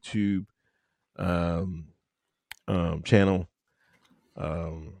his YouTube channel.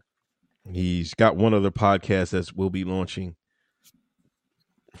 He's got one other podcast that will be launching.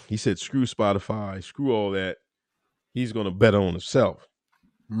 He said, "Screw Spotify, screw all that. He's going to bet on himself."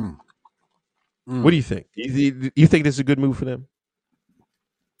 What do you think? You think this is a good move for them?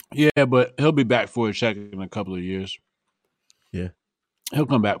 Yeah, but he'll be back for a check in a couple of years. Yeah. He'll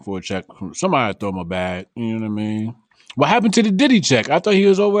come back for a check. Somebody throw him a bag. You know what I mean? What happened to the Diddy check? I thought he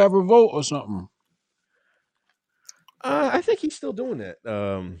was over at Revolt or something. I think he's still doing that.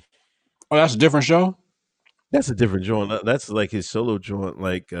 Oh, that's a different show? That's a different joint. That's like his solo joint.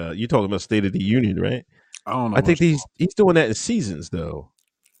 Like you're talking about State of the Union, right? I don't know. I think he's doing that in seasons, though.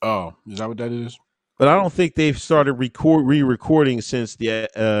 Oh, is that what that is? But I don't think they've started re-recording since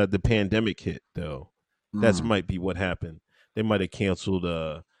the pandemic hit, though. That might be what happened. They might have canceled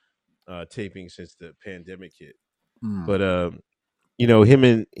taping since the pandemic hit. But you know,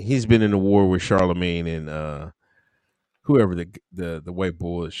 he's been in a war with Charlemagne and whoever the white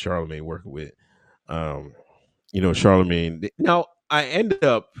boy is Charlemagne working with. You know, Charlemagne. Now I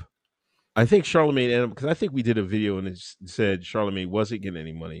think Charlemagne ended up, because I think we did a video and it said Charlemagne wasn't getting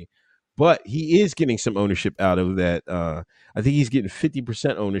any money, but he is getting some ownership out of that. I think he's getting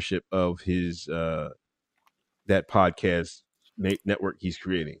 50% ownership of his that podcast network he's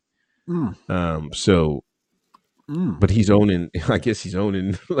creating. But he's owning. I guess he's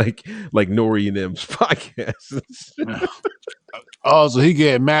owning like Nori and them's podcasts. Oh, so he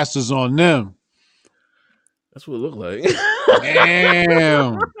getting masters on them. That's what it looked like.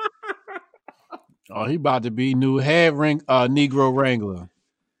 Damn. Oh, he about to be new head Negro Wrangler.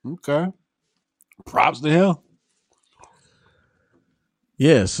 Okay. Props to him.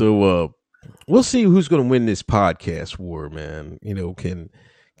 Yeah, so we'll see who's going to win this podcast war, man. You know, can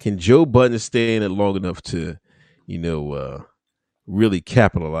Joe Budden stay in it long enough to, you know, really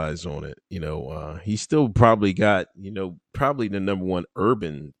capitalize on it? You know, he still probably got, you know, probably the number one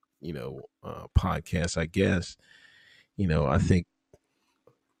urban, you know, podcast, I guess. You know, I think,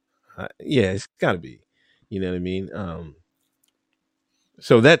 yeah, it's got to be. You know what I mean?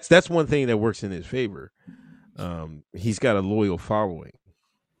 So that's one thing that works in his favor. He's got a loyal following.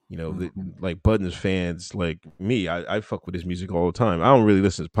 You know, like Budden's fans, like me, I fuck with his music all the time. I don't really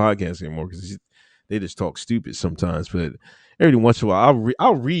listen to podcasts anymore because they just talk stupid sometimes. But every once in a while,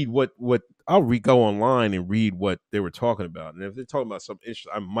 I'll go online and read what they were talking about. And if they're talking about something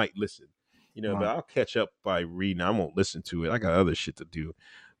interesting, I might listen. You know, but I'll catch up by reading. I won't listen to it. I got other shit to do.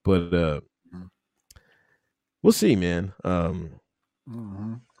 But we'll see, man.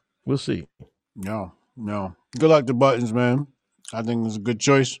 Mm-hmm. We'll see. No. Good luck to Buttons, man. I think it's a good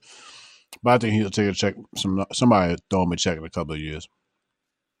choice. But I think he'll take a check. Somebody throw him a check in a couple of years.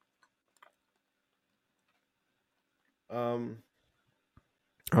 I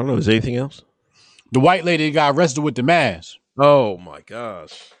don't know. Is there anything else? The white lady got arrested with the mask. Oh my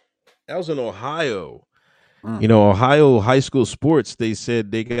gosh, that was in Ohio. Mm. You know, Ohio high school sports. They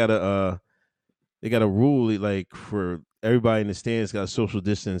said they got a rule like for everybody in the stands got social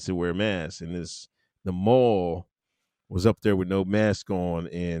distance and wear masks. And the mall was up there with no mask on,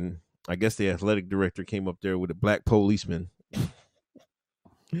 and I guess the athletic director came up there with a black policeman.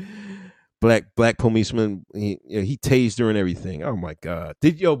 Black policeman. He tased her and everything. Oh my God!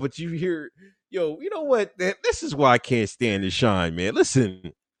 But you hear, you know what? This is why I can't stand to shine, man.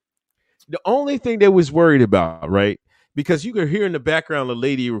 Listen, the only thing they was worried about, right? Because you could hear in the background a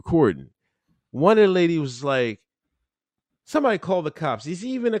lady recording. One of the lady was like, "Somebody call the cops." Is he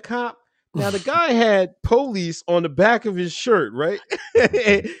even a cop? Now the guy had police on the back of his shirt, right?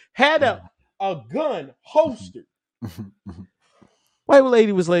 Had a gun holstered. White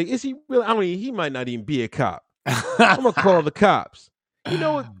lady was like, "Is he really? I mean, he might not even be a cop. I'm gonna call the cops." You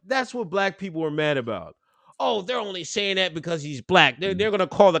know what? That's what black people are mad about. Oh, they're only saying that because he's black. They're gonna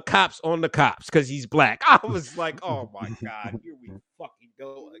call the cops on the cops because he's black. I was like, oh my God, here we fucking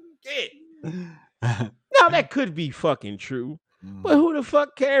go again. Now that could be fucking true, but who the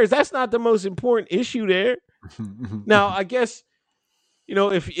fuck cares? That's not the most important issue there. Now, I guess, you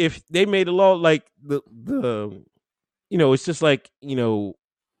know, if they made a law like the you know, it's just like, you know,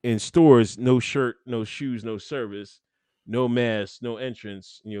 in stores, no shirt, no shoes, no service, no mask, no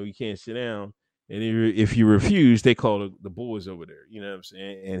entrance. You know, you can't sit down. And if you refuse, they call the boys over there. You know what I'm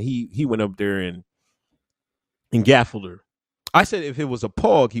saying? And he went up there and gaffled her. I said if it was a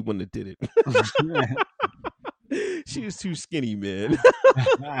pog, he wouldn't have did it. She was too skinny, man.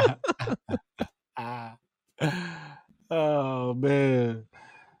 Oh man,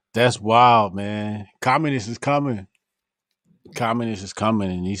 that's wild, man. Communist is coming. Communist is coming,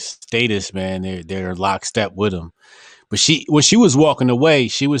 and these statists, man, they're lockstep with him. But when she was walking away,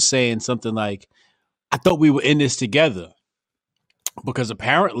 she was saying something like, "I thought we were in this together." Because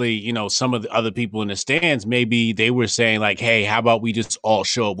apparently, you know, some of the other people in the stands, maybe they were saying like, "Hey, how about we just all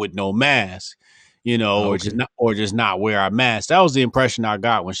show up with no mask?" You know, Okay. or just not wear our mask. That was the impression I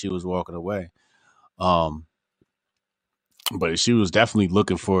got when she was walking away. But she was definitely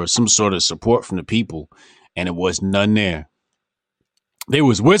looking for some sort of support from the people, and it was none there. They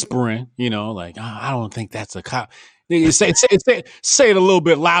was whispering, you know, like, oh, I don't think that's a cop. They say it a little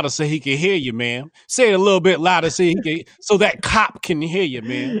bit louder so he can hear you, ma'am. Say it a little bit louder so that cop can hear you,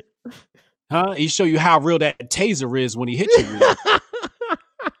 man. Huh? He show you how real that taser is when he hits you with it.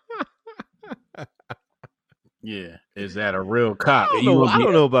 Yeah, is that a real cop? I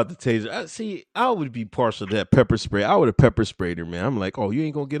don't know about the taser. I would be partial to that pepper spray. I would have pepper sprayed her, man. I'm like, oh, you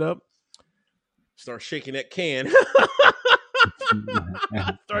ain't gonna get up? Start shaking that can.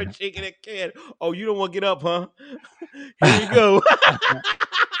 Start shaking that can. Oh, you don't want to get up, huh? Here you go.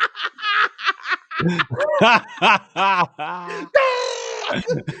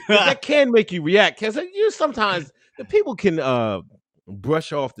 That can make you react because sometimes the people can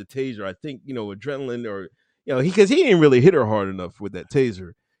brush off the taser. I think, you know, adrenaline or, you know, because he didn't really hit her hard enough with that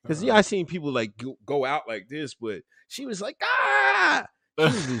taser. Because I seen people like go out like this, but she was like, ah. She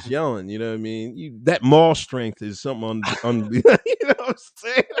was just yelling, you know what I mean? That maul strength is something on you know what I'm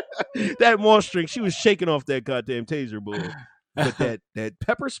saying? That maul strength, she was shaking off that goddamn taser bullet. But that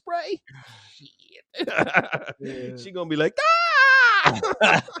pepper spray, shit. Yeah. She gonna be like,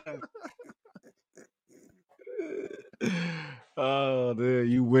 ah! Oh, dude,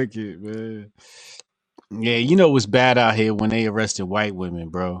 you wicked, man. Yeah, you know what's bad out here when they arrested white women,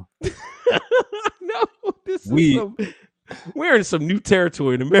 bro. No, we're in some new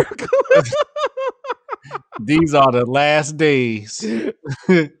territory in America. These are the last days.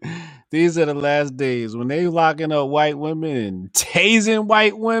 These are the last days when they locking up white women and tasing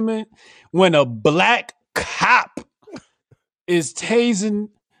white women. When a black cop is tasing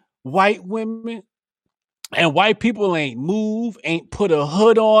white women and white people ain't moved, ain't put a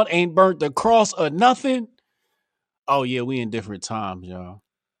hood on, ain't burnt the cross or nothing. Oh yeah, we in different times, y'all.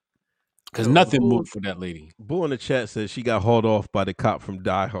 Because nothing moved for that lady. Boo in the chat says she got hauled off by the cop from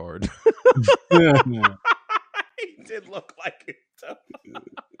Die Hard. He did look like it, though.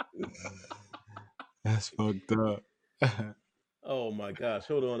 That's fucked up. Oh my gosh.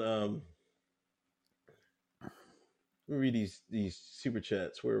 Hold on. Let me read these super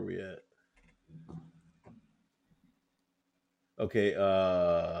chats. Where are we at? Okay.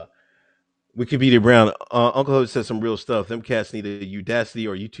 Wikipedia Brown. Uncle Hood said some real stuff. Them cats need a Udacity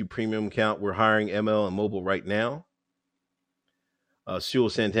or YouTube Premium account. We're hiring ML and mobile right now. Sewell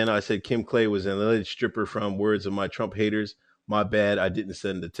Santana. I said Kim Clay was an alleged stripper from Words of My Trump Haters. My bad. I didn't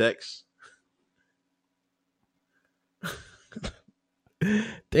send the text.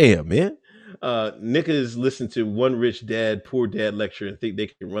 Damn, man. Niggas listen to One Rich Dad, Poor Dad lecture and think they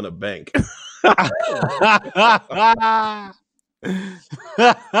can run a bank.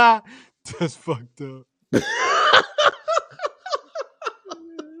 That's fucked up.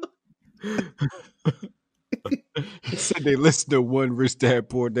 He said they listen to One Rich Dad,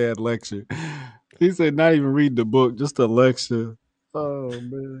 Poor Dad lecture. He said not even read the book, just a lecture. Oh,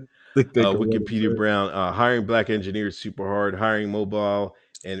 man. Wikipedia Brown. Hiring black engineers super hard. Hiring mobile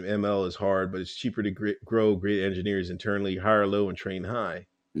and ML is hard, but it's cheaper to grow great engineers internally. Hire low and train high.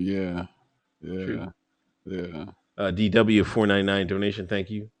 Yeah. True. Yeah. DW 499 donation. Thank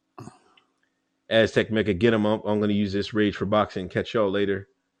you. Aztec Mecca, get him up. I'm going to use this rage for boxing. Catch y'all later.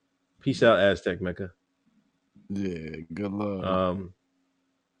 Peace out, Aztec Mecca. Yeah, good luck.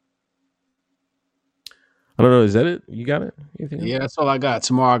 I don't know. Is that it? You got it? Yeah, that's all I got.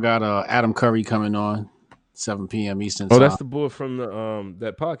 Tomorrow I got Adam Curry coming on 7 p.m. Eastern time. Oh, that's the boy from the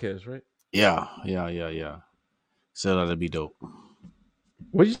that podcast, right? Yeah. So that'll be dope.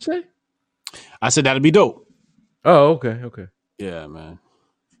 What did you say? I said that'll be dope. Oh, okay. Yeah, man.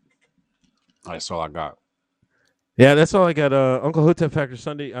 That's all I got. Yeah, that's all I got. Uncle Hotep Factor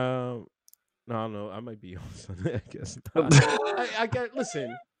Sunday. No, I might be on Sunday, I guess. I got,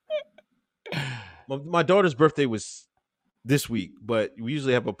 listen. My daughter's birthday was this week, but we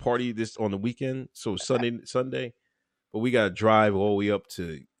usually have a party this on the weekend, so Sunday. But we got to drive all the way up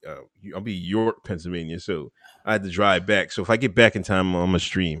to I'll be York, Pennsylvania, so I had to drive back. So if I get back in time, I'm gonna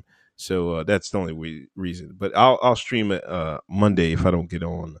stream. So that's the only reason. But I'll stream it Monday if I don't get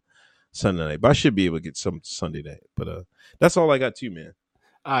on Sunday night. But I should be able to get some Sunday night. But that's all I got too, man.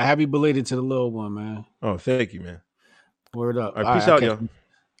 Happy belated to the little one, man. Oh, thank you, man. Word up. All right, peace out, y'all.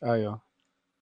 All right, y'all.